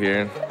can do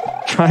here.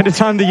 Trying to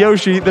time the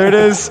Yoshi. There it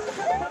is.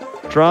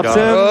 Drops him.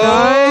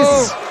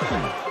 Nice.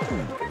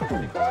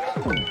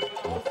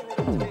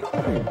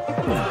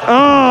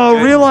 Oh,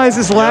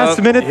 realizes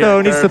last minute,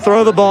 though. Needs to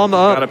throw the bomb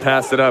up. Gotta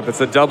pass it up. It's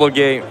a double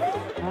gate.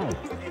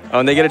 Oh,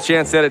 and they get a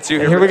chance at it, too.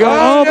 Here we go.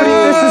 Oh, but he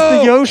misses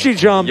the Yoshi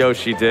jump.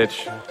 Yoshi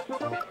ditch.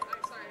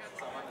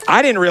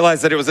 I didn't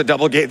realize that it was a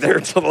double gate there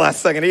until the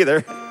last second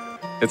either.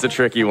 It's a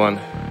tricky one.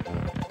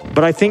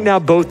 But I think now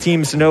both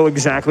teams know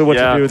exactly what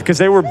to do, because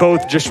they were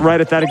both just right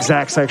at that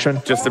exact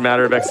section. Just a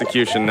matter of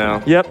execution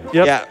now. Yep.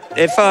 Yeah,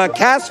 if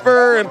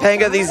Casper and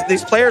Panga,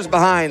 these players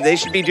behind, they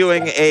should be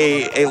doing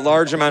a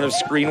large amount of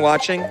screen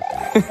watching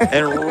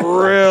and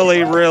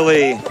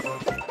really...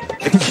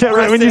 Yeah,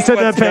 right when you said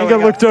that, Panga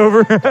looked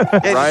over.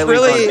 Riley's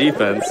really, on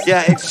defense.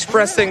 Yeah,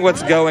 expressing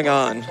what's going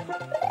on.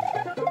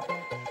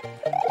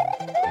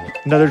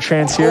 Another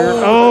chance here.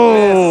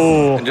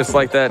 Oh! And just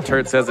like that,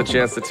 Turts has a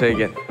chance to take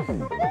it.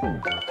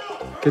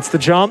 Gets the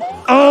jump.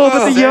 Oh,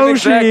 but the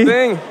Yoshi.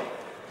 And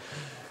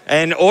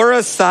And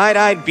Aura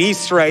side-eyed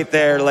beast right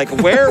there. Like,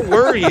 where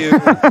were you?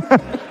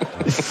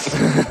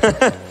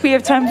 We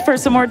have time for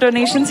some more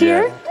donations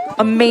here.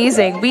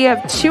 Amazing. We have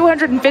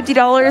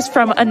 $250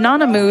 from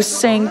Anonymous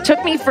saying,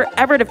 took me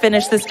forever to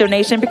finish this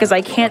donation because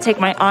I can't take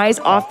my eyes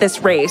off this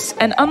race.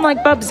 And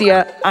unlike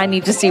Bubsia, I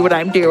need to see what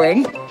I'm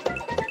doing.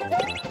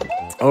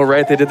 Oh,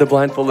 right. They did the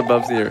blindfolded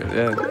Bubsy.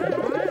 Yeah.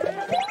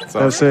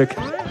 So sick.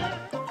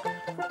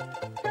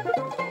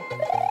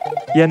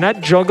 Yeah, and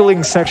that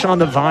juggling section on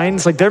the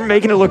vines, like they're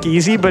making it look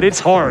easy, but it's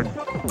hard.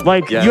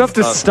 Like Yeah, you have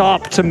to tough.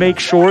 stop to make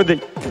sure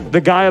that the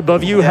guy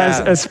above you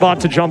has a spot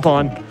to jump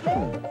on.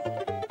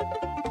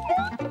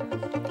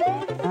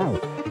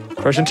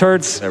 Crushing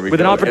Turds There we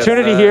with an go.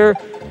 opportunity Yes, here.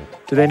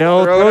 Do they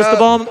know? Throw it Throws the up.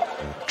 bomb,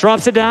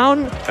 drops it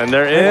down. And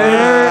they're in.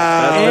 They're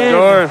That's the in.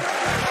 door.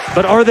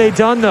 But are they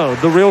done though?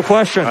 The real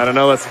question. I don't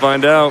know. Let's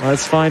find out.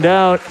 Let's find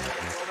out.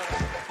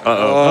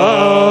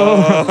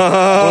 Uh-oh.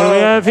 What do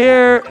we have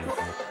here?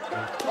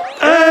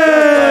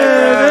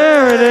 Hey,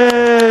 there it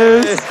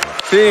is.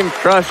 Team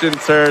crushing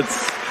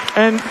turds.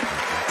 And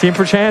Team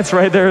Perchance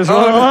right there as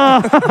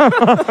well.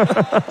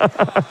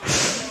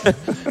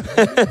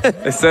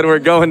 They said we're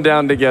going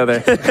down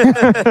together.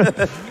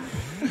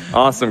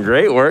 Awesome.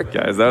 Great work,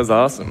 guys. That was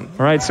awesome.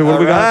 All right, so what do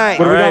we right. got?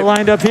 What do we All got right.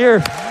 lined up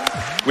here?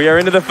 We are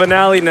into the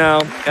finale now,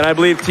 and I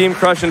believe Team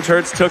Crush and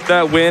Turds took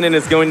that win and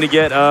is going to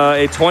get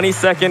a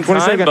 20-second 20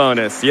 time second.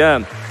 bonus.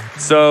 Yeah.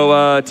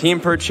 So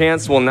Team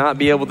Perchance will not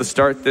be able to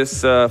start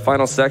this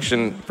final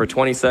section for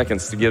 20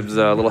 seconds to give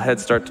a little head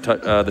start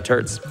to the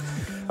Turds.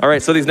 All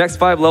right, so these next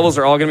 5 levels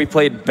are all going to be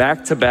played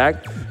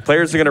back-to-back.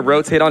 Players are going to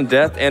rotate on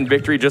death and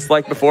victory just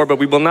like before, but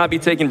we will not be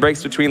taking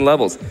breaks between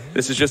levels.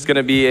 This is just going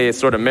to be a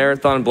sort of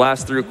marathon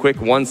blast through quick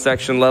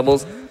one-section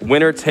levels.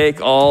 Winner take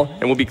all,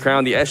 and we'll be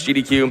crowned the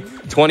SGDQ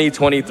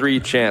 2023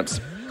 champs.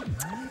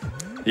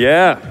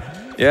 Yeah.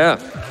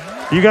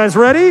 You guys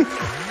ready?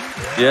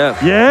 Yeah.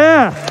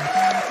 Yeah.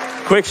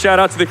 Quick shout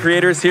out to the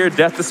creators here,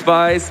 Death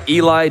Despise,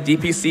 Eli,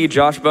 DPC,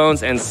 Josh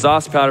Bones, and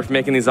Sauce Powder for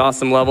making these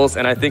awesome levels.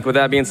 And I think with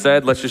that being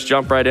said, let's just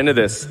jump right into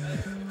this.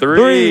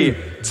 3,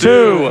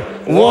 2,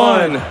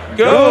 1,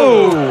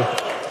 go!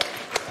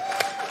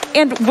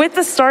 And with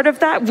the start of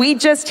that, we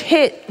just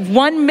hit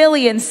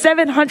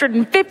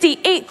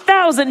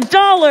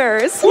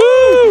 $1,758,000.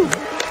 Woo!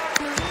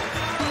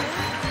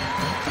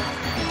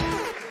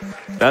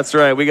 That's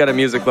right, we got a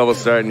music level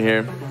starting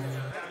here.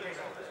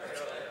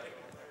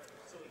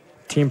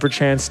 Team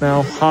Perchance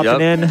now hopping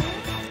Yep. in.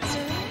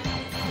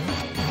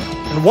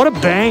 And what a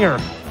banger.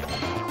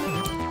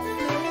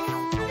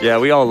 Yeah,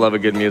 we all love a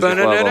good music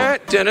level.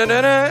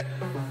 Ba-na-na-na,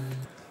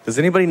 Does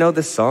anybody know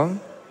this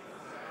song?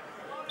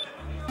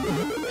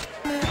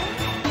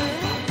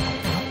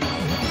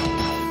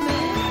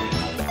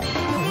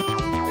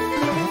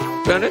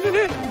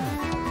 ba-na-na-na,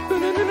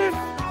 ba-na-na-na.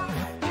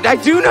 I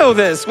do know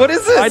this. What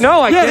is this? I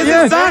know, I yeah, can't is think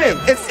it of the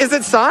Sonic? name. Is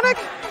it Sonic?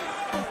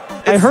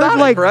 I heard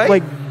Sonic, right?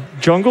 like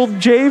Jungle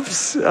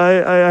Japes.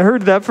 I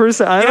heard that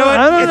first. I You know don't, what?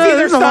 I don't It's know. either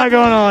There's a lot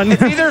going on.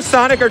 It's either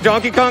Sonic or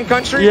Donkey Kong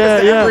Country. Yeah,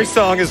 'cause yeah. Every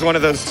song is one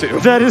of those two.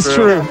 That is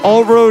true.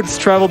 All roads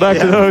travel back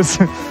to Yeah. those.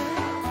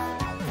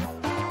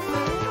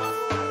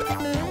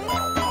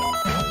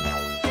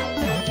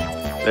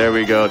 There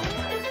we go.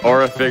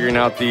 Aura figuring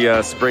out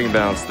the spring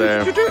bounce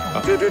there.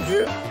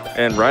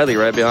 And Riley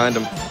right behind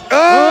him.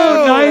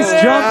 Oh, nice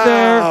jump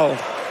there. wow.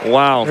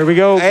 Wow. There we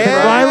go. Can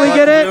And- Riley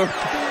get it?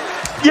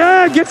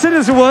 Yeah, gets it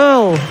as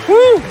well.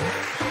 Woo!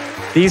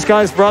 These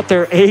guys brought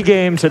their A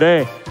game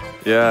today.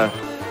 Yeah.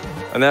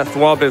 And that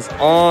thwomp is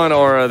on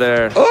Aura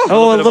there.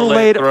 Oh, a bit of a little late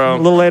late. throw. A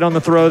little late on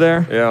the throw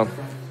there. Yeah.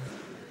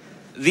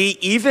 The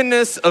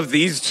evenness of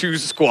these two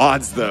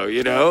squads, though,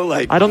 you know?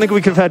 Like, I don't think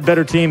we could have had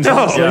better teams. No.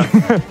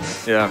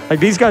 honestly. Yeah. Like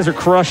these guys are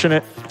crushing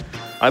it.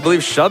 I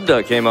believe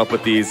Shubda came up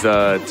with these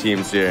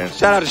teams here.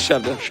 shout out to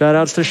Shubda. Shout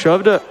outs to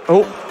Shovda.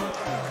 Oh,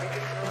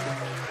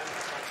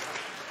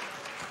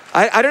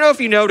 I don't know if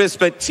you noticed,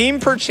 but Team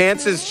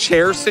Perchance's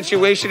chair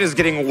situation is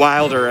getting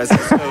wilder as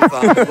this goes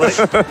on. Like,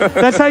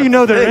 that's how you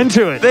know they're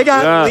into it. they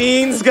got Yeah.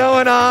 leans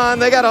going on.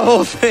 They got a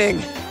whole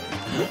thing.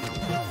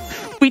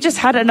 We just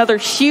had another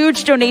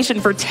huge donation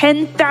for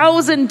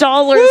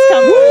 $10,000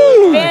 come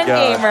from Fan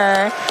God.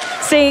 Gamer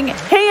saying,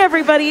 hey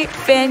everybody,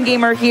 Fan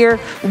Gamer here.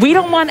 We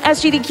don't want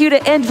SGDQ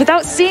to end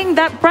without seeing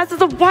that Breath of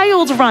the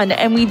Wild run,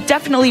 and we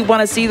definitely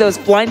want to see those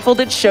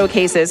blindfolded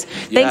showcases.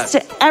 Yes. Thanks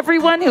to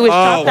everyone who has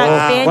dropped that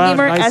wow. Fan Wow,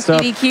 Gamer nice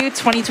stuff. SGDQ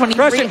 2023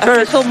 Crush it,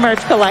 Kurt. official merch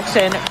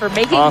collection for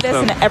making this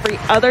Awesome. and every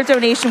other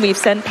donation we've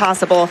sent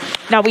possible.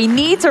 Now we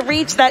need to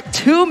reach that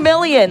 2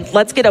 million.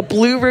 Let's get a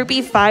Blue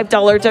Rupee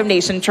 $5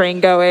 donation train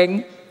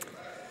going.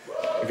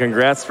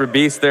 Congrats for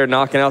Beast there,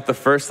 knocking out the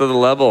first of the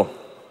level.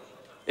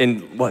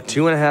 In, what,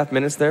 2.5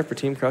 minutes there for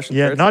Team Crush? and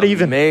Yeah, Turds? not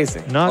even.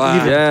 Amazing. Not Wow.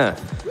 even. Yeah.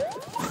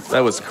 That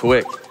was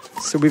quick.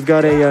 So we've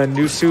got a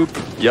new soup.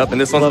 Yep, and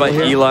this one's Level by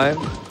here. Eli.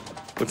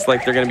 Looks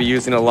like they're going to be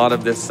using a lot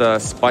of this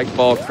spike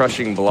ball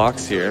crushing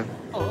blocks here.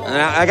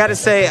 And I gotta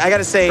say,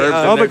 Curbs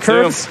Oh, in but there,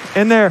 Curbs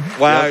in there.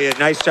 wow, yeah,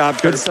 nice job,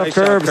 Good Curbs. stuff, Nice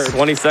job, Curbs.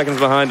 20 seconds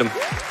behind him.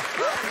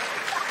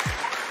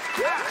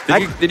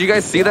 Did you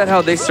guys see that?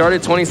 How they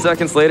started 20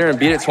 seconds later and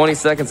beat it 20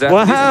 seconds after?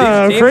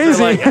 Wow, these teams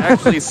crazy. are like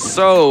actually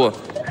so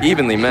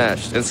evenly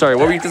matched. And sorry,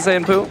 what were you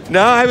saying, Pooh?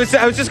 No, I was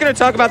just going to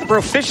talk about the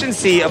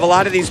proficiency of a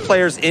lot of these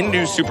players in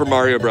New Super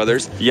Mario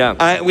Brothers.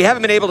 Yeah. We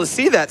haven't been able to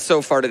see that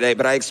so far today,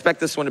 but I expect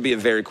this one to be a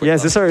very quick. Yeah,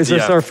 is this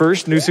our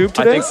first new soup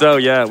today? I think so,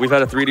 yeah. We've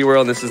had a 3D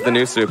world, and this is the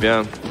new soup, yeah.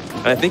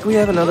 And I think we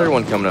have another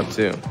one coming up,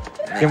 too.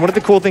 And one of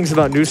the cool things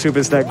about new soup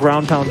is that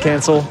ground pound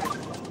cancel.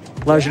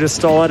 Allows you to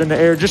stall out in the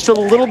air just a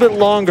little bit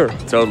longer.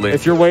 Totally.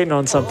 If you're waiting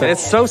on something. And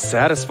it's so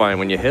satisfying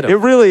when you hit them. It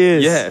really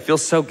is. Yeah, it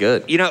feels so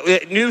good. You know,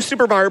 New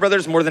Super Mario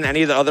Brothers, more than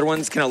any of the other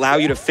ones, can allow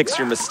you to fix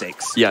your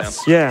mistakes.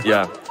 Yes. You know?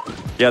 Yeah.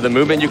 Yeah, the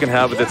movement you can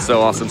have with it's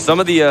so awesome. Some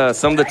of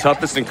the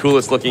toughest and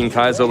coolest looking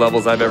Kaizo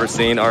levels I've ever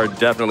seen are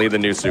definitely the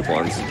new soup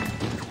ones.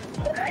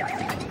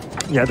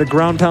 Yeah, the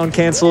ground pound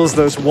cancels,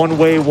 those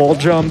one-way wall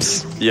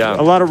jumps. Yeah.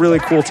 A lot of really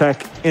cool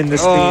tech in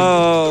this theme.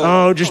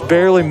 Oh, just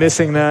barely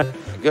missing that.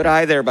 Good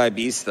eye there by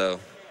Beast, though.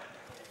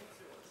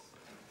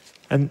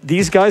 And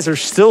these guys are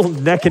still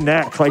neck and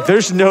neck. Like,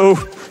 there's no...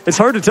 It's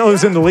hard to tell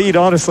who's in the lead,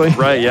 honestly.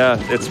 Right, yeah.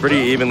 It's pretty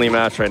evenly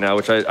matched right now,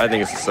 which I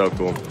think is so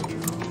cool.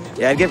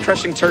 Yeah, I'd give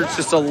Crushing Turds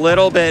just a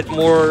little bit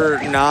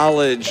more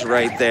knowledge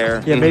right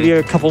there. Yeah, maybe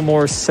a couple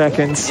more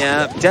seconds.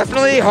 Yeah,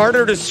 definitely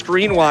harder to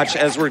screen watch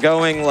as we're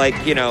going,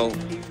 like, you know,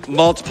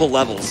 multiple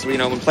levels. You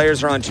know, when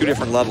players are on 2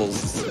 different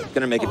levels, it's going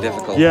to make it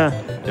difficult. Yeah.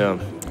 Yeah.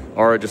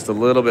 Aura just a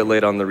little bit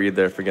late on the read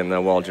there for getting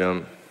that wall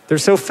jump. They're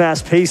so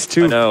fast-paced,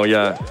 too. I know,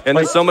 yeah. And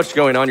there's so much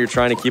going on. You're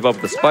trying to keep up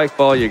with the spike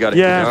ball. You got to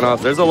keep down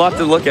off. There's a lot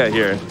to look at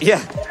here. Yeah.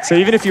 So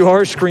even if you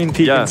are screen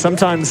peeking,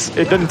 sometimes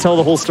it doesn't tell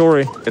the whole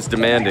story. It's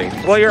demanding.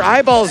 Well, your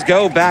eyeballs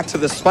go back to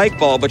the spike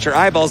ball, but your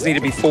eyeballs need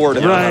to be forward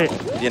in the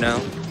level, you know?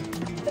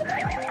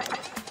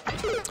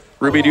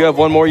 Ruby, do you have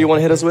one more you want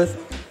to hit us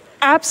with?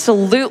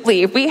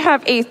 Absolutely. We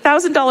have a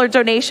 $1,000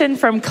 donation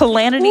from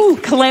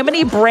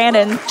Calamity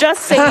Brannon,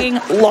 just saying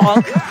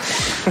long.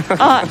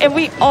 And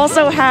we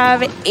also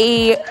have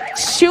a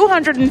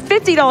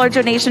 $250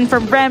 donation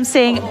from Rem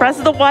saying Breath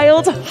of the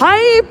Wild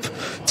hype,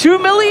 2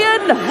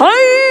 million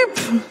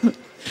hype.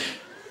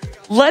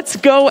 Let's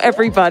go,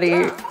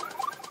 everybody.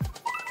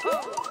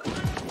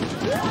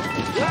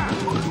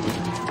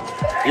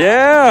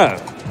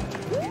 Yeah.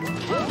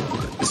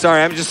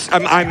 Sorry,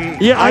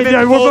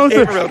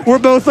 we're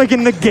both like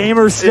in the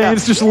gamer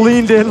stance, just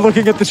leaned in,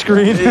 looking at the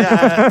screen.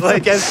 Yeah,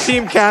 like as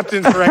team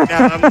captains right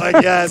now, I'm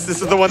like, yes,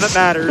 this is the one that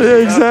matters.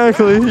 Yeah,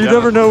 exactly. You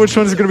never know which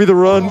one's going to be the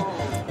run.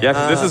 Yeah,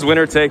 'cause this is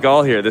winner take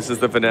all here. This is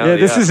the finale. Yeah,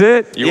 this is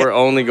it. You are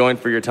only going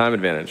for your time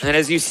advantage. And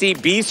as you see,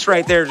 Beast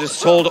right there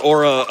just told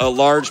Aura a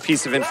large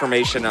piece of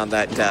information on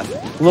that death.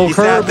 He's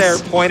out there,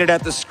 pointed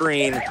at the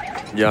screen.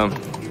 Yeah.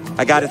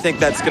 I got to think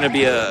that's going to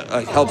be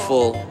a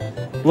helpful...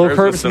 Low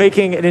Curb's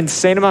making an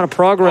insane amount of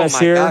progress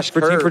here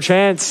for Team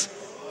Perchance.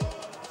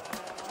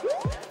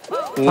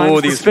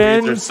 Oh, these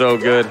speeds are so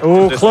good.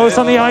 Oh, close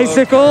on the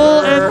icicle.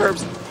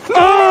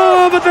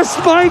 But the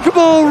spike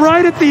ball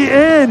right at the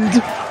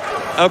end.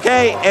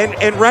 Okay,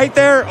 and right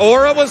there,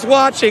 Aura was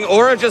watching.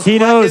 Aura just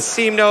let his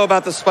team know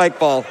about the spike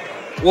ball.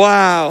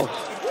 Wow.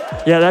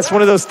 Yeah, that's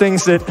one of those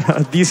things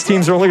that these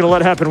teams are only going to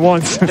let happen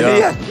once.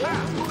 Yeah.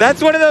 That's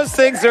one of those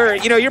things where,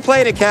 you know, you're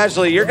playing it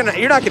casually. You're not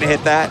gonna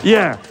hit that.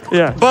 Yeah.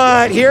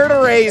 But here at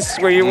a race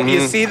where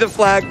you see the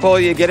flagpole,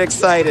 you get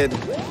excited.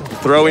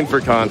 Throwing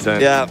for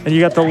content. Yeah. And you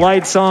got the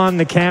lights on,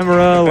 the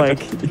camera. Like,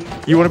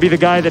 you want to be the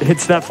guy that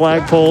hits that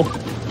flagpole.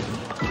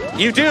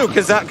 You do,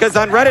 because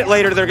on Reddit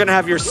later they're gonna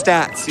have your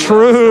stats.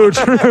 True.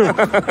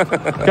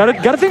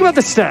 Gotta think about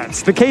the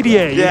stats, the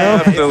KDA.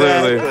 Yeah, you know?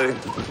 Absolutely.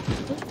 Exactly.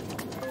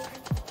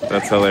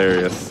 That's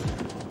hilarious.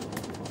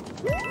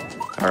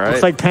 All right.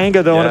 Looks like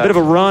Panga, though, on a bit of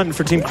a run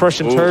for Team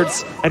Crushing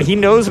Turds. And he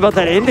knows about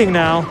that ending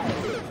now.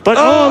 But,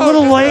 a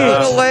little late. A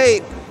little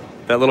late.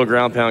 That little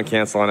ground pound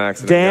cancel on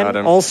accident got him.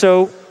 Dan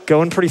also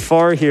going pretty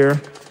far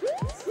here.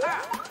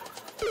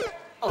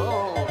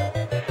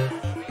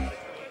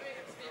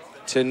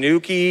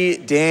 Tanuki,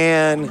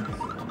 Dan.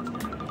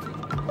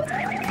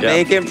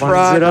 Making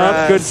progress. It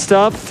up. Good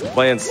stuff.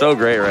 Playing so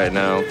great right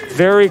now.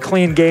 Very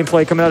clean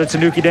gameplay coming out of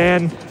Tanuki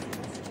Dan.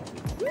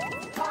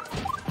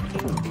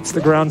 It's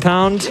the ground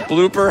pound.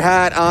 Blooper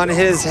hat on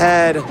his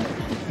head.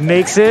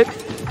 Makes it.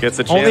 Gets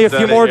a chance. Only a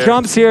few more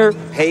jumps here.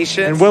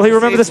 Patience. And will he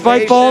remember the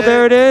spike ball?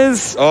 There it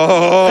is.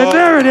 Oh. And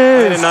there it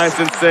is. And nice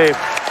and safe.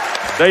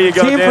 There you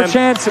go, Team Dan.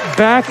 Perchance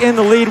back in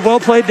the lead. Well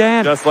played,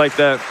 Dan. Just like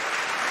that.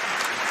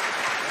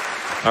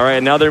 All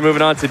right, now they're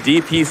moving on to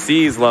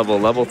DPC's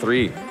level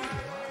 3.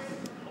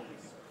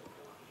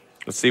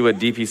 Let's see what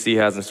DPC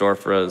has in store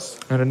for us.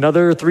 And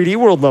another 3D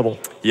World level.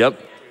 Yep.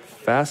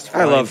 Fast.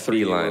 I love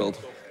 3D World.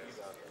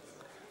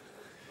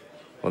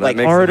 Well, that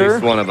makes at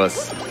least one of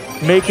us.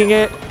 Making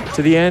it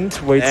to the end.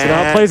 Waits it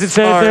out. Plays it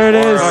safe. There it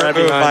is. Right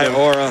behind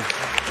Aura.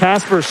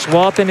 Casper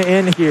swapping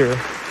in here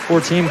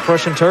for Team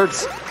Crushing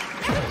Turds.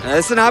 Now,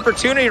 this is an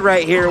opportunity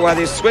right here while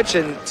they're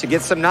switching to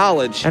get some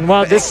knowledge. And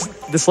wow,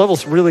 this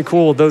level's really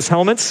cool. Those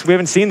helmets, we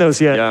haven't seen those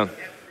yet. Yeah.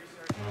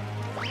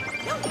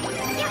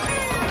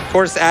 Of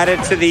course,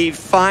 added to the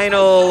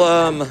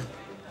final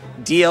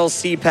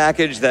DLC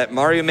package that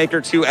Mario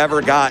Maker 2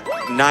 ever got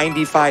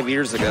 95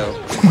 years ago.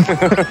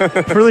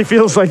 It really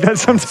feels like that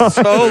sometimes.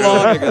 So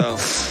long ago.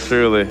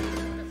 Truly.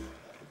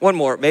 One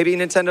more. Maybe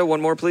Nintendo,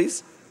 one more,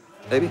 please?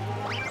 Maybe?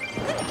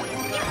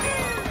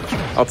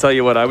 I'll tell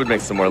you what, I would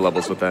make some more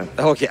levels with that.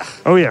 Oh, yeah.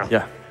 Oh, yeah.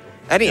 Yeah.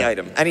 Any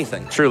item,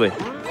 anything. Truly.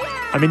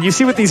 I mean, you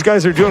see what these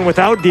guys are doing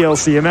without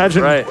DLC.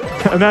 Imagine, Right.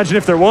 imagine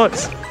if there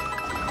was.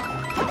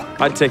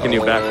 I'd take a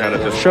new background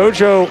at this.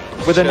 Shoujo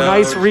with a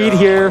nice read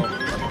here.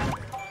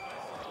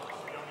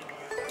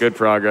 Good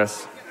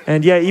progress.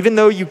 And yeah, even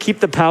though you keep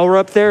the power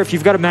up there, if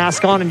you've got a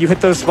mask on and you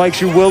hit those spikes,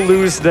 you will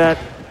lose that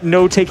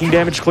no taking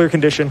damage clear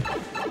condition.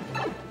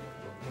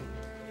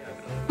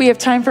 We have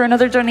time for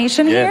another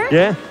donation here?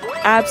 Yeah.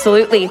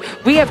 Absolutely.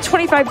 We have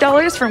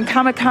 $25 from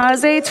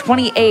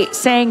Kamikaze28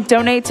 saying,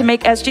 donate to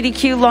make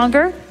SGDQ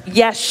longer?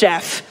 Yes,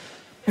 chef.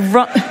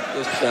 Run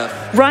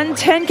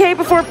 10K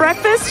before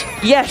breakfast?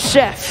 Yes,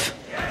 chef.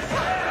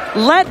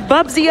 Let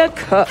Bubsia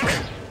cook.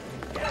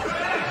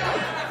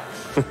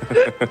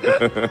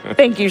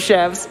 Thank you,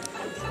 chefs.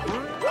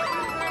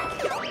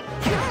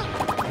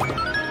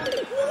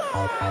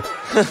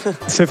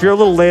 So if you're a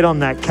little late on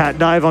that cat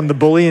dive on the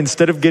bully,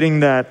 instead of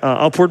getting that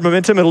upward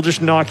momentum, it'll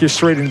just knock you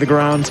straight into the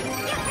ground.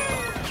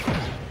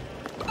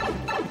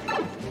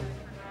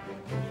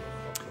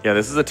 Yeah,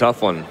 this is a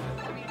tough one.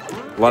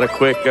 A lot of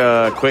quick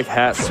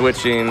hat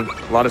switching,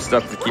 a lot of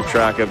stuff to keep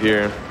track of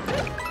here.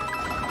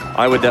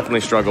 I would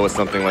definitely struggle with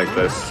something like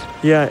this.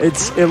 Yeah,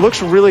 it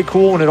looks really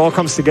cool when it all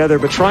comes together,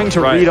 but trying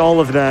to read all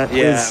of that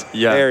is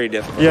very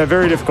difficult. Yeah,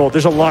 very difficult.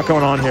 There's a lot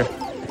going on here.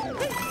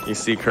 You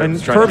see And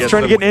Curb's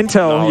trying to get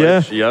intel,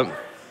 knowledge. yeah. Yep.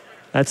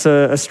 That's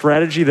a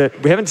strategy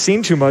that we haven't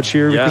seen too much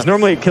here because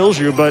normally it kills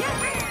you, but...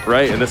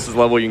 Right, and this is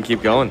level you can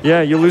keep going.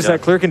 Yeah, you lose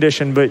that clear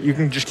condition, but you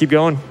can just keep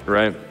going.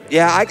 Right.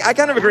 Yeah, I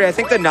kind of agree. I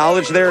think the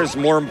knowledge there is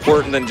more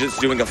important than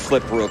just doing a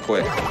flip real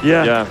quick.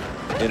 Yeah.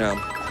 Yeah. You know.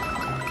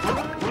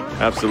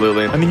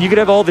 Absolutely. I mean, you could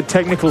have all the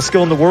technical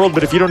skill in the world,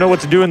 but if you don't know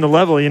what to do in the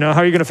level, you know,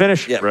 how are you going to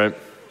finish? Yeah. Right.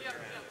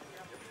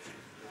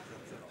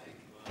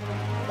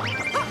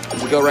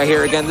 We go right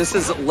here again. This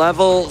is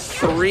level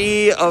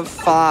 3 of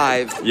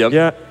 5. Yep.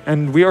 Yeah,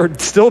 and we are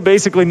still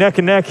basically neck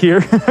and neck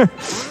here.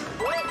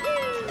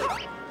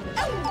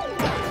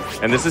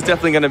 And this is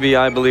definitely going to be,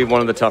 I believe,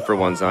 one of the tougher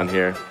ones on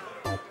here.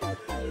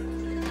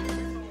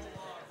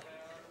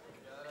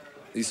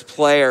 These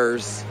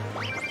players,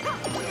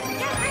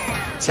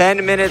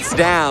 10 minutes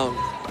down.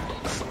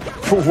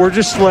 We're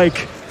just like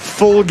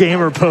full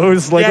gamer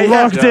pose, like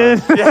locked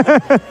in.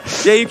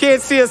 Yeah, you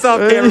can't see us off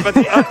camera, but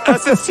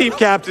us as team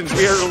captains,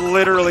 we are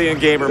literally in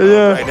gamer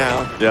mode right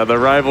now. Yeah, the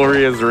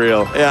rivalry is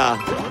real.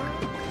 Yeah.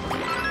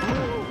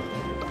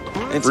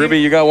 And Ruby,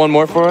 you got one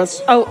more for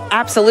us? Oh,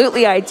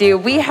 absolutely I do.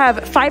 We have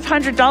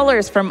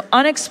 $500 from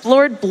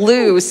Unexplored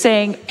Blue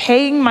saying,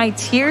 paying my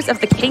Tears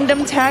of the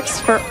Kingdom tax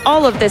for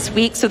all of this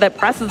week so that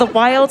Breath of the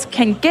Wild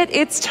can get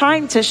its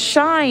time to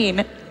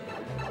shine.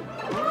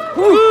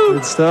 Woo.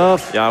 Good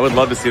stuff. Yeah, I would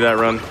love to see that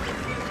run.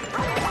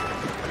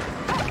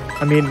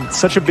 I mean,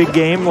 such a big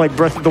game like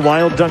Breath of the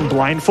Wild done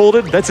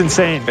blindfolded, that's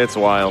insane. It's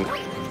wild.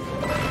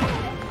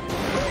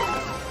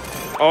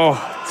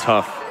 Oh,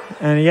 tough.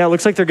 And yeah, it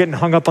looks like they're getting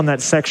hung up on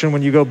that section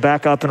when you go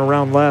back up and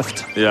around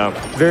left. Yeah.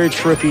 Very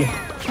trippy.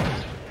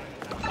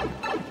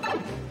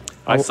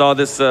 I saw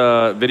this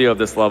video of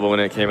this level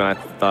when it came out.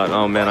 I thought,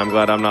 oh man, I'm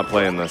glad I'm not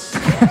playing this.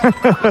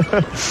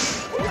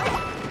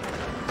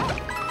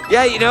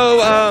 Yeah, you know,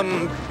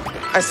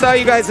 I saw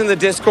you guys in the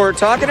Discord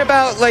talking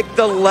about like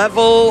the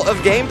level of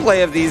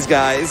gameplay of these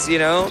guys, you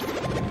know?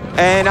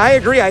 And I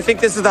agree. I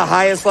think this is the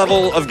highest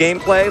level of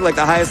gameplay, like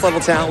the highest level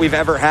talent we've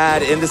ever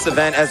had in this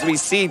event, as we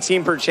see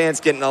Team Perchance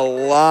getting a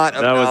lot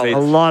of knowledge. A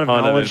lot of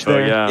knowledge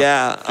there.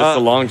 Yeah. Just a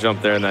long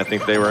jump there, and I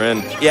think they were in.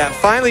 Yeah,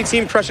 finally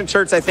Team Crush and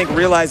Church, I think,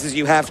 realizes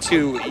you have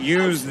to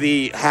use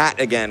the hat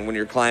again when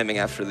you're climbing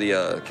after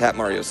the Cat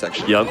Mario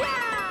section. Yep.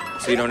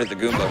 So you don't hit the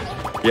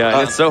Goomba. Yeah,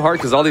 and it's so hard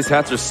because all these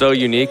hats are so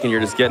unique and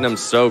you're just getting them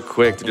so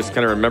quick to just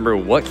kind of remember,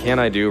 what can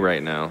I do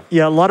right now?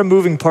 Yeah, a lot of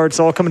moving parts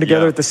all coming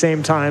together at the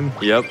same time.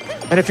 Yep.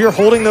 And if you're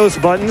holding those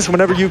buttons,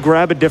 whenever you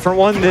grab a different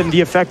one, then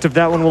the effect of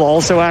that one will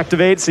also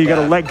activate. So you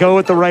got to let go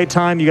at the right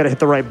time. You got to hit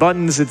the right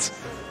buttons.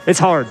 It's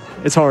hard.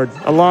 It's hard.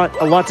 A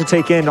lot to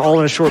take in all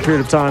in a short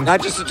period of time.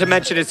 Not just to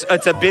mention, it's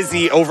a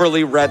busy,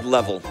 overly red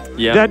level.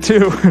 Yeah. That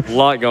too. A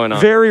lot going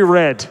on. Very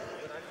red.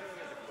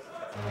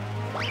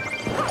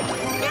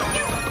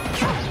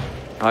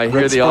 I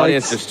hear the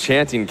audience just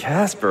chanting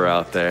Casper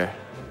out there.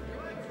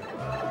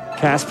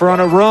 Casper on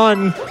a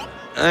run.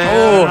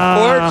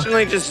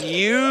 Unfortunately, just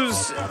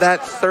use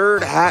that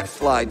third hat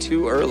fly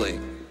too early.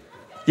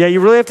 Yeah,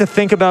 you really have to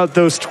think about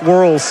those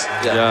twirls.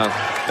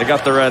 Yeah, they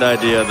got the right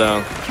idea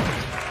though.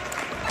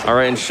 All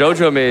right, and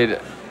Shoujo made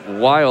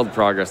wild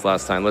progress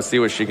last time. Let's see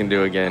what she can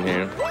do again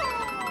here.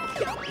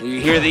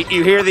 You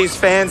hear these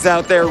fans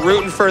out there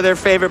rooting for their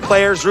favorite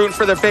players, rooting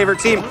for their favorite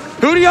team.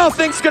 Who do y'all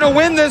think's gonna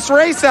win this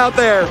race out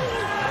there?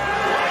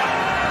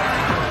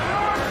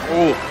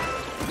 Ooh.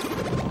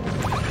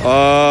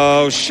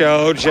 Oh,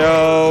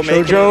 Shoujo.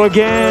 Shoujo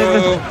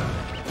again.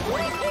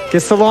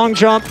 Gets the long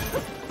jump,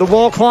 the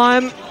wall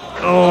climb.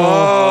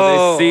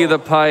 Oh, they see the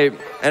pipe.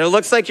 And it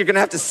looks like you're going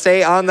to have to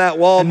stay on that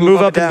wall And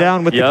move up and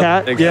down with the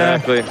cat.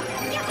 Exactly. Yeah.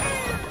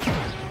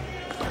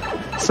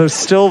 So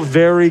still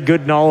very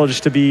good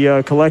knowledge to be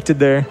collected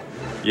there.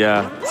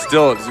 Yeah,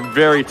 still it's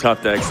very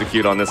tough to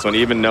execute on this one,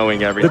 even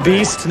knowing everything. The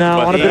Beast now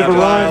But on a bit of a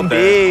run.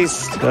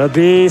 Beast. The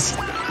Beast.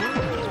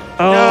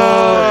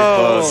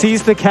 Oh,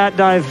 sees the cat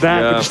dive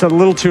back, but just a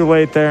little too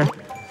late there.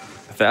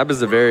 Thab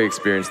is a very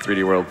experienced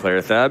 3D World player.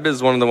 Thab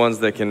is one of the ones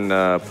that can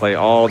play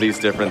all these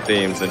different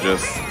themes and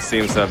just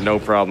seems to have no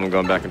problem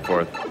going back and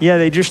forth. Yeah,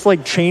 they just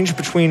like change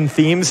between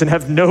themes and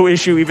have no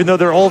issue, even though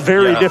they're all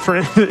very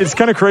different. It's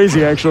kind of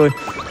crazy, actually.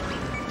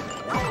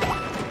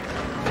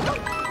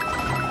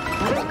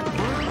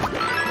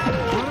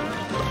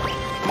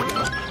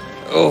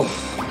 Oh.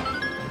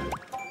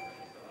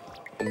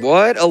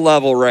 What a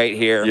level right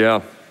here.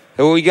 Yeah.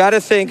 We got to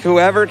think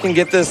whoever can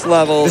get this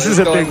level This is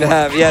a going big to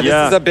have. Yeah,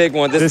 this is a big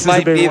one. This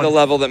might be the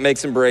level that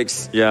makes and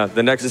breaks. Yeah,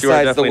 the next two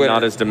are definitely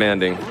not as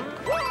demanding.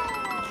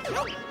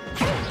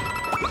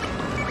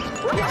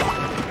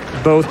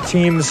 Both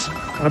teams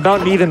on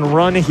about an even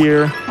run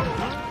here.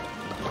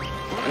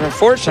 And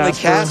unfortunately,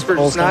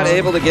 Casper's not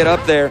able to get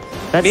up there.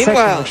 That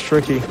Meanwhile, section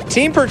looks tricky.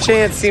 Team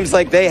Perchance seems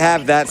like they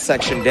have that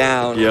section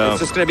down. Yeah. It's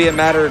just going to be a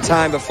matter of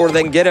time before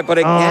they can get it. But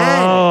again,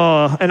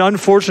 Oh, an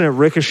unfortunate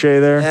ricochet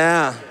there.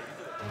 yeah.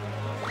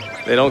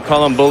 They don't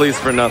call them bullies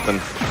for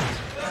nothing.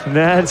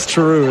 That's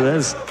true.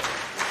 That's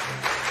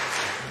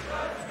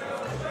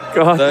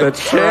God, The the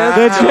chance.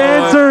 the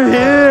chants are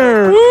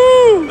here.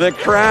 The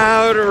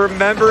crowd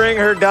remembering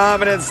her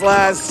dominance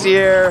last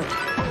year.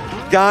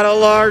 Got a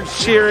large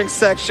cheering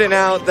section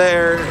out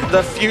there.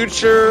 The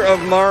future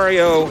of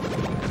Mario,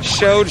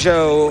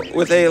 Shoujo,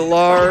 with a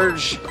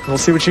large... We'll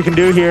see what she can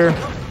do here.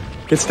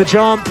 Gets the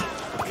jump.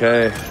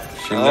 Okay,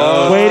 she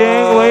knows. Waiting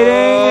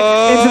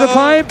into the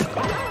pipe.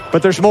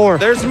 But there's more.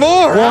 There's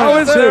more. How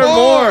is there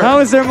more? How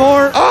is there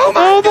more? Oh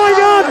my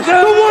God!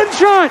 The one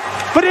shot!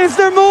 But is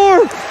there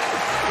more?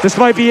 This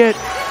might be it.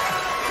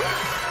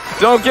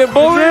 Don't get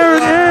bullied. There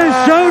it is,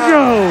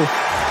 Shoujo.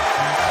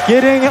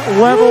 Getting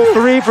level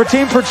 3 for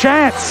Team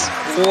Perchance.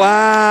 Wow.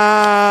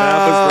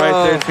 That was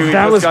right there, too. He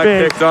That just was got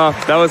big. kicked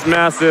off. That was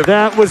massive.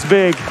 That was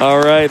big. All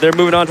right, they're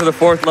moving on to the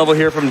 4th level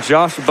here from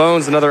Josh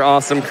Bones, another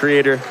awesome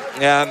creator.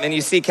 Yeah, and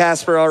you see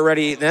Casper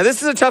already. Now,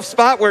 this is a tough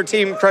spot where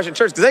Team Crushing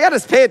Church, because they got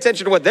to pay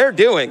attention to what they're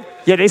doing.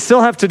 Yeah, they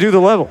still have to do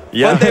the level.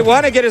 Yeah. But they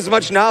want to get as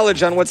much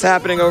knowledge on what's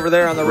happening over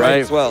there on the right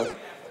as well.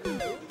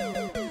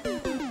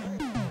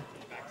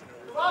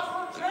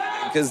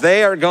 Because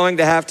they are going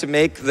to have to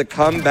make the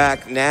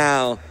comeback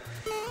now.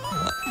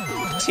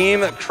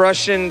 Team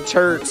Crushing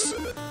Turks,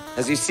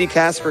 as you see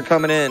Casper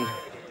coming in.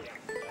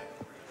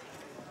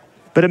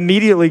 But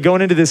immediately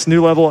going into this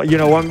new level, you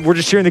know, we're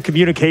just hearing the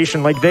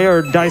communication. Like, they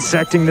are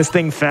dissecting this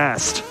thing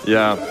fast.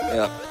 Yeah.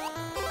 Yeah.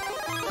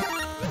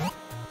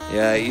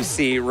 Yeah, you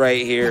see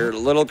right here,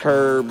 Little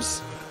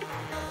Curbs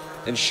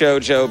and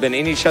Shoujo been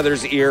in each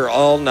other's ear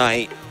all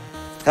night,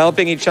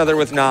 helping each other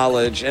with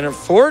knowledge. And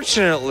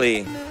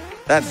unfortunately,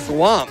 that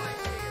thwomp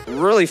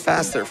really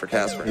fast there for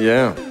Casper.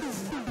 Yeah.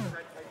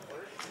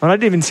 I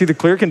didn't even see the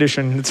clear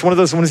condition. It's one of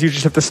those ones you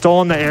just have to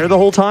stall in the air the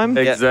whole time.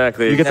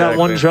 Exactly. You get that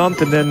one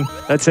jump, and then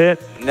that's it.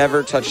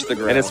 Never touch the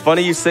ground. And it's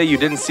funny you say you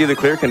didn't see the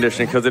clear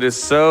condition because it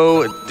is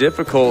so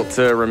difficult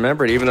to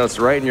remember it, even though it's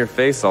right in your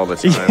face all the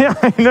time. Yeah,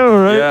 I know,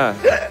 right?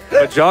 Yeah.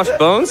 But Josh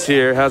Bones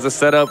here has a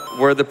setup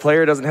where the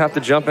player doesn't have to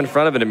jump in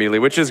front of it immediately,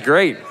 which is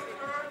great. You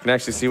can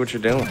actually see what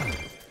you're doing.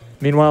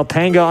 Meanwhile,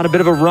 Panga on a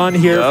bit of a run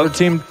here for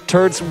Team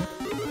Turds.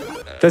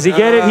 Does he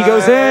get it? He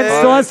goes in,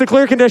 still has the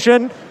clear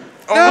condition.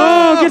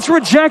 Oh, gets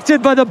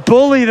rejected by the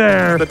bully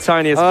there. The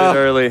tiniest bit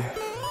early.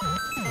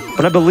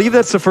 But I believe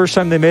that's the first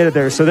time they made it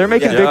there, so they're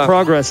making big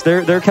progress.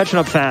 They're catching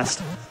up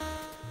fast.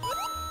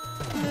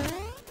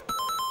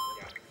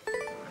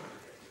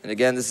 And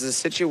again, this is a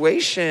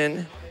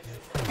situation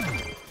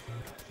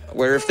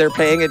where if they're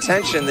paying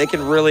attention, they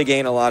can really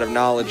gain a lot of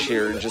knowledge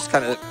here and just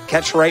kind of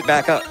catch right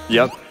back up.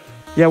 Yep.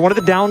 Yeah, one of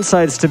the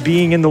downsides to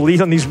being in the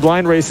lead on these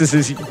blind races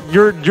is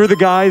you're the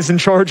guys in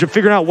charge of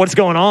figuring out what's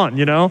going on,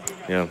 you know?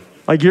 Yeah.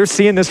 Like, you're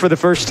seeing this for the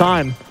first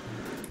time.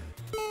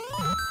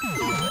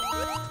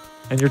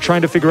 And you're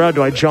trying to figure out,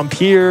 do I jump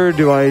here?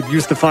 Do I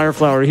use the fire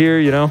flower here,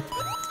 you know?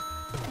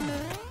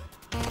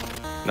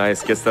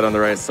 Nice, gets that on the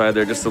right side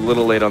there. Just a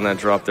little late on that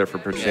drop there for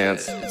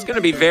Perchance. Yeah, it's going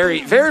to be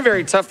very, very,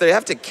 very tough. They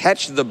have to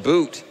catch the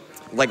boot,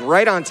 like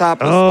right on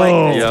top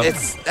of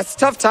that's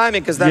tough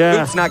timing because that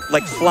boot's not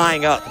like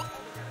flying up.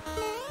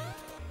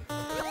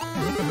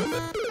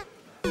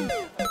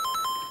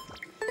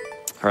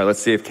 All right, let's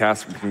see if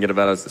Casper can get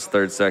about us this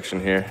 3rd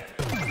section here.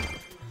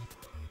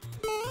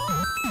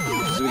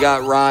 So we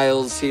got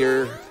Riles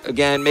here,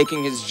 again,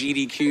 making his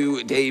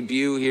GDQ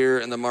debut here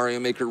in the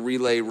Mario Maker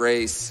Relay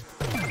Race.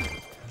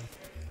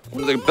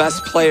 One of the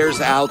best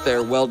players out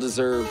there,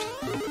 well-deserved.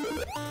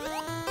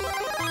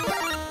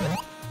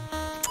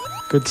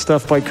 Good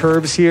stuff by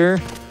Curbs here.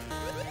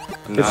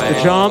 Gets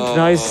the jump,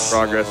 nice.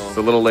 Progress, it's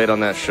a little late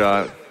on that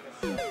shot.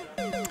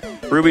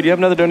 Ruby, do you have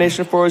another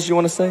donation for us you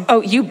want to say?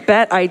 Oh, you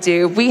bet I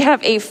do. We have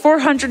a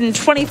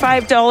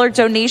 $425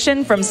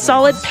 donation from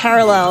Solid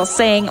Parallel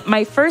saying,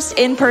 my first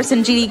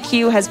in-person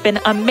GDQ has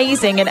been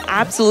amazing and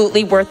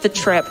absolutely worth the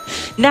trip.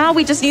 Now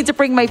we just need to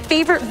bring my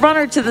favorite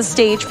runner to the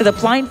stage for the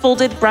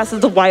blindfolded Breath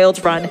of the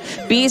Wild run.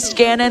 Beast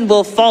Ganon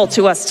will fall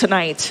to us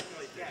tonight.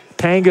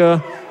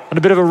 Panga on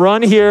a bit of a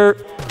run here.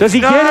 Does he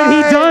get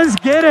it? He does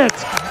get it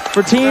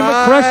for Team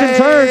Crescent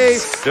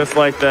Turks. Just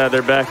like that,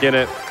 they're back in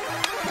it.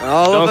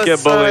 Don't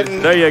get bullied.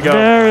 There you go.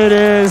 There it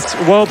is.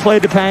 Well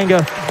played to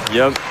Panga.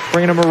 Yep.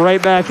 Bringing him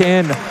right back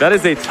in. That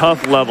is a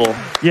tough level.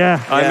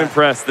 Yeah. I'm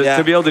impressed.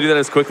 To be able to do that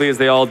as quickly as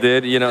they all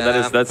did, you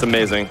know, that's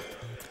amazing.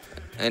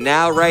 And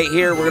now right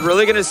here, we're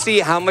really going to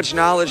see how much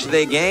knowledge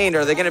they gained.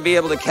 Are they going to be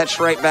able to catch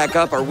right back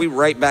up? Are we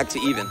right back to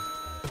even?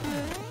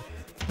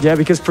 Yeah,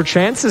 because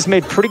Perchance has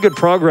made pretty good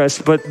progress,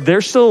 but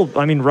they're still,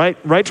 I mean,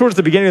 right towards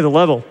the beginning of the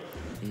level.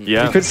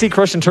 Yeah. You could see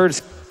Crescent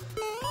Turks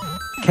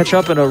catch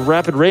up at a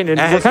rapid rate, and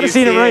we're kind of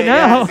seeing it right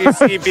now. Yeah,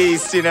 as you see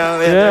Beast, you know.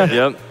 Yeah.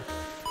 Yep.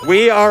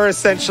 We are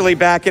essentially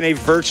back in a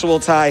virtual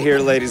tie here,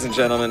 ladies and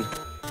gentlemen.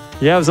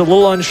 Yeah, I was a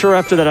little unsure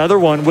after that other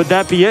one. Would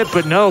that be it?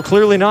 But no,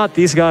 clearly not.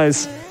 These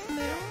guys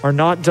are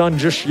not done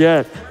just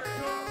yet.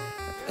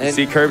 And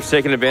see Curbs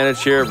taking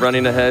advantage here,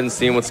 running ahead and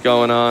seeing what's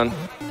going on.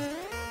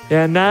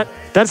 Yeah, and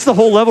that's the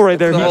whole level right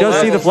there. He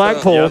does see the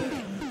flagpole. Yep.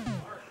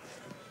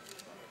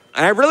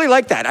 And I really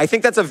like that. I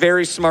think that's a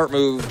very smart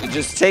move. To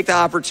just take the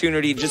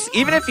opportunity. Just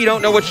even if you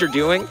don't know what you're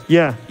doing,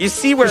 Yeah. you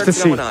see where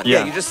it's going on. Yeah.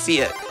 Yeah, you just see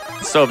it.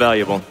 So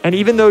valuable. And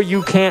even though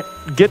you can't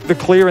get the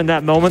clear in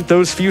that moment,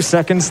 those few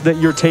seconds that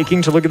you're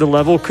taking to look at the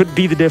level could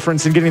be the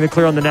difference in getting the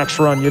clear on the next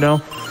run, you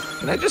know?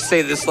 Can I just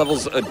say this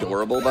level's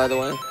adorable, by the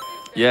way?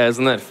 Yeah,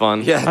 isn't that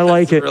fun? Yeah, I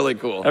like it. Really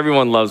cool.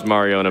 Everyone loves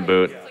Mario in a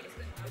boot.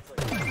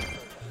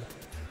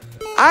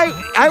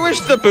 I wish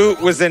the boot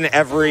was in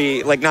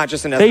every, like, not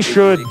just in every. They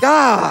should.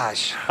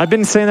 Gosh. I've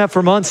been saying that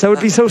for months. That would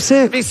be so sick.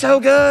 It'd be so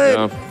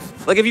good. Yeah.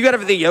 Like, if you got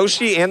the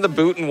Yoshi and the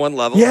boot in one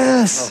level.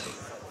 Yes.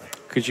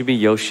 Could you be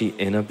Yoshi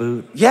in a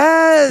boot?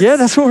 Yes. Yeah,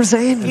 that's what we're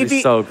saying. That'd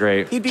be so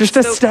great. He'd be Just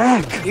a so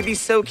stack. He'd be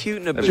so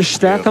cute in a boot. Just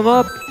stack them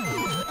up.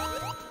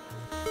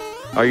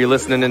 Are you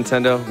listening,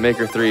 Nintendo?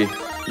 Maker 3,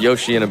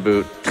 Yoshi in a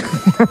boot.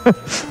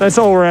 That's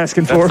all we're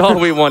asking for. That's all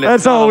we want.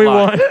 That's all we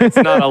want. It's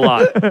not a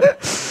lot.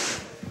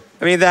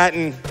 I mean, that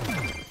and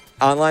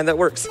online that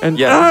works. And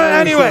Yeah.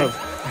 Anyway,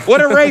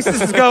 what a race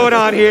this is going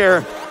on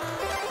here.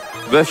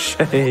 The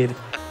shade.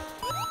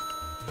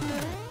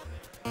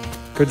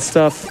 Good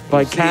stuff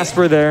by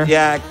Casper there.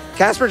 Yeah,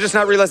 Casper just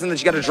not realizing that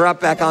you got to drop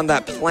back on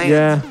that plane.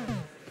 Yeah.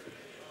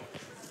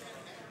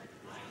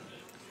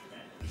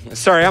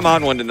 Sorry, I'm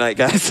on one tonight,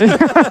 guys.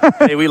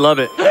 Hey, we love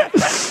it.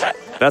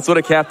 That's what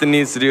a captain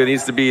needs to do. He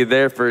needs to be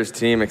there for his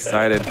team,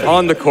 excited.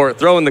 On the court,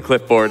 throwing the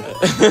clipboard.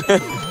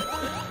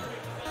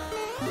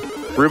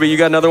 Ruby, you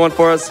got another one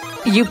for us?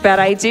 You bet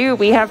I do.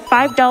 We have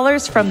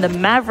 $5 from the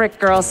Maverick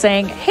Girl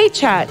saying, hey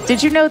chat,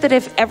 did you know that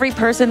if every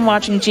person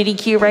watching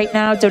GDQ right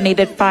now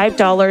donated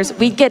 $5,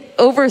 we'd get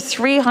over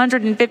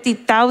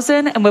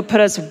 350,000 and would put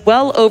us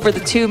well over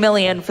the 2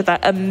 million for that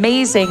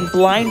amazing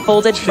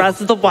blindfolded Breath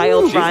of the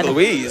Wild run.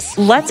 Louise.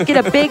 Let's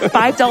get a big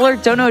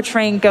 $5 dono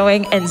train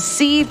going and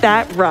see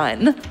that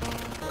run.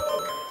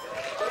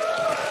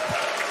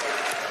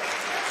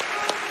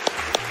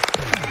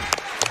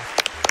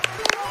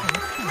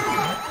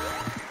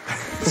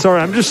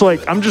 Sorry, I'm just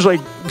like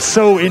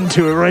so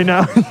into it right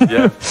now.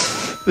 Yeah.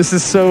 This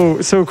is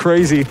so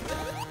crazy.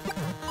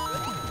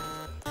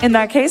 In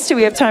that case, do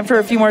we have time for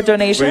a few more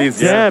donations?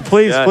 Please, Yeah,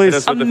 please. hit us with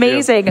a few.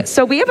 Amazing.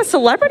 So we have a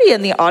celebrity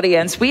in the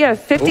audience. We have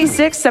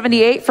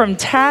 5678 from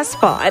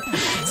Taskbot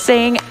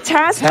saying,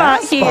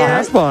 Taskbot here.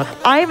 Taskbot.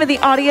 I am in the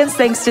audience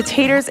thanks to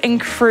Taters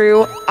and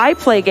crew. I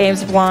play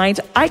games blind.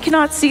 I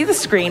cannot see the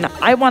screen.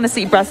 I want to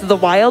see Breath of the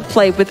Wild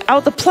play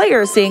without the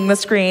player seeing the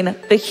screen.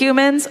 The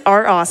humans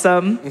are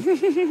awesome.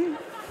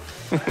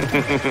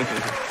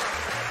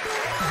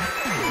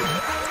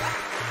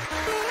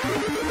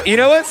 You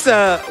know what's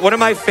one of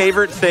my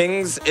favorite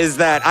things is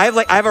that I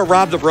have a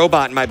Rob the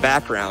Robot in my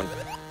background.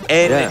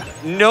 And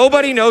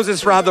nobody knows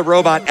it's Rob the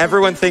Robot.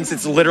 Everyone thinks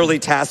it's literally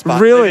Taskbot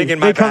Really? living in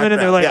my They come in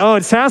and they're like, background. oh,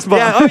 it's Taskbot.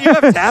 Yeah, oh, you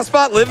have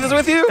Taskbot lives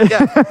with you?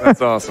 Yeah.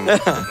 That's awesome.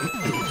 That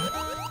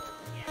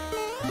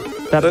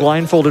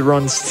blindfolded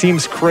run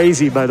seems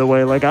crazy, by the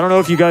way. Like, I don't know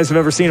if you guys have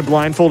ever seen a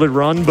blindfolded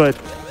run, but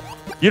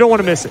you don't want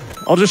to miss it.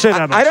 I'll just say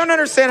that much. I don't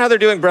understand how they're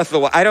doing Breath of the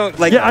Wild. I don't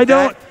like Yeah, I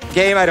don't- that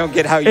game. I don't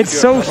get how you It's do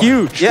so it.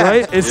 huge, Yeah.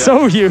 right? It's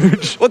so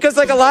huge. Well, because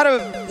like a lot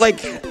of like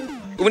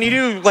when you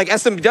do like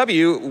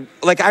SMW,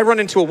 like I run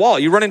into a wall.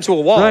 You run into a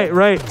wall.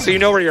 Right. So you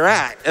know where you're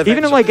at.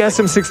 Even in like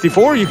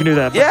SM64, you can do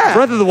that. But Yeah.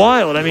 Breath of the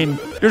Wild, I mean,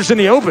 you're just in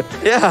the open.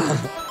 Yeah.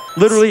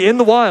 Literally in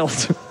the wild.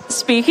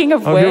 Speaking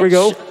of Oh, which, here we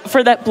go.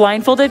 for that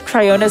blindfolded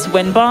Cryonis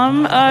Wind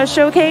Bomb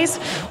showcase,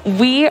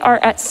 we are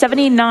at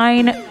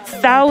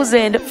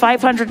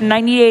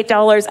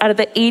 $79,598 out of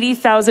the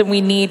 $80,000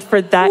 we need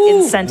for that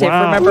incentive.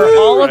 Wow. Remember,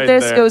 all of Right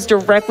this there. goes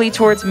directly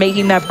towards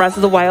making that Breath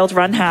of the Wild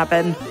run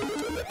happen.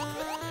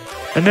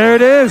 And there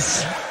it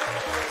is.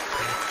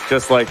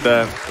 Just like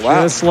that.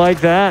 Wow. Just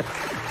like that.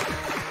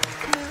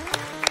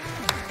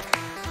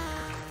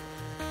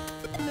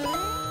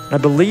 I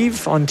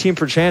believe on Team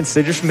Perchance,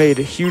 they just made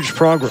huge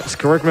progress.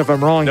 Correct me if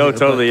I'm wrong. No, here,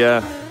 totally,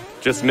 yeah.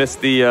 Just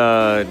missed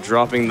the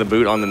dropping the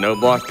boot on the no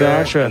block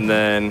there. Gotcha. And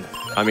then,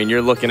 I mean,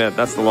 you're looking at,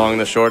 that's the long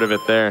and the short of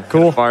it there.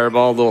 Cool.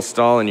 Fireball, little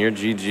stall, and you're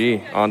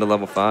GG on to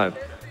level 5.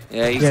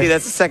 Yeah, you see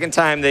that's the second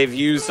time they've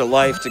used a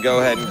life to go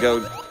ahead and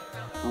go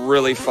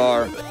really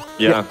far.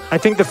 Yeah. I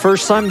think the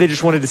first time they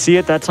just wanted to see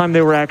it. That time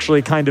they were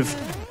actually kind of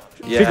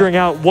figuring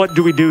out what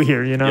do we do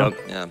here, you know? Yep.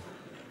 Yeah.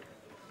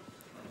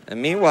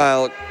 And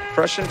meanwhile,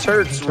 Crushing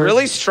Turt's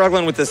really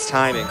struggling with this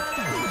timing.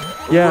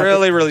 Yeah.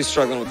 Really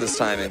struggling with this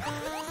timing.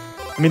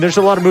 I mean, there's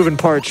a lot of moving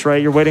parts,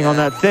 right? You're waiting on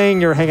that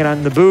thing. You're hanging out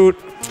in the boot.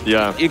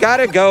 Yeah. You got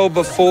to go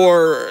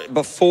before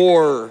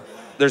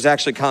there's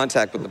actually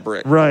contact with the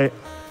brick. Right.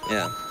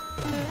 Yeah.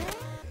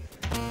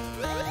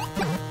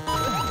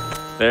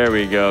 There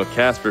we go.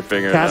 Casper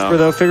figuring it out. Casper,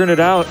 though, figuring it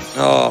out.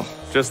 Oh.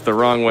 Just the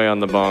wrong way on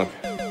the bonk.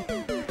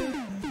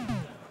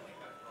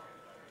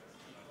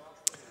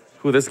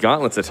 Ooh, this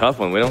gauntlet's a tough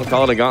one. We don't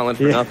call it a gauntlet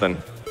for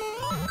nothing.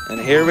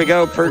 And here we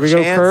go,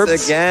 Perchance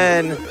Curbs.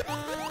 again.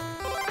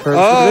 Curbs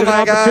Oh with a bit of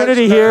my an God,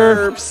 opportunity here.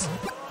 Curbs.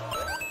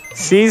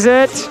 Sees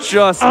it. Just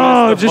missed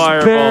the just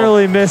fireball.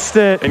 barely missed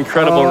it.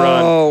 Incredible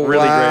run.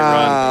 Really great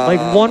run.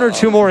 Like 1 or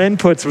 2 more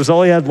inputs was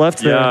all he had left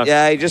there. Yeah.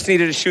 Yeah, he just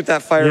needed to shoot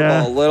that fireball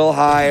Yeah. a little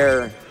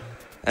higher.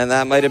 And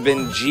that might have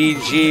been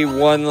GG,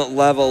 1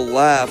 level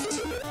left.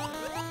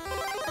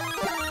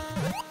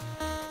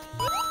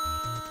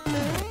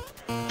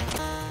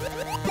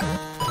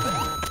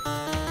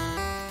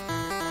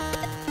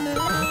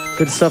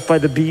 Good stuff by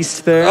the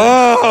Beast there.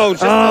 Oh,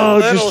 just a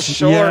little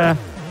short. Yeah.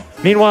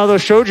 Meanwhile, though,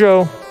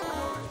 Shoujo.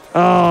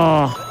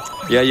 Oh,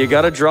 Yeah, you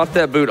got to drop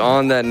that boot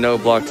on that no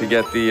block to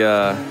get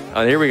the,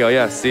 here we go.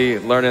 Yeah, see,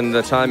 learning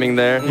the timing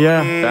there.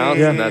 yeah. Bounce,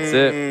 Yeah. and that's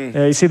it.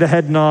 Yeah, you see the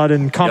head nod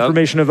and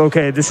confirmation of,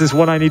 okay, this is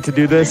when I need to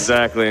do this.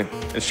 Exactly.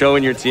 And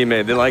showing your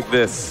teammate. They like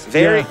this.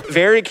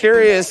 Very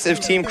curious if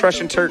Team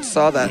Crushing Turt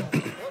saw that.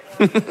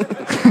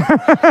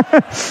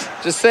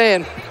 Just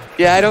saying.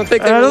 Yeah, I don't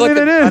think they were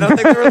looking. I don't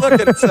think they were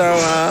looking. So,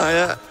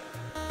 yeah.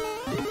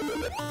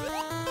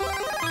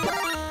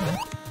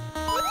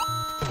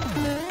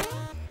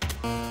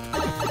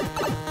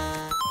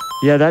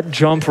 Yeah, that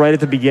jump right at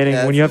the beginning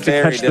when you have to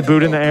catch the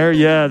boot in the air.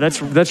 Yeah,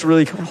 that's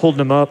really holding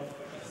him up.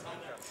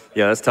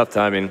 Yeah, that's tough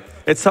timing.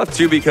 It's tough,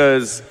 too,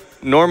 because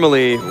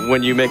normally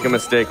when you make a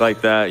mistake like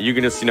that, you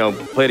can just,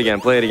 play it again.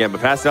 But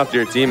pass it off to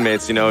your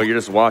teammates, you're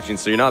just watching.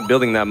 So you're not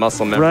building that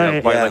muscle memory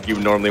up quite like you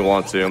normally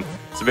want to.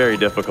 It's very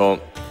difficult.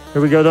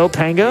 Here we go, though.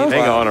 Pango.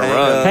 Pango on a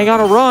run. Hang on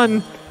a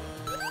run.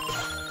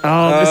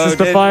 Oh, this is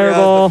the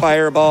fireball.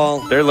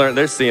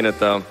 They're seeing it,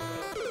 though.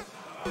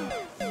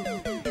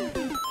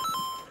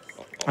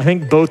 I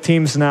think both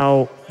teams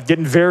now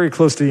getting very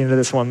close to the end of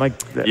this one.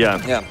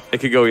 Yeah. It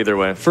could go either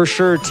way. For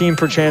sure, Team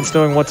Perchance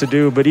knowing what to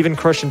do, but even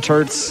Crushing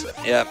Turts.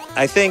 Yeah,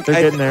 I think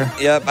they're getting there.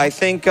 Yep, I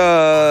think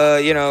Casper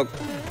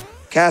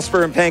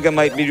and Panka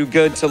might be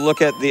good to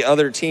look at the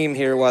other team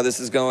here while this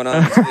is going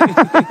on.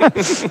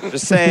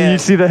 Just saying. You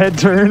see the head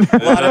turn.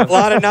 A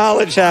lot of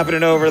knowledge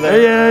happening over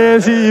there. Yeah,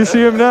 you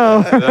see him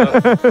now.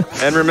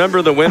 And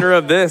remember, the winner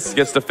of this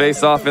gets to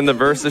face off in the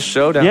Versus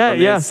Showdown from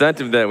the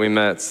incentive that we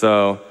met.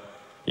 So,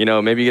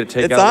 maybe you get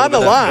to take it's on the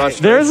line.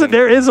 There is a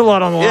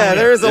lot on the line. Yeah,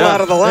 there is a lot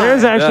on the line. There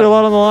is actually a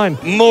lot on the line.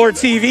 More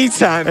TV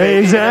time.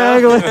 Baby,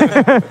 exactly.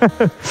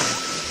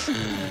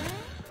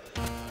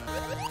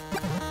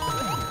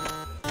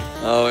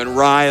 Oh, and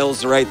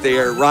Ryle's right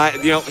there.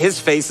 His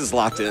face is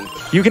locked in.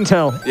 You can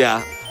tell.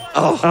 Yeah.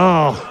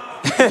 Oh.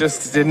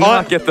 Just did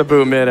not get the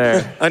boot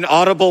midair. An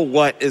audible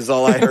what is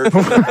all I heard.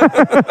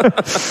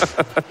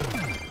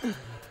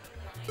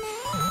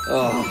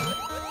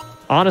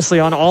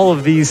 Honestly, on all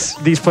of these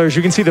players,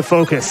 you can see the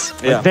focus.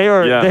 Yeah. Like, they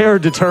are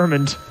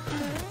determined.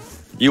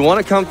 You want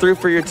to come through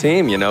for your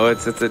team,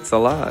 it's a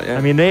lot. Yeah.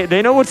 I mean,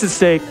 they know what's at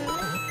stake.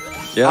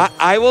 Yeah.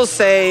 I will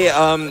say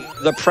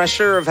the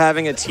pressure of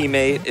having a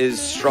teammate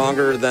is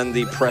stronger than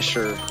the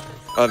pressure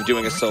of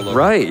doing a solo.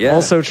 Right, yeah.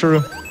 Also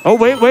true. Oh,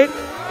 wait a minute.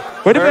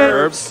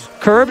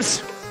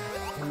 Curbs.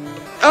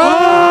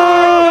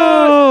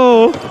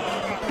 Oh!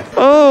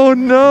 Oh,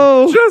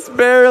 no. Just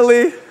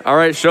barely. All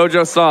right,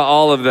 Shoujo saw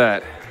all of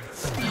that.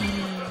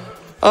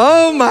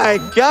 Oh, my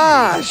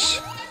gosh.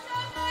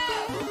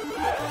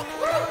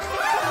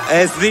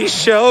 As the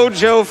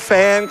Shoujo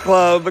fan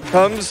club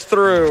comes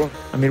through.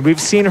 I mean, we've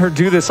seen her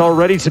do this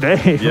already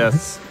today.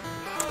 Yes.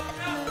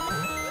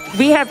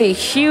 We have a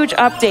huge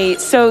update.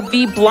 So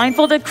the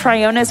blindfolded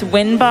Cryonis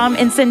wind bomb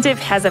incentive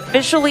has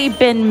officially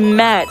been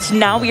met.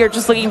 Now we are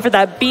just looking for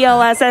that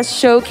BLSS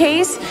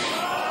showcase.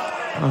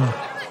 Oh.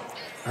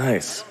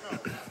 Nice.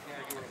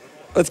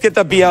 Let's get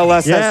the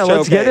BLSS showcase.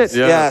 Let's get it.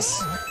 Yeah.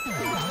 Yes.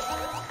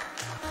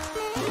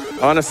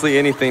 Honestly,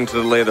 anything to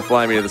delay the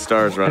Fly Me to the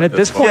Stars run. And at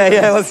this point,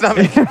 let's not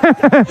make it.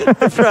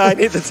 I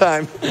need the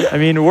time. I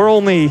mean, we're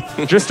only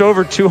just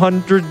over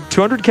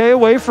 200K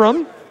away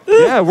from.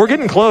 Yeah, we're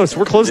getting close.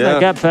 We're closing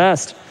that gap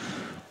fast.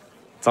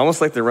 It's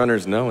almost like the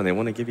runners know and they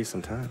want to give you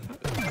some time.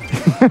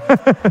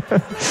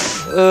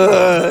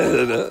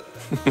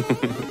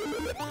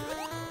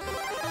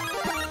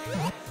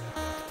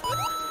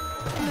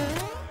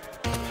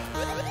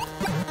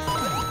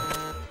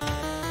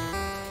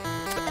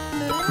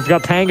 We've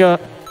got Panga.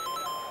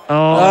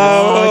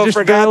 Oh, just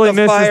forgot barely the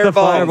misses the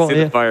fireball. fireball. See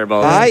Yeah. the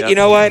fireball. You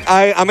know what?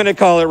 I'm going to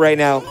call it right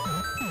now.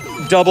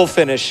 Double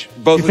finish.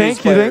 Both You of these think?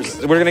 You players.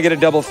 think? We're going to get a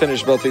double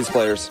finish, both these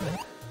players.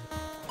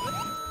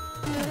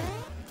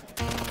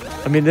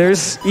 I mean,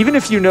 even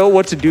if you know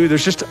what to do,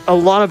 there's just a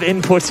lot of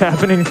inputs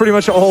happening pretty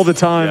much all the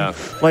time. Yeah.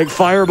 Like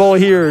fireball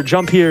here,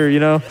 jump here, you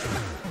know?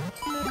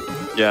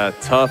 Yeah,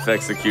 tough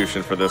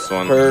execution for this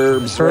one.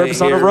 Curbs Curbs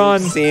right on a here.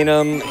 run. We've seen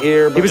him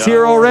here. He was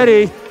here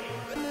already.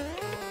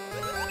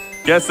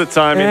 Guess the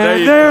timing. And There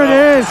you there go.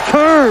 it is,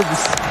 Curbs.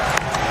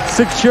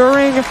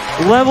 Securing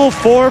level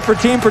 4 for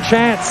Team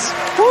Perchance.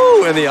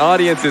 Woo, and the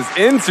audience is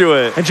into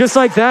it. And just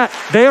like that,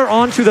 they are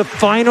on to the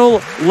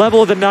final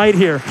level of the night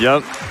here.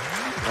 Yep.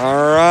 All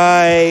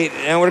right.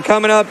 And we're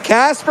coming up.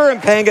 Casper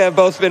and Panga have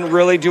both been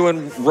really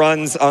doing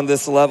runs on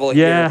this level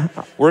Yeah.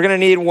 here. We're going to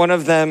need one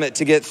of them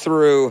to get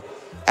through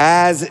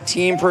as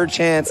Team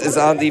Perchance is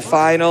on the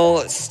final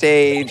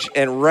stage.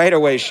 And right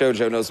away,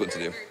 Shoujo knows what to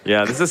do.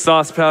 Yeah, this is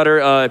sauce powder.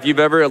 If you've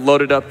ever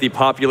loaded up the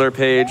popular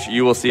page,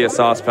 you will see a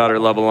sauce powder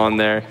level on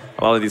there.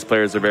 A lot of these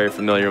players are very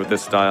familiar with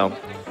this style.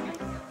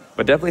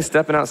 But definitely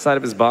stepping outside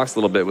of his box a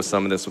little bit with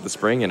some of this with the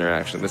spring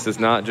interaction. This is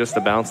not just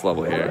a bounce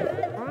level here.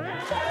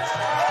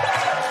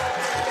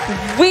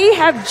 We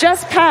have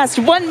just passed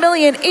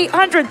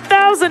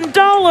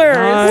 $1,800,000.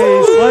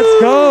 Nice,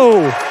 let's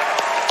go.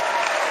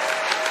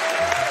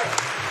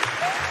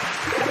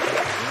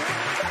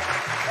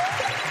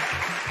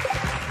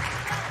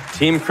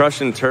 Team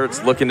Crushing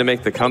Turts looking to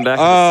make the comeback.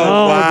 Oh,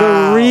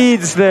 wow. the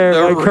reads there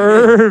The by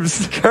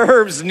Curbs.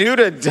 Curbs, new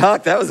to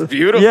duck. That was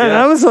beautiful. Yeah,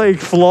 that was like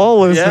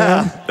flawless,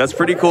 Yeah. man. That's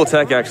pretty cool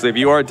tech, actually. If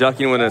you are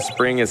ducking when a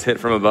spring is hit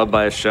from above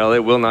by a shell, it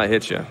will not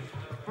hit you.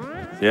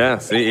 Yeah,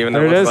 see, even though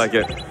There it it looks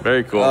is. like it.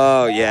 Very cool.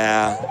 Oh,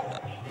 yeah.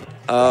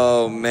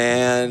 Oh,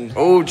 man.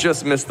 Oh,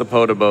 just missed the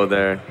Podobo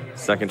there.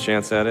 Second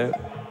chance at it.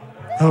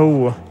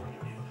 Oh,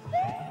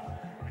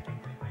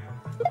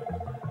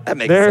 That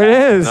makes there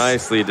sense. it is.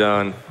 Nicely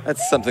done.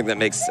 That's something that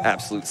makes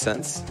absolute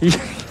sense.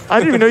 I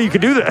didn't even know you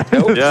could do that.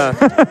 Yeah.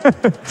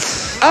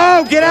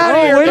 Oh, get out of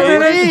Oh, here. wait a The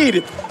minute.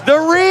 read. The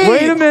read.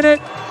 Wait a minute.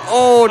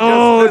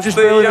 Oh, Just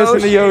barely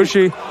missing the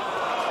Yoshi.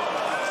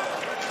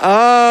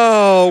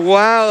 Oh,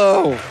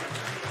 wow.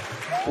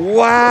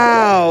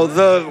 Wow.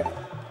 The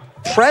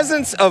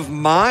presence of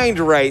mind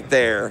right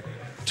there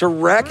to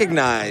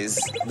recognize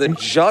the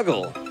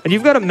juggle. And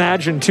you've got to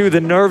imagine, too,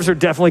 the nerves are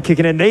definitely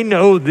kicking in. They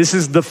know this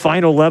is the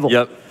final level.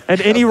 Yep. And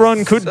any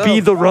run could so- be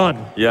the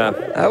run. Yeah.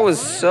 That was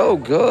so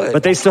good.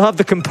 But they still have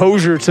the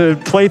composure to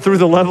play through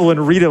the level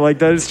and read it like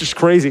that. It's just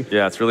crazy.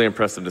 Yeah, it's really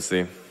impressive to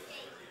see.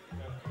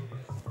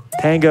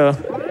 Panga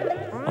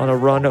on a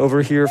run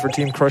over here for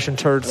Team Crushing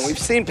Turts. We've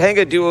seen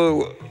Panga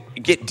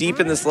get deep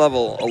in this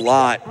level a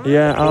lot.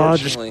 Yeah, just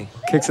Unfortunately.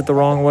 kicks it the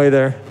wrong way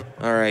there.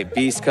 All right,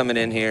 Beast coming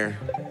in here.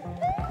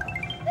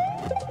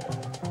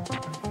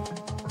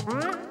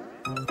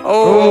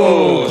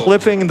 Oh,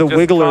 Clipping the just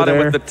wiggler caught it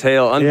there. with the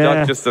tail. Unducked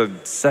Yeah. just a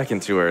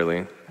second too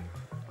early.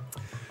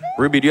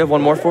 Ruby, do you have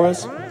one more for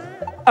us?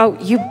 Oh,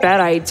 you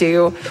bet I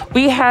do.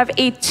 We have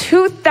a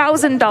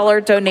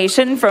 $2,000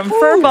 donation from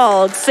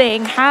Furbald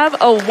saying, "Have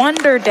a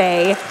wonder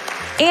day."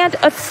 And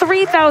a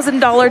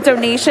 $3,000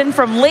 donation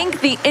from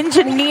Link the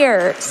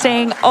Engineer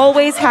saying,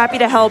 "Always happy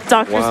to help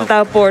Doctors Wow.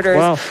 Without Borders."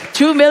 Wow.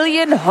 2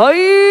 million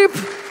hype.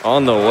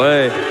 On the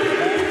way.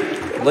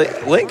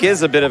 Link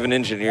is a bit of an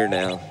engineer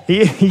now.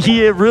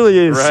 He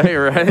really is.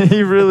 Right.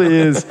 He really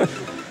is.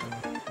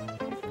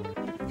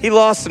 He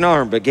lost an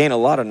arm, but gained a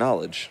lot of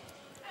knowledge.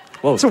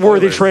 Whoa, It's a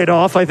worthy spoilers.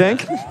 trade-off, I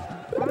think.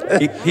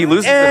 He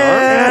loses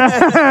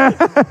an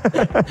arm.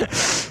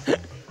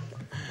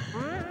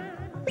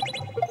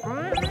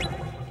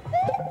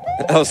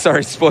 Oh,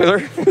 sorry,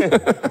 spoiler.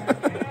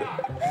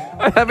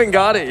 I haven't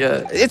got it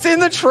yet. It's in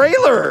the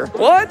trailer.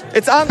 What?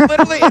 It's on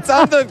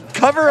the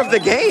cover of the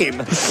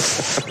game.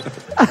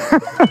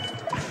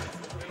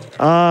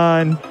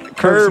 And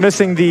Kurt's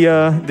missing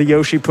the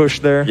Yoshi push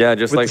there. Yeah,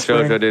 just with like the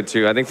spring. Shoujo did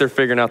too. I think they're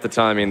figuring out the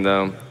timing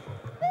though.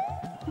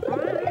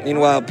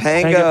 Meanwhile,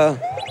 Panga,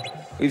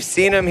 we've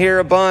seen him here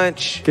a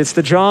bunch. Gets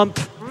the jump.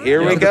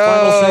 Here we The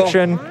final go.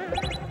 section.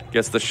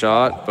 Gets the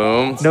shot.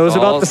 Boom. Knows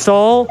about the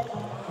stalls. stall.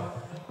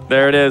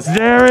 There it is.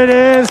 There it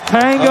is.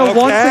 Panga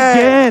once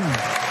Okay. again.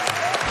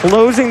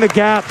 Closing the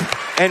gap.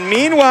 And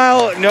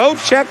meanwhile, no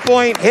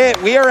checkpoint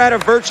hit. We are at a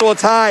virtual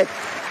tie.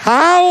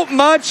 How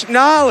much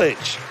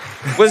knowledge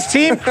was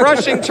Team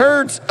Crushing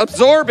Turds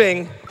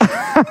absorbing?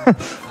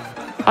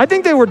 I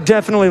think they were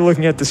definitely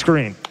looking at the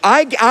screen.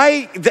 I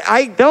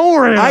Don't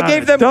worry about I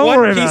gave it. them Don't one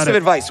worry piece about of it.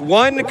 advice,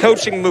 one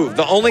coaching move.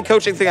 The only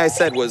coaching thing I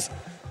said was,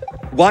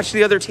 watch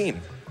the other team.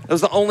 That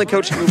was the only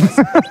coaching move I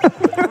said.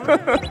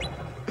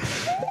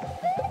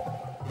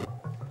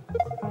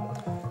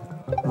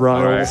 All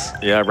right. Riles.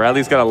 Yeah,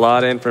 Bradley's got a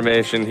lot of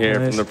information here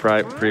Nice. from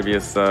the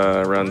previous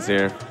runs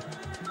here.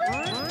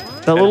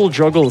 That little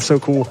juggle is so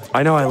cool.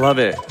 I know, I love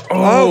it.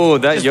 Oh,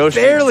 that just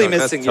Yoshi. barely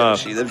That's missing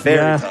tough. Yoshi. That's very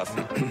Yeah.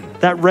 tough.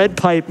 That red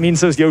pipe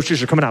means those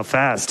Yoshis are coming out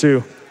fast,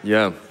 too.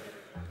 Yeah.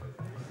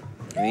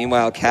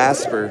 Meanwhile,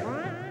 Casper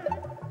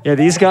Yeah,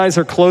 these guys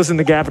are closing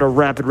the gap at a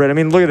rapid rate. I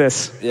mean, look at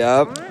this.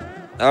 Yep.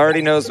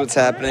 Already knows what's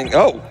happening.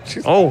 Oh.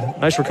 Oh,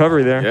 nice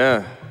recovery there.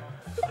 Yeah.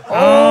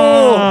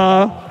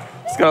 Oh!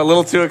 Just got a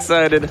little too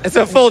excited. It's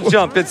a full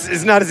jump.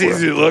 It's not as easy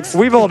as it looks.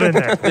 We've all been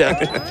there.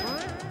 Yeah.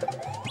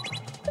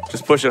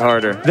 Just push it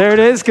harder. There it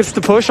is. Gets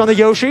the push on the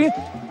Yoshi.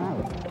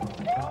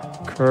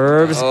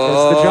 Curves. Gets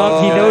the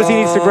jump. He knows he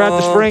needs to grab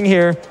the spring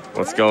here.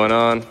 What's going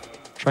on?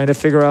 Trying to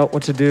figure out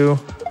what to do.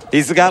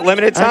 He's got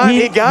limited time.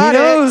 He got he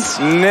knows.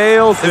 it.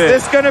 Nails it.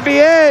 Is this going to be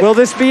it? Will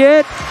this be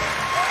it?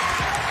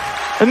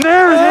 And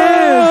there it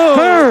is.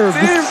 Curves.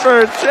 Team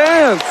for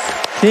chance.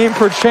 Team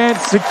per chance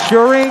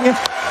securing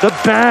the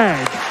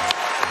bag.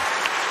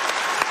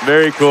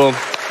 Very cool.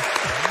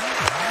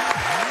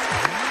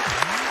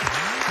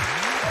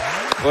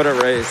 What a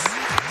race.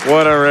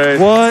 What a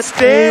race. What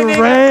a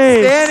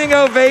race. Standing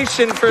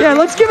ovation for Yeah,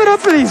 let's give it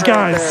up for these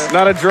guys.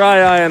 Not a dry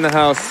eye in the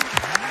house.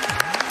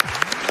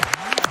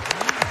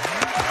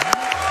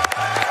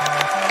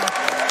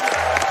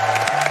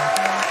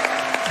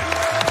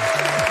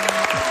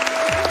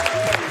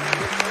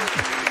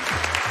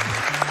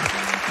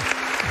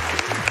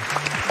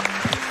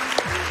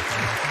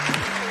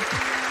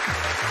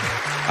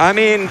 I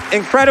mean,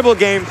 incredible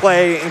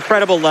gameplay,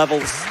 incredible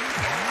levels.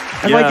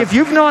 And like, if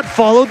you've not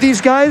followed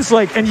these guys,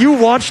 like, and you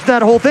watched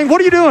that whole thing,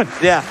 what are you doing?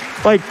 Yeah.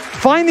 Like,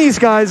 find these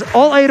guys,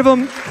 all 8 of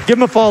them, give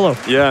them a follow.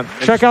 Yeah.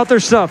 Check out their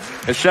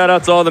stuff. And shout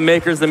out to all the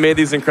makers that made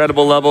these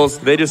incredible levels.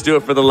 They just do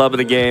it for the love of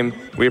the game.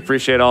 We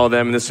appreciate all of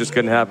them, and this just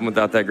couldn't happen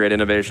without that great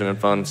innovation and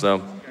fun.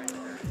 So,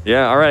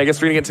 yeah, all right, I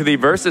guess we're going to get to the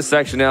versus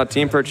section now.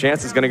 Team per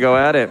chance is going to go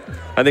at it.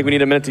 I think we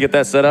need a minute to get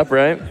that set up,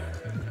 right?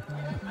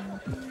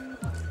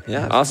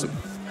 Yeah. Awesome.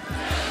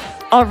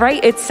 All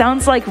right, it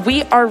sounds like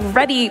we are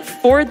ready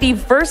for the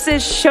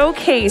Versus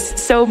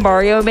Showcase. So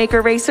Mario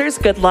Maker Racers,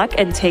 good luck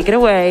and take it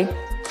away.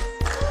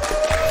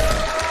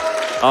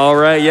 All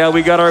right, yeah,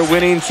 we got our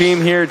winning team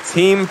here.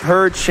 Team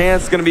per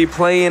chance going to be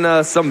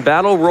playing some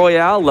Battle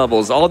Royale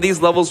levels. All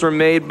these levels were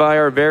made by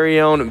our very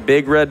own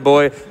Big Red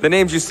Boy. The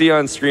names you see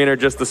on screen are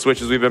just the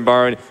switches we've been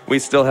borrowing. We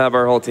still have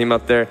our whole team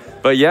up there.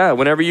 But yeah,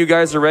 whenever you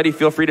guys are ready,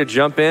 feel free to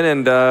jump in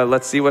and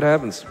let's see what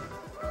happens.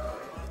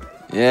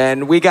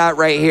 And we got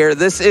right here,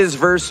 this is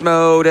verse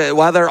mode.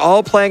 While they're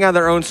all playing on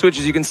their own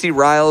switches, you can see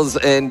Riles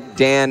and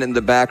Dan in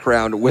the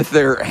background with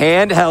their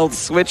handheld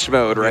switch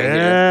mode right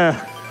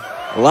here.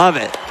 Love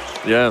it.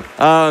 Yeah.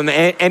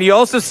 And you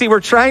also see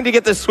we're trying to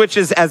get the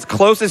switches as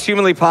close as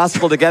humanly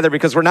possible together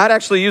because we're not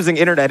actually using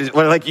internet.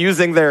 We're like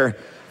using their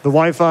The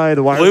Wi-Fi,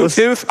 the wireless.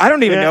 Bluetooth? I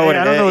don't even know what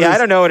it is. I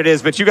don't know what it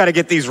is, but you got to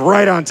get these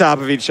right on top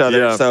of each other.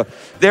 Yeah. So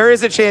there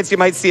is a chance you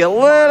might see a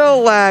little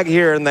lag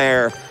here and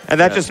there. And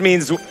that just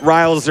means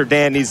Riles or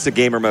Dan needs the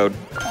gamer mode.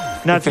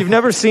 Now, if you've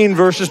never seen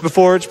Versus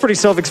before, it's pretty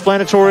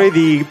self-explanatory.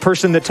 The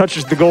person that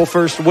touches the goal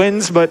first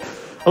wins, but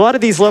a lot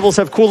of these levels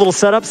have cool little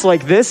setups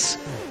like this.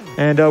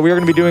 And we are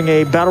going to be doing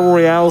a Battle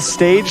Royale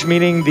stage,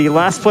 meaning the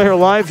last player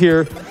alive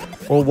here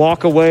will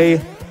walk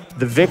away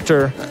the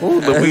victor. Ooh,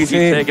 Luigi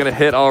taking a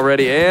hit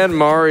already, and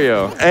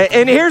Mario.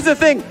 And here's the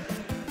thing.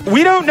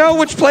 We don't know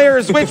which player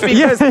is which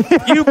because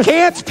you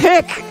can't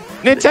pick.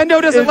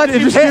 Nintendo doesn't let you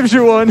pick. It just gives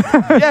you one.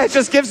 Yeah, it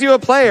just gives you a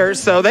player,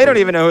 so they don't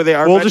even know who they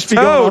are. We'll just be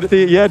going off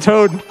the,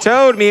 Toad.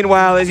 Toad,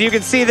 meanwhile, as you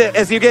can see, that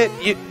as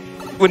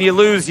when you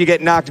lose, you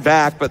get knocked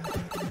back. But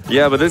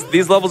yeah, but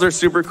these levels are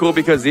super cool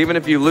because even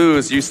if you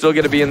lose, you still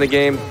get to be in the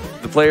game.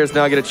 The players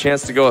now get a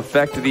chance to go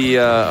affect the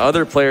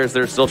other players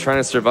that are still trying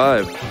to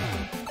survive.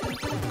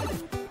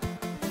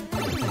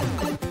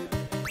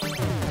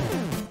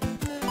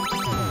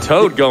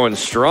 Toad going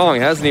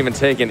strong, hasn't even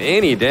taken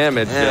any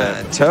damage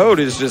yet. Toad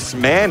is just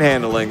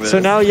manhandling this. So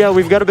now, yeah,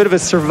 we've got a bit of a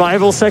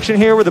survival section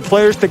here where the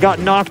players that got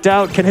knocked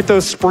out can hit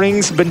those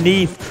springs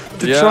beneath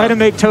to try to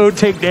make Toad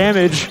take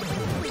damage.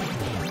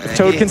 If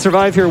Toad can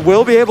survive here,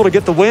 we'll be able to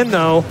get the win,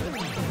 though.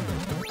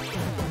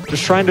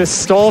 Just trying to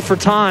stall for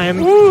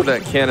time. Woo,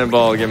 that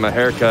cannonball, give him a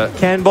haircut.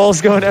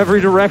 Cannonball's going every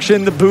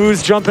direction. The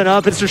boo's jumping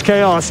up. It's just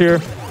chaos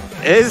here.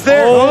 Is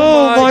there?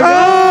 Oh my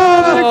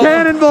God! The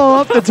cannonball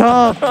up the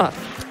top.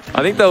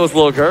 I think that was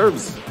Little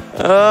Curbs.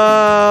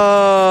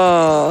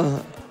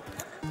 Oh.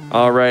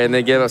 All right, and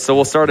they gave us, so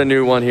we'll start a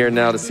new one here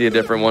now to see a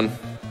different one.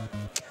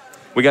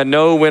 We got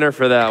no winner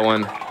for that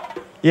one.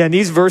 Yeah, and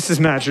these versus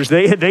matches,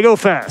 they go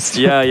fast.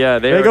 Yeah,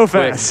 they go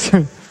quick. fast.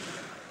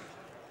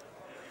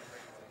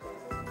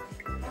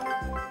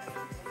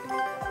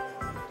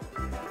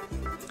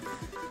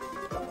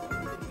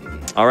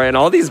 All right, and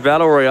all these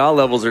Battle Royale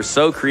levels are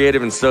so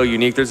creative and so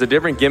unique. There's a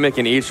different gimmick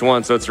in each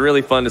one, so it's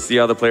really fun to see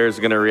how the players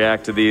are going to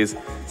react to these,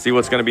 see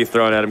what's going to be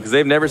thrown at them, because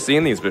they've never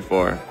seen these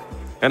before.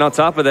 And on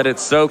top of that,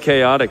 it's so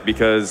chaotic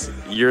because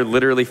you're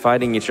literally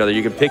fighting each other.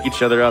 You can pick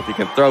each other up, you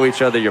can throw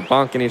each other, you're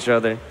bonking each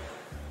other.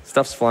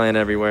 Stuff's flying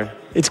everywhere.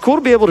 It's cool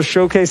to be able to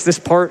showcase this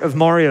part of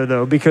Mario,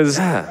 though, because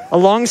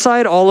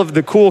alongside all of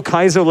the cool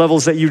Kaizo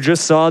levels that you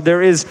just saw,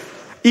 there is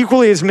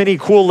equally as many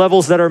cool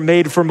levels that are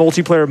made for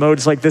multiplayer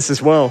modes like this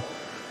as well.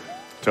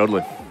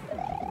 Totally.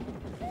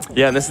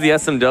 Yeah, and this is the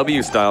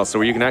SMW style, so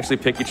where you can actually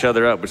pick each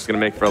other up, which is going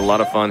to make for a lot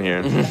of fun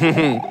here.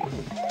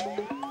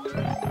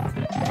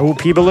 Oh,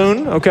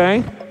 P-Balloon,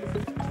 okay.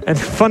 And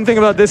the fun thing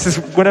about this is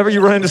whenever you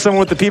run into someone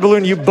with the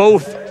P-Balloon, you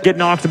both get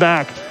knocked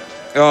back.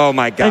 Oh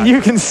my God. And you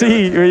can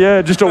see,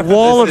 yeah, just a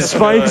wall of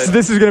spikes.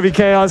 This is going to be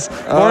chaos.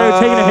 Mario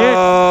taking a hit,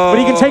 but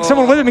he can take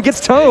someone with him and gets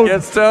towed. He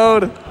gets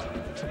towed.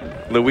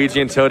 Luigi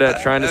and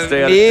Toadette trying to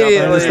stay out of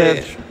jump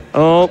range.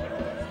 Oh.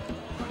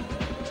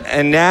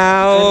 And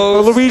now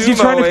Luigi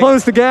trying to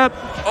close the gap.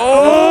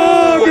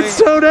 Oh,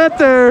 gets Toadette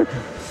there.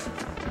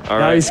 All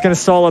Now right. he's going to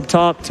stall up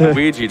top.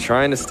 Luigi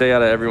trying to stay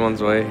out of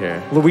everyone's way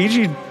here.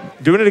 Luigi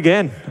doing it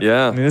again.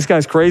 Yeah. I mean, this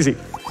guy's crazy.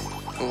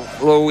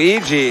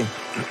 Luigi.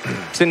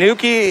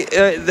 Tanuki,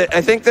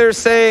 I think they're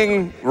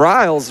saying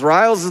Riles.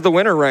 Riles is the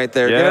winner right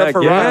there. Yeah, Give it up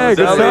for yeah, Riles.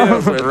 good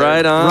Riles stuff.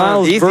 Right on.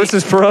 Riles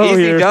versus Pro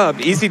easy here.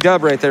 dub. Easy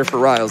dub right there for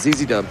Riles.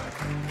 Easy dub.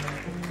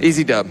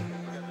 Easy dub.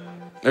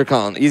 They're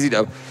calling easy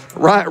dub.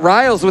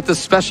 Riles with the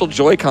special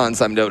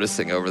Joy-Cons I'm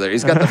noticing over there.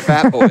 He's got the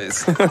fat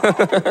boys.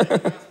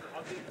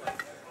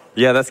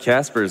 Yeah, that's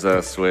Casper's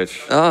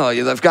Switch. Oh,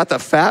 yeah, they've got the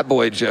fat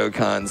boy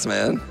Joy-Cons,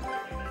 man.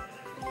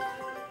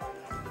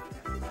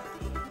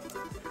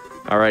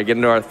 All right,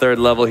 getting to our third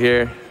level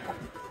here.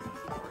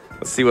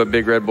 Let's see what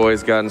Big Red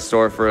Boy's got in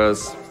store for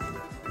us.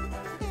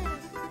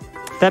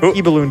 That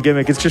P-Balloon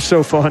gimmick is just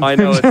so fun. I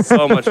know, it's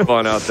so much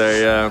fun out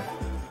there, yeah.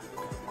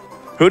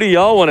 Who do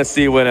y'all want to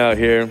see win out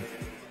here?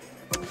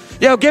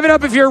 Yo, give it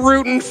up if you're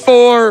rooting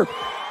for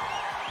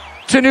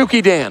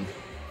Tanuki Dan.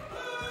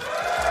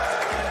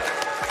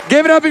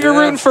 Give it up if you're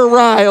rooting for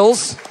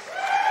Riles.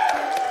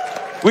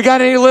 We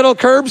got any Little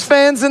Curbs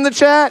fans in the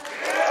chat?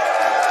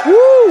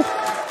 Woo!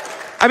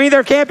 I mean,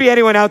 there can't be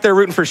anyone out there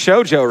rooting for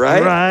Shoujo,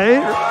 right? Right?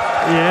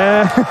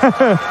 Yeah.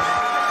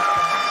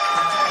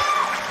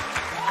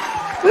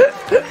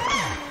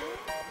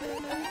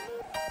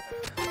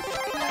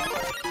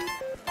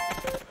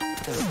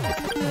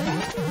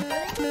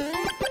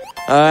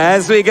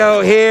 As we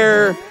go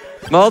here,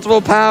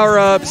 multiple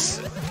power-ups.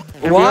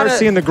 And we are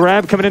seeing the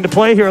grab coming into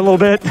play here a little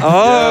bit.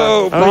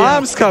 Oh,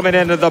 bombs coming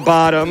into the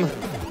bottom.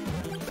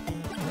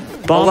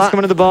 Bombs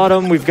coming to the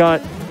bottom. We've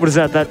got, what is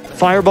that? That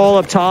fireball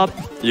up top.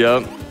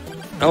 Yep.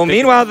 Oh,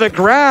 meanwhile, the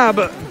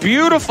grab,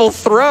 beautiful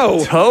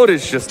throw. Toad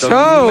is just a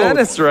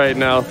menace right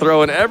now,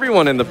 throwing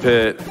everyone in the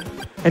pit.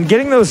 And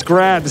getting those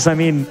grabs, I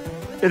mean,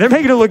 they're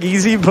making it look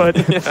easy,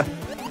 but... Yeah.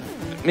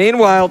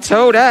 Meanwhile,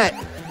 Toadette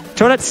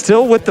Toadette's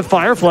still with the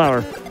fire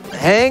flower.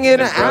 hanging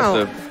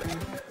out.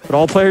 But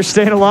all players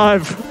staying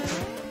alive.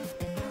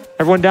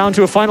 Everyone down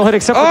to a final hit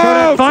except for Oh,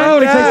 Toadette.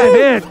 Finally takes a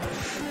hit.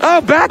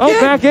 Oh, back in.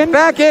 Back in.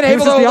 Back in.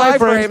 Gives us Able to the live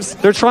frames.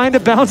 They're trying to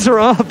bounce her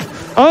up.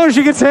 Oh,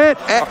 she gets hit.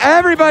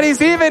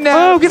 Everybody's even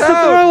now. Oh, gets the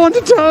throw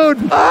onto Toad.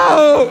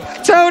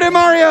 Oh, Toad and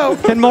Mario.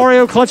 Can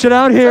Mario clutch it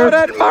out here?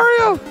 Toadette and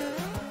Mario.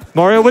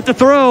 Mario with the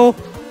throw.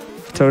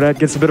 Toadette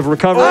gets a bit of a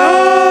recovery.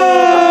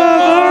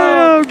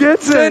 Oh, Mario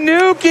gets it.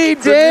 Tanuki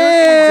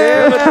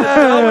Dan.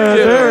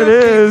 There it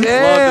is.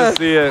 Love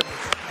to see it.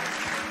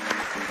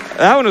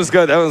 That one was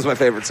good. That one was my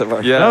favorite so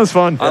far. Yeah, that was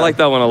fun. I like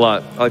that one a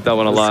lot. I like that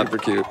one a lot. Super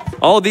cute.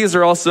 All of these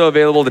are also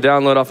available to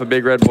download off of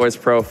Big Red Boy's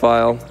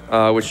profile,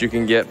 which you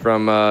can get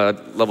from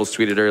levels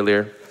tweeted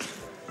earlier.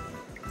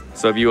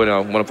 So if you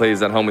want to play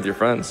these at home with your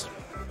friends,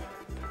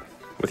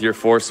 with your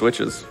 4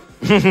 Switches.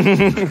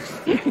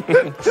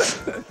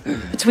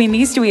 Between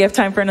these two, we have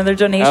time for another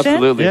donation.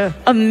 Absolutely. Yeah.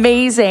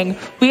 Amazing.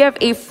 We have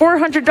a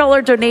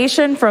 $400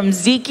 donation from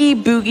Zeke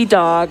Boogie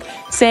Dog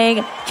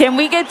saying, can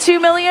we get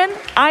 2 million?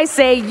 I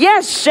say,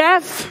 yes,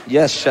 chef.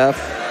 Yes, chef.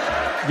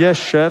 Yes,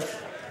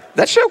 chef.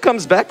 That show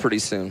comes back pretty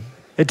soon.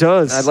 It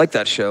does. I like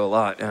that show a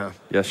lot. Yeah.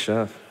 Yes,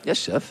 chef. Yes,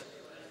 chef.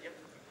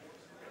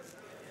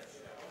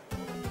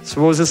 So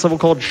what was this level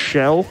called?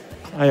 Shell?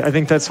 I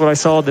think that's what I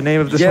saw the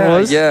name of this one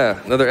was.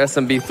 Yeah, another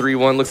SMB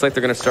 3-1. Looks like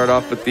they're going to start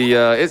off with the...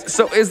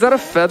 is that a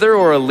feather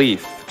or a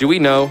leaf? Do we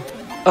know?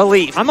 A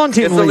leaf. I'm on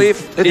Team It's Leaf. a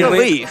leaf. It's Team a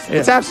leaf? leaf. Yeah.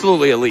 It's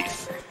absolutely a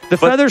leaf. The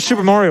feather's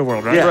Super Mario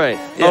World, right? Yeah. Right.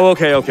 Yeah. Oh,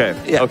 okay.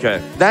 Yeah.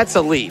 Okay. That's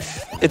a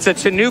leaf. It's a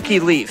Tanuki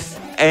leaf.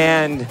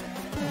 And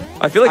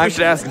I feel like we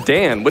should ask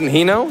Dan. Wouldn't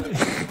he know?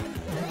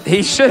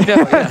 he should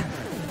know. Yeah.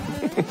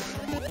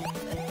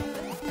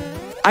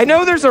 I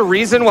know there's a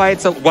reason why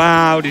it's a...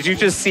 Wow, did you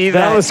just see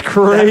that? That was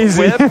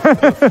crazy.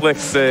 That whip? Flick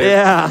save.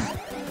 Yeah.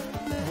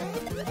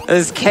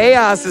 This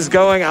chaos is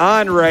going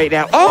on right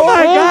now. Oh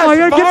my gosh, my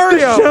God, Mario!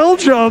 gets the shell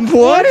jump.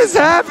 What is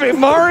happening?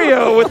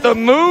 Mario with the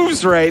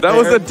moves right That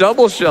there. was a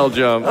double shell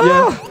jump.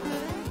 Yeah.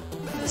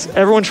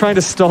 Everyone trying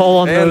to stall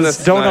on And those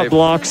the donut snipe.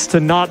 blocks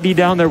to not be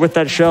down there with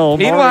that shell.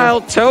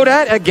 Meanwhile,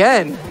 Toadette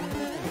again.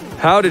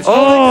 How did you...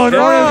 Oh,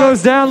 Mario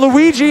goes down.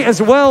 Luigi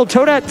as well.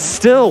 Toadette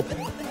still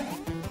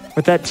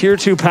with that tier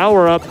 2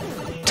 power up.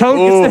 Toad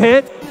gets the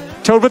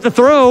hit. Toad with the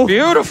throw.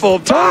 Beautiful.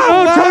 Toad,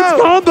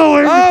 Toad's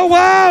comboing. Oh,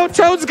 wow.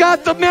 Toad's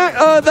got the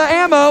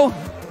ammo.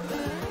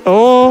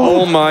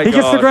 Oh my He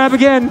gets the God. grab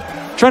again.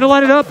 Trying to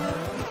line it up.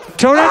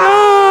 Toadette.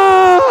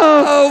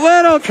 Oh,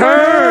 little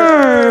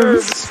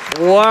curves.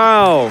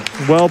 Wow.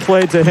 Well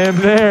played to him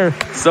there.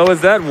 So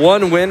is that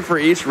 1 win for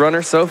each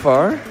runner so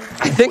far?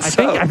 I think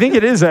so. I think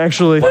it is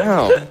actually.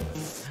 Wow.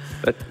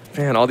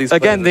 Man, all these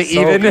Again, the players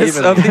are so evenness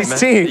even. of these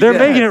teams. They're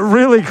making it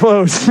really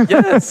close.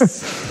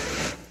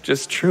 Yes.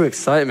 Just true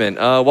excitement.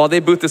 While they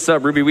boot this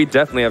up, Ruby, we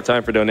definitely have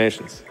time for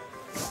donations.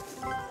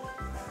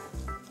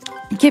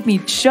 Give me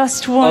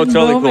just one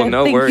totally moment. cool.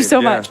 No Thank worries. you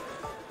so Yeah. much.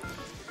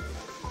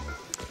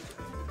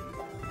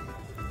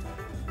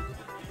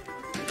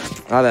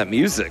 Ah, that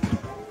music.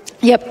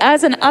 Yep,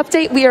 as an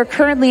update, we are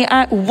currently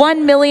at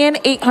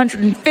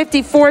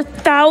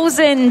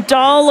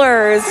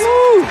 $1,854,000.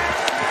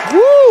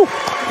 Woo!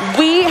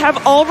 We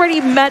have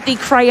already met the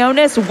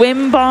Cryonis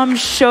Wimbomb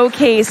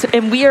showcase,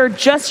 and we are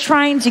just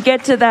trying to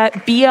get to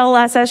that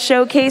BLSS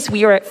showcase.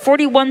 We are at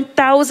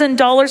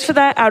 $41,000 for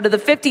that out of the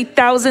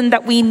 $50,000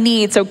 that we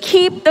need. So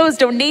keep those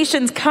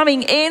donations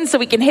coming in so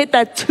we can hit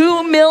that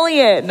 $2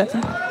 million.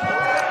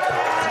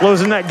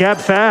 Closing that gap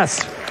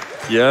fast.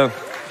 Yeah.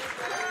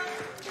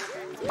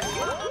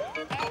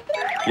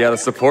 Yeah, the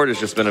support has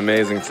just been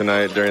amazing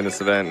tonight during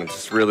this event. It's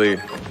just really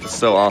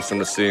so awesome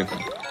to see.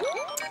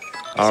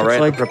 All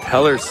right, like the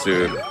propeller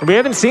suit. We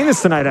haven't seen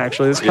this tonight,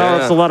 actually. This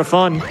power-up's a lot of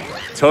fun.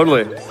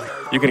 Totally.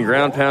 You can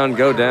ground pound,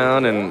 go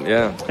down, and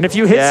yeah. And if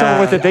you hit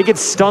someone with it, they get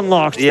stun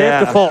locked. They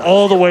have to fall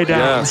all the way down.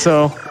 Yeah.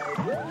 So,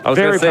 I was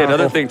going to say, powerful.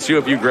 another thing, too,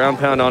 if you ground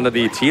pound onto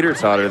the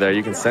teeter-totter there,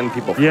 you can send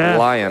people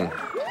flying.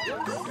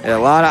 Yeah, a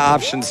lot of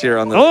options here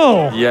on the.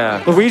 Oh!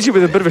 Yeah. Luigi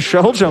with a bit of a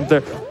shell jump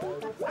there.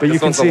 But you This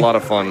can one's see a lot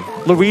of fun.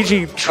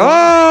 Luigi.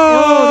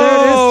 Oh! There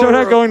it is.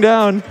 Toadette going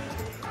down.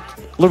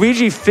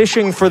 Luigi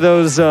fishing for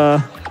those.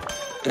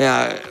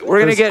 Yeah, we're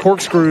gonna get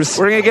corkscrews.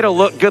 We're gonna get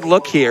a good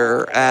look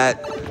here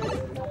at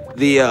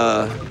the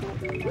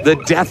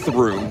death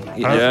room.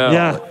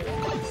 Yeah.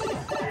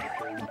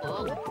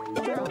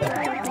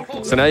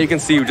 So now you can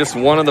see just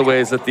one of the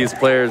ways that these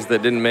players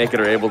that didn't make it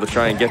are able to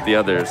try and get the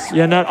others.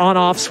 Yeah, not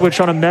on-off switch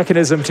on a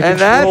mechanism to And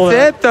control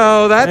that's it,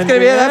 though. That's And gonna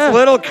be yeah. that's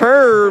Little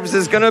Curves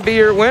is gonna be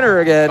your winner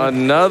again.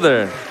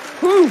 Another.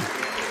 Whew.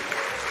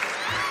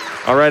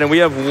 All right, and we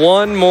have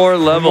one more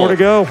level more to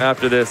go.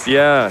 after this.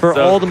 Yeah. For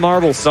so all the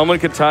marbles. Someone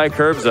could tie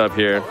Curbs up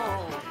here.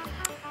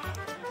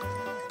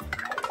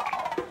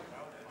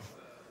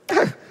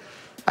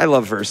 I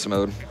love verse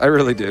mode. I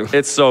really do.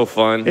 It's so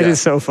fun. It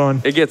is so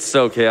fun. It gets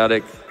so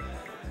chaotic.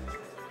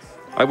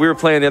 We were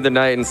playing the other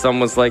night and someone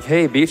was like,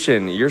 "Hey,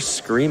 Beechin, you're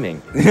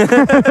screaming."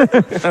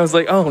 I was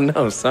like, "Oh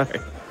no, sorry."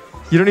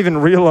 You don't even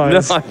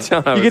realize. No, I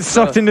don't. You get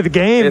sucked into the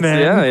game, man.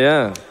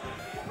 Yeah.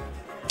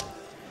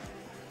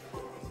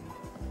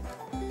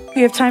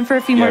 We have time for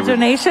a few more we-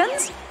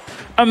 donations.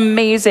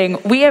 Amazing.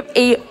 We have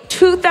a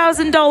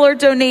 $2,000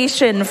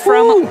 donation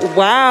from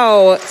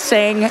Wow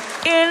saying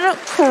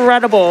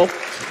incredible.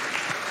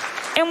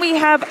 And we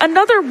have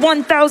another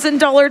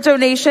 $1,000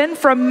 donation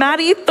from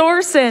Maddie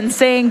Thorson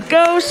saying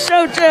go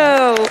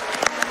Shoujo.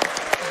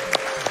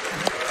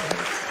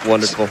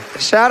 Wonderful.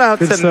 Shout out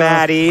Good to stuff.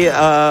 Maddie,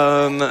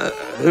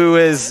 who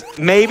is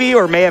maybe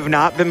or may have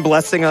not been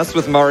blessing us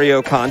with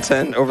Mario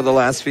content over the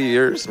last few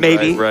years.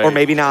 Maybe Right. or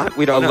maybe not.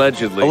 We don't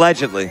Allegedly. know.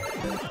 Allegedly.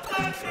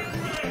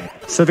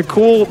 So the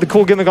cool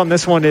gimmick on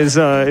this one is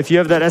if you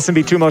have that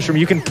SMB2 mushroom,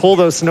 you can pull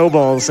those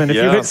snowballs, and if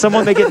you Yeah. hit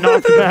someone, they get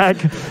knocked back.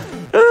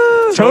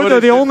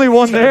 Toad, the only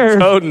one there.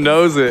 Toad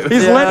knows it.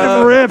 He's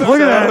letting him rip. Look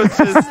at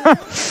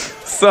that.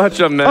 Such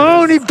a mess.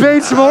 Oh, and he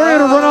baits Mario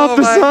to run off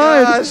the my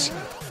side. gosh.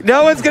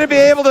 No one's going to be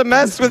able to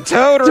mess with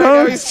Toad right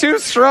now. He's too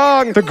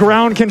strong. The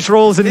ground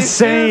control is He's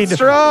insane. too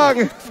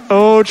strong.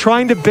 Oh,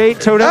 trying to bait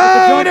Toad Oh,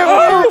 out and the it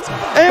jump. worked.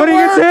 It But he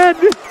worked. gets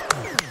hit.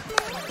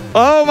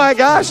 Oh my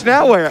gosh,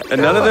 now where?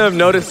 And none of them have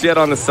noticed yet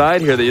on the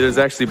side here that there's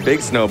actually big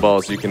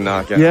snowballs you can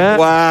knock out. Yeah.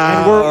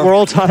 Wow. And we're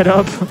all tied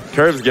up.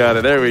 Curves got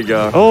it. There we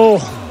go. Oh,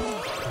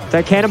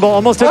 that cannonball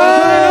almost hit.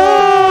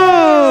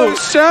 Oh,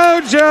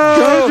 Shoujo.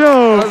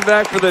 Shoujo. Comes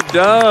back for the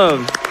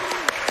dub.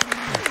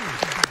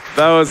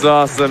 That was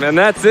awesome. And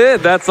that's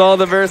it. That's all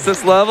the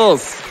Versus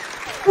levels.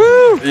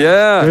 Woo.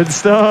 Yeah. Good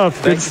stuff.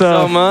 Thank Good you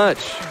stuff. so much.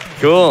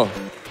 Cool.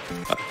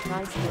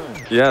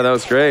 Yeah, that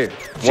was great.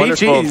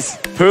 Wonderful. GG's.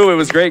 Pooh, it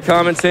was great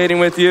commentating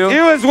with you.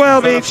 You as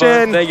well, Ton of fun.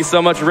 Beechin. Thank you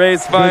so much,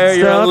 Raise Fire. Good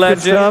You're stuff, a good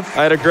legend. stuff.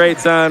 I had a great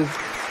time.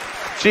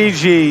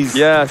 GG's.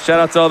 Yeah, shout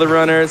out to all the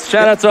runners.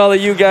 Shout out to all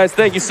of you guys.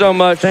 Thank you so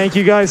much. Thank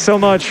you guys so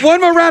much.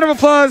 One more round of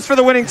applause for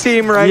the winning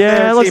team right there.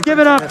 Yeah, let's Team give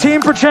it up.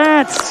 Team for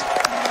Chance.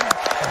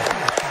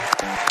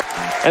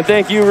 And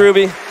thank you,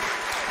 Ruby.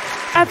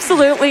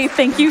 Absolutely.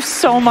 Thank you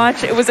so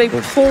much. It was a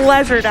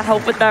pleasure to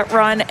help with that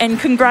run, and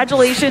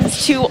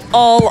congratulations to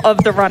all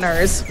of the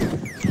runners.